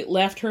she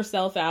left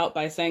herself out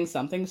by saying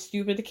something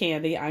stupid to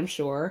Candy, I'm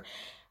sure.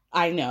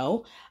 I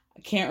know.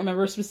 I can't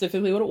remember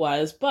specifically what it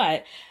was,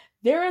 but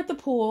they're at the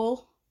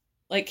pool.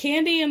 Like,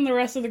 Candy and the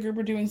rest of the group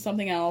are doing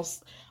something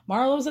else.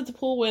 Marlo's at the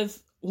pool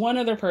with one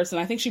other person.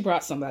 I think she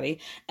brought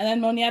somebody. And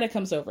then Monietta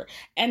comes over.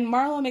 And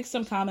Marlo makes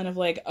some comment of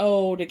like,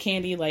 oh, did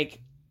Candy,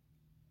 like,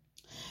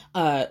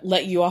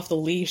 let you off the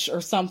leash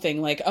or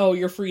something? Like, oh,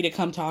 you're free to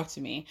come talk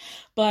to me.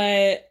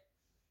 But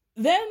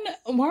then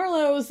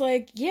Marlo was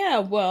like, yeah,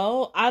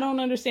 well, I don't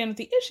understand what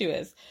the issue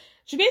is.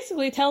 She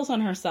basically tells on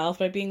herself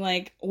by being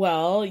like,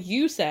 well,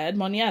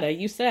 Monietta,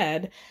 you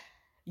said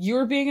you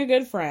were being a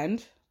good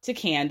friend to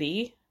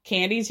Candy.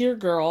 Candy's your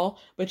girl,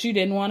 but you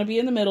didn't want to be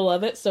in the middle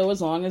of it, so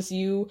as long as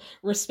you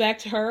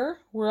respect her,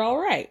 we're all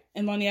right.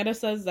 And Monietta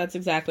says that's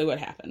exactly what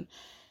happened.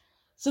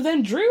 So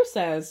then Drew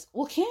says,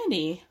 well,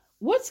 Candy,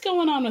 what's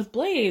going on with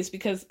Blaze?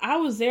 Because I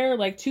was there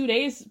like 2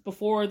 days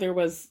before there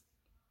was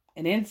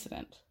an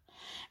incident.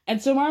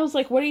 And so Marlo's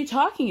like, what are you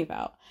talking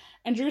about?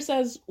 And Drew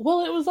says,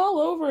 well, it was all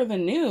over the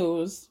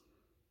news.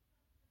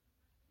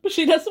 But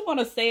she doesn't want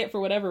to say it for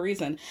whatever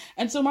reason.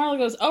 And so Marlo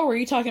goes, oh, are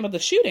you talking about the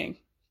shooting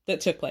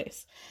that took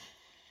place?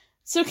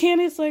 So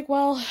Candy's like,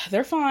 well,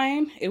 they're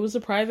fine. It was a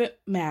private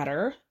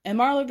matter. And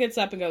Marlo gets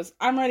up and goes,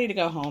 I'm ready to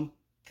go home.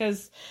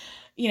 Because,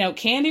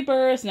 Candy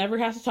Burris never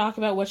has to talk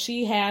about what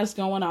she has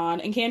going on.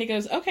 And Candy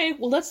goes, okay,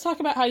 well, let's talk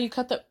about how you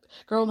cut that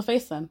girl in the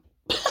face then.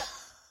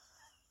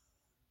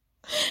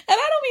 And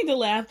I don't mean to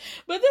laugh,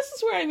 but this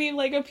is where I mean,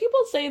 like, if people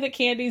say that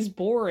Candy's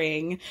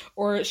boring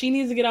or she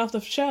needs to get off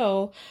the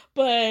show,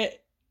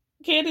 but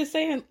Candy's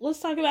saying, let's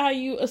talk about how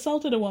you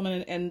assaulted a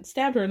woman and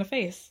stabbed her in the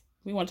face.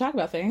 We want to talk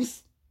about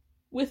things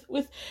with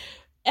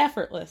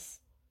effortless.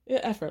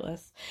 And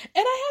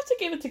I have to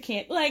give it to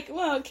Candy. Like,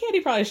 well, Candy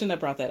probably shouldn't have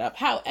brought that up.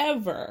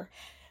 However,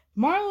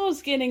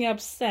 Marlo's getting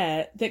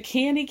upset that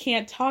Candy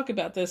can't talk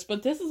about this,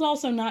 but this is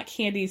also not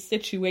Candy's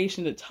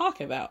situation to talk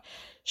about.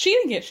 She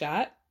didn't get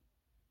shot.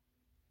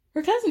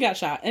 Her cousin got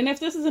shot. And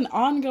if this is an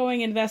ongoing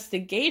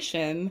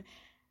investigation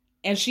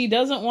and she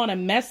doesn't want to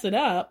mess it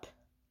up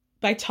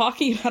by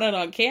talking about it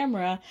on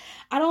camera,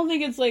 I don't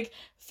think it's like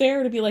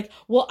fair to be like,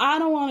 well, I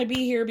don't want to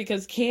be here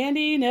because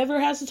Candy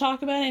never has to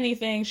talk about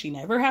anything. She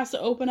never has to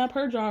open up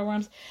her jar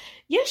worms.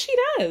 Yes, she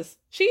does.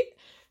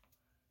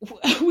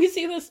 We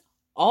see this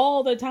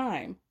all the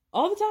time.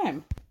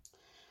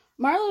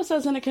 Marlo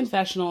says in a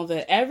confessional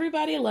that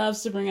everybody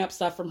loves to bring up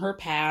stuff from her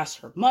past,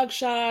 her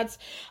mugshots,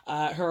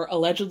 her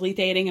allegedly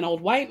dating an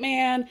old white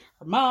man,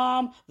 her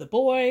mom, the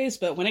boys,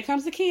 but when it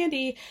comes to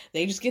Candy,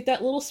 they just get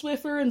that little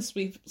Swiffer and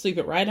sweep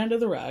it right under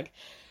the rug.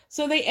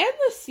 So they end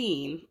the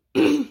scene,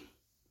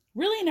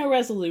 really no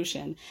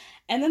resolution,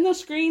 and then the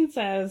screen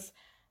says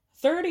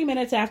 30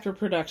 minutes after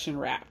production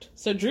wrapped.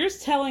 So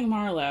Drew's telling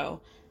Marlo,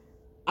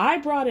 I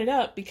brought it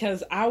up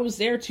because I was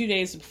there 2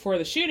 days before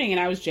the shooting and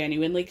I was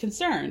genuinely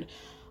concerned.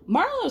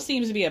 Marlo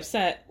seems to be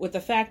upset with the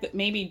fact that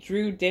maybe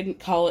Drew didn't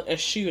call it a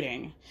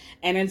shooting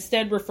and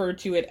instead referred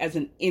to it as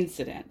an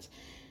incident.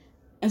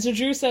 And so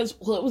Drew says,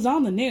 well, it was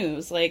on the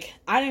news. Like,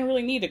 I didn't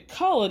really need to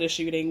call it a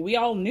shooting. We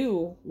all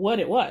knew what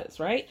it was,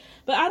 right?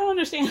 But I don't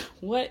understand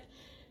what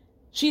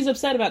she's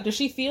upset about. Does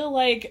she feel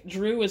like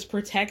Drew is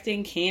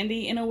protecting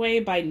Candy in a way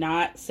by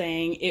not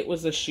saying it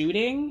was a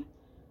shooting?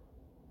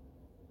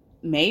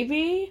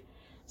 Maybe.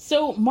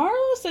 So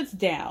Marlo sits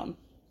down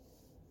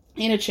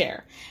in a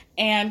chair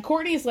and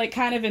Courtney's like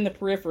kind of in the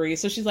periphery.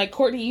 So she's like,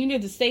 Courtney, you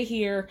need to stay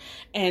here.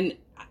 And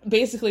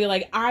basically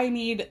like, I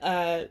need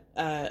a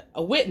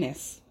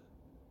witness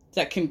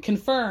that can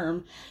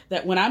confirm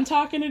that when I'm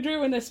talking to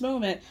Drew in this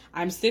moment,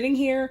 I'm sitting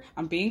here,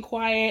 I'm being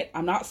quiet,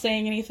 I'm not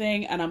saying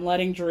anything, and I'm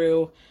letting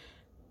Drew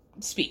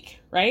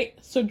speak, right?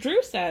 So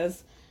Drew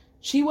says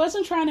She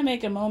wasn't trying to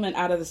make a moment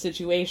out of the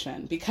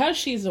situation because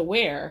she's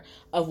aware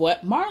of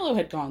what Marlo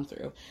had gone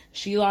through.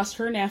 She lost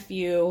her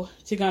nephew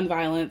to gun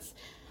violence,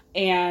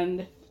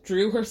 and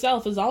Drew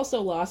herself has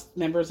also lost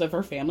members of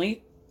her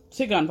family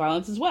to gun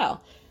violence as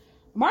well.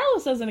 Marlo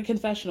says in a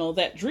confessional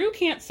that Drew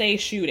can't say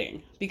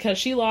shooting because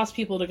she lost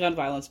people to gun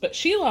violence, but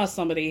she lost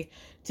somebody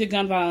to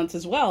gun violence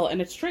as well,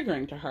 and it's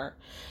triggering to her.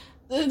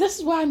 This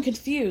is why I'm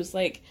confused.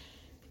 Like,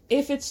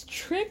 if it's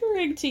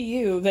triggering to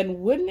you,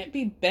 then wouldn't it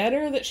be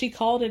better that she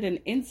called it an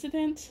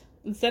incident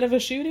instead of a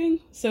shooting?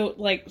 So,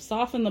 like,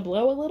 soften the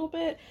blow a little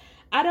bit?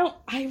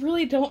 I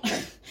really don't.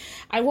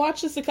 I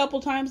watched this a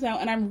couple times now,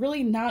 and I'm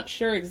really not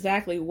sure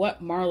exactly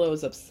what Marlo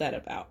is upset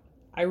about.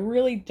 I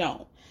really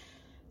don't.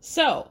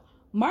 So,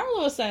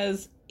 Marlo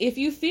says, if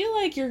you feel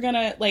like you're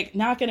gonna, like,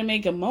 not gonna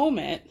make a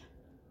moment,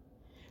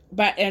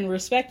 and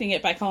respecting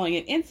it by calling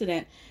it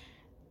incident,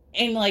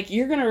 and, like,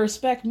 you're gonna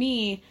respect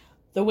me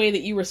the way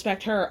that you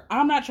respect her,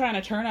 I'm not trying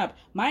to turn up.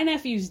 My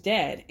nephew's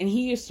dead, and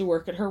he used to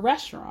work at her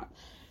restaurant.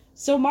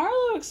 So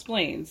Marlo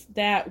explains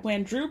that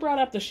when Drew brought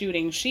up the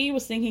shooting, she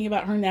was thinking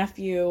about her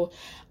nephew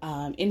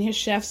in his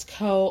chef's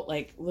coat,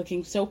 like,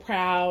 looking so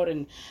proud.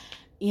 And,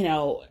 you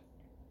know,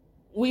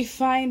 we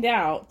find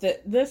out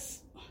that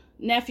this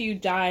nephew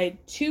died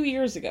 2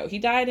 years ago. He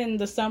died in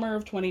the summer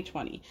of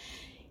 2020.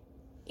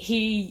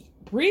 He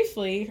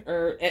briefly,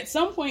 or at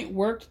some point,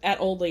 worked at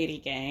Old Lady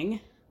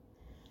Gang.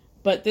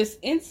 But this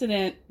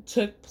incident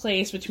took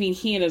place between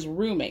he and his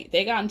roommate.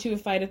 They got into a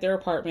fight at their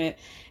apartment,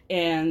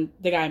 and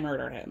the guy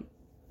murdered him.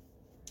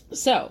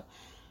 So,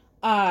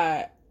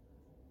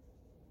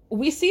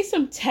 we see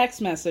some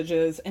text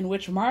messages in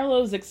which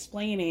Marlo's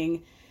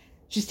explaining,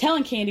 she's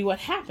telling Candy what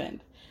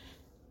happened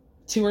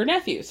to her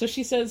nephew. So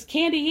she says,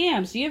 Candy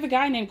Yams, do you have a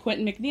guy named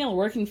Quentin McNeil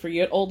working for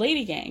you at Old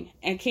Lady Gang?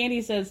 And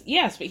Candy says,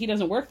 yes, but he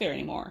doesn't work there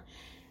anymore.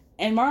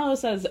 And Marlo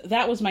says,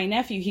 that was my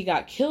nephew. He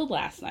got killed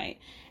last night.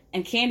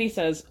 And Candy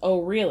says,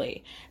 oh,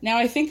 really? Now,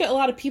 I think a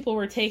lot of people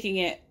were taking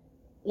it,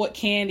 what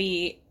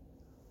Candy,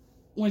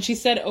 when she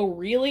said, oh,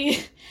 really?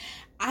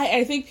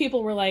 I think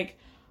people were like,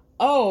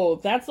 oh,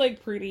 that's,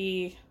 like,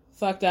 pretty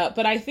fucked up.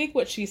 But I think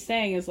what she's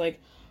saying is, like,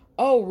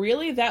 oh,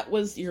 really? That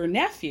was your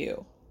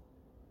nephew?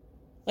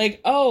 Like,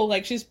 oh,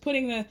 like, she's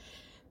putting the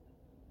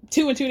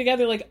 2 and 2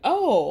 together, like,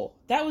 oh,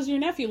 that was your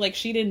nephew. Like,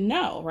 she didn't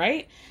know,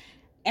 right?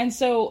 And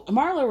so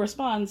Marlo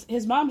responds,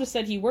 his mom just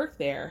said he worked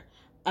there.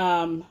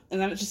 And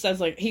then it just says,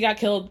 like, he got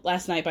killed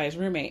last night by his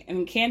roommate.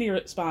 And Candy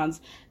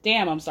responds,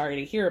 damn, I'm sorry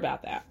to hear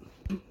about that.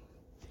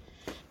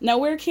 Now,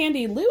 where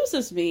Candy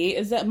loses me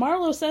is that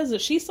Marlo says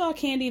that she saw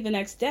Candy the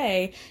next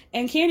day,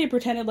 and Candy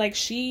pretended like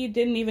she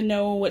didn't even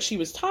know what she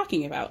was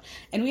talking about.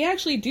 And we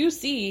actually do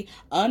see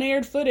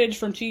unaired footage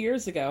from 2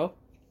 years ago,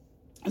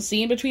 a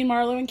scene between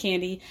Marlo and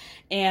Candy,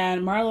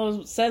 and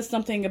Marlo says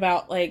something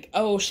about, like,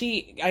 oh,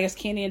 I guess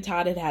Candy and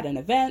Todd had an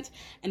event,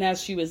 and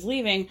as she was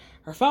leaving,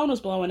 her phone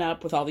was blowing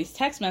up with all these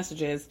text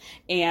messages,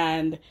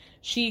 and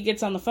she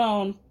gets on the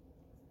phone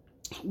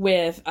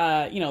with,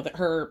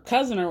 her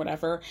cousin or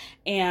whatever,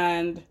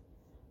 and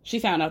she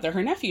found out that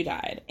her nephew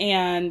died,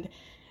 and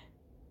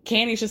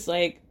Candy's just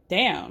like,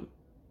 damn.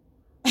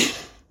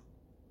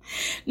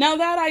 Now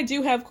that I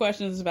do have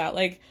questions about,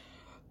 like,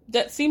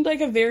 that seemed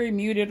like a very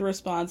muted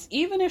response,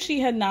 even if she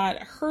had not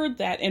heard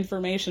that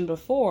information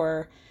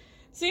before.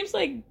 Seems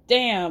like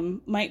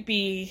damn might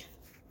be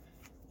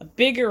a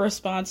bigger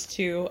response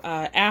to,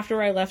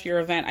 after I left your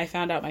event, I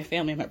found out my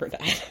family member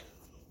died.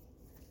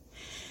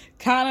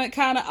 Kind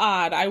of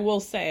odd, I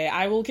will say.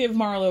 I will give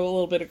Marlo a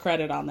little bit of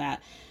credit on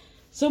that.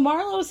 So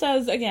Marlo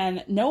says,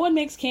 again, no one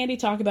makes Candy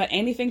talk about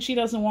anything she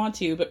doesn't want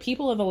to, but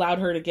people have allowed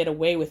her to get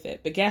away with it.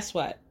 But guess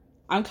what?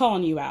 I'm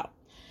calling you out.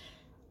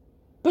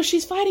 But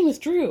she's fighting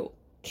with Drew.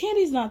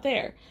 Candy's not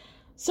there.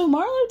 So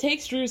Marlo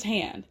takes Drew's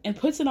hand and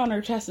puts it on her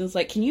chest and is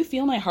like, can you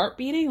feel my heart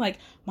beating? Like,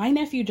 my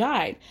nephew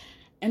died.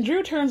 And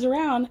Drew turns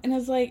around and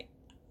is like,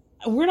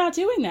 we're not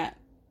doing that.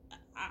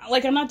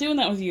 Like, I'm not doing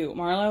that with you,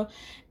 Marlo.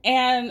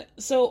 And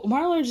so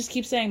Marlo just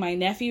keeps saying, my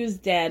nephew is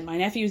dead. My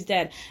nephew is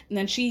dead. And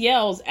then she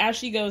yells as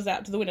she goes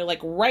out to the window, like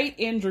right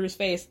in Drew's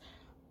face,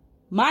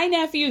 my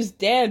nephew's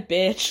dead,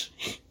 bitch.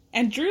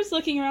 And Drew's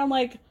looking around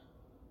like,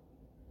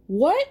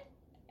 what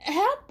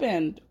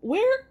happened?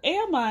 Where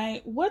am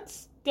I?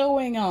 What's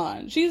going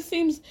on? She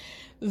seems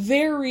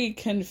very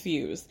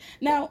confused.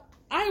 Now,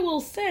 I will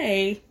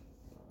say,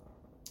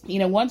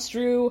 once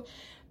Drew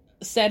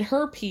said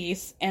her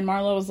piece and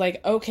Marlo was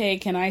like, okay,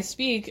 can I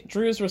speak?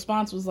 Drew's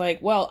response was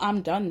like, well,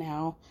 I'm done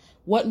now.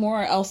 What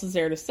more else is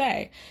there to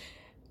say?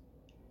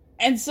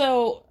 And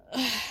so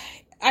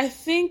I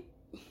think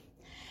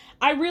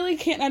I really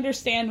can't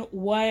understand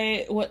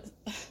what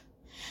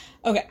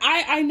okay,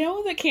 I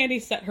know that Candy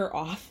set her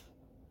off.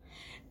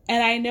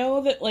 And I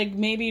know that, like,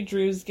 maybe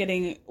Drew's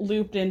getting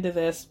looped into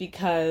this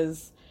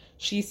because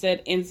she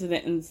said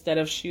incident instead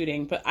of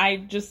shooting. But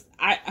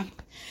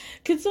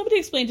could somebody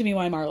explain to me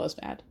why Marlo's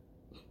mad?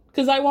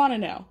 Because I want to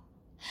know.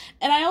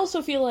 And I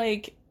also feel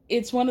like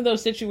it's one of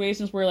those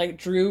situations where, like,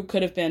 Drew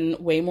could have been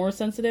way more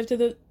sensitive to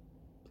the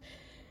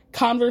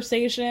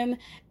conversation.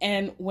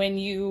 And when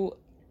you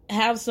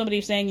have somebody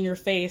saying in your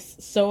face,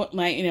 so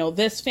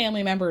this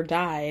family member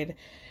died,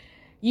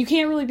 you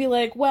can't really be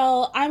like,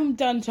 well, I'm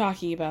done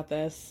talking about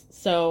this,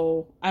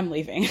 so I'm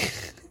leaving.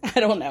 I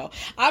don't know.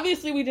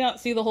 Obviously, we didn't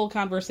see the whole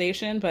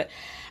conversation, but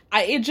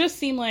it just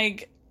seemed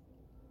like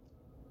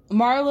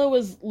Marla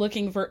was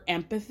looking for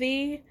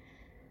empathy,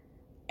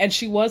 and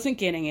she wasn't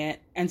getting it,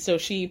 and so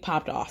she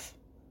popped off.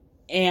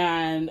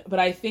 But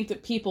I think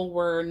that people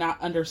were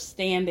not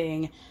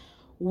understanding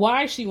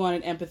why she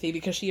wanted empathy,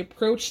 because she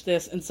approached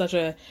this in such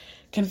a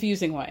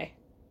confusing way.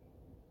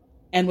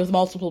 And with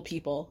multiple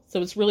people.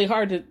 So it's really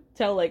hard to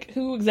tell, like,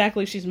 who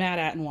exactly she's mad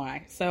at and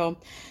why. So,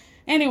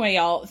 anyway,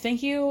 y'all,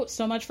 thank you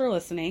so much for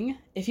listening.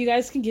 If you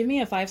guys can give me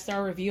a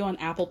 5-star review on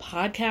Apple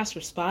Podcasts or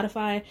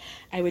Spotify,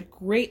 I would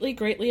greatly,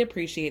 greatly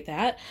appreciate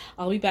that.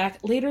 I'll be back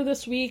later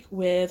this week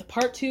with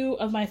part 2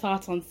 of my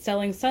thoughts on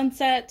Selling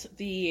Sunset,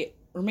 the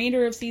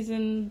remainder of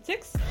season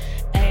 6.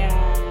 And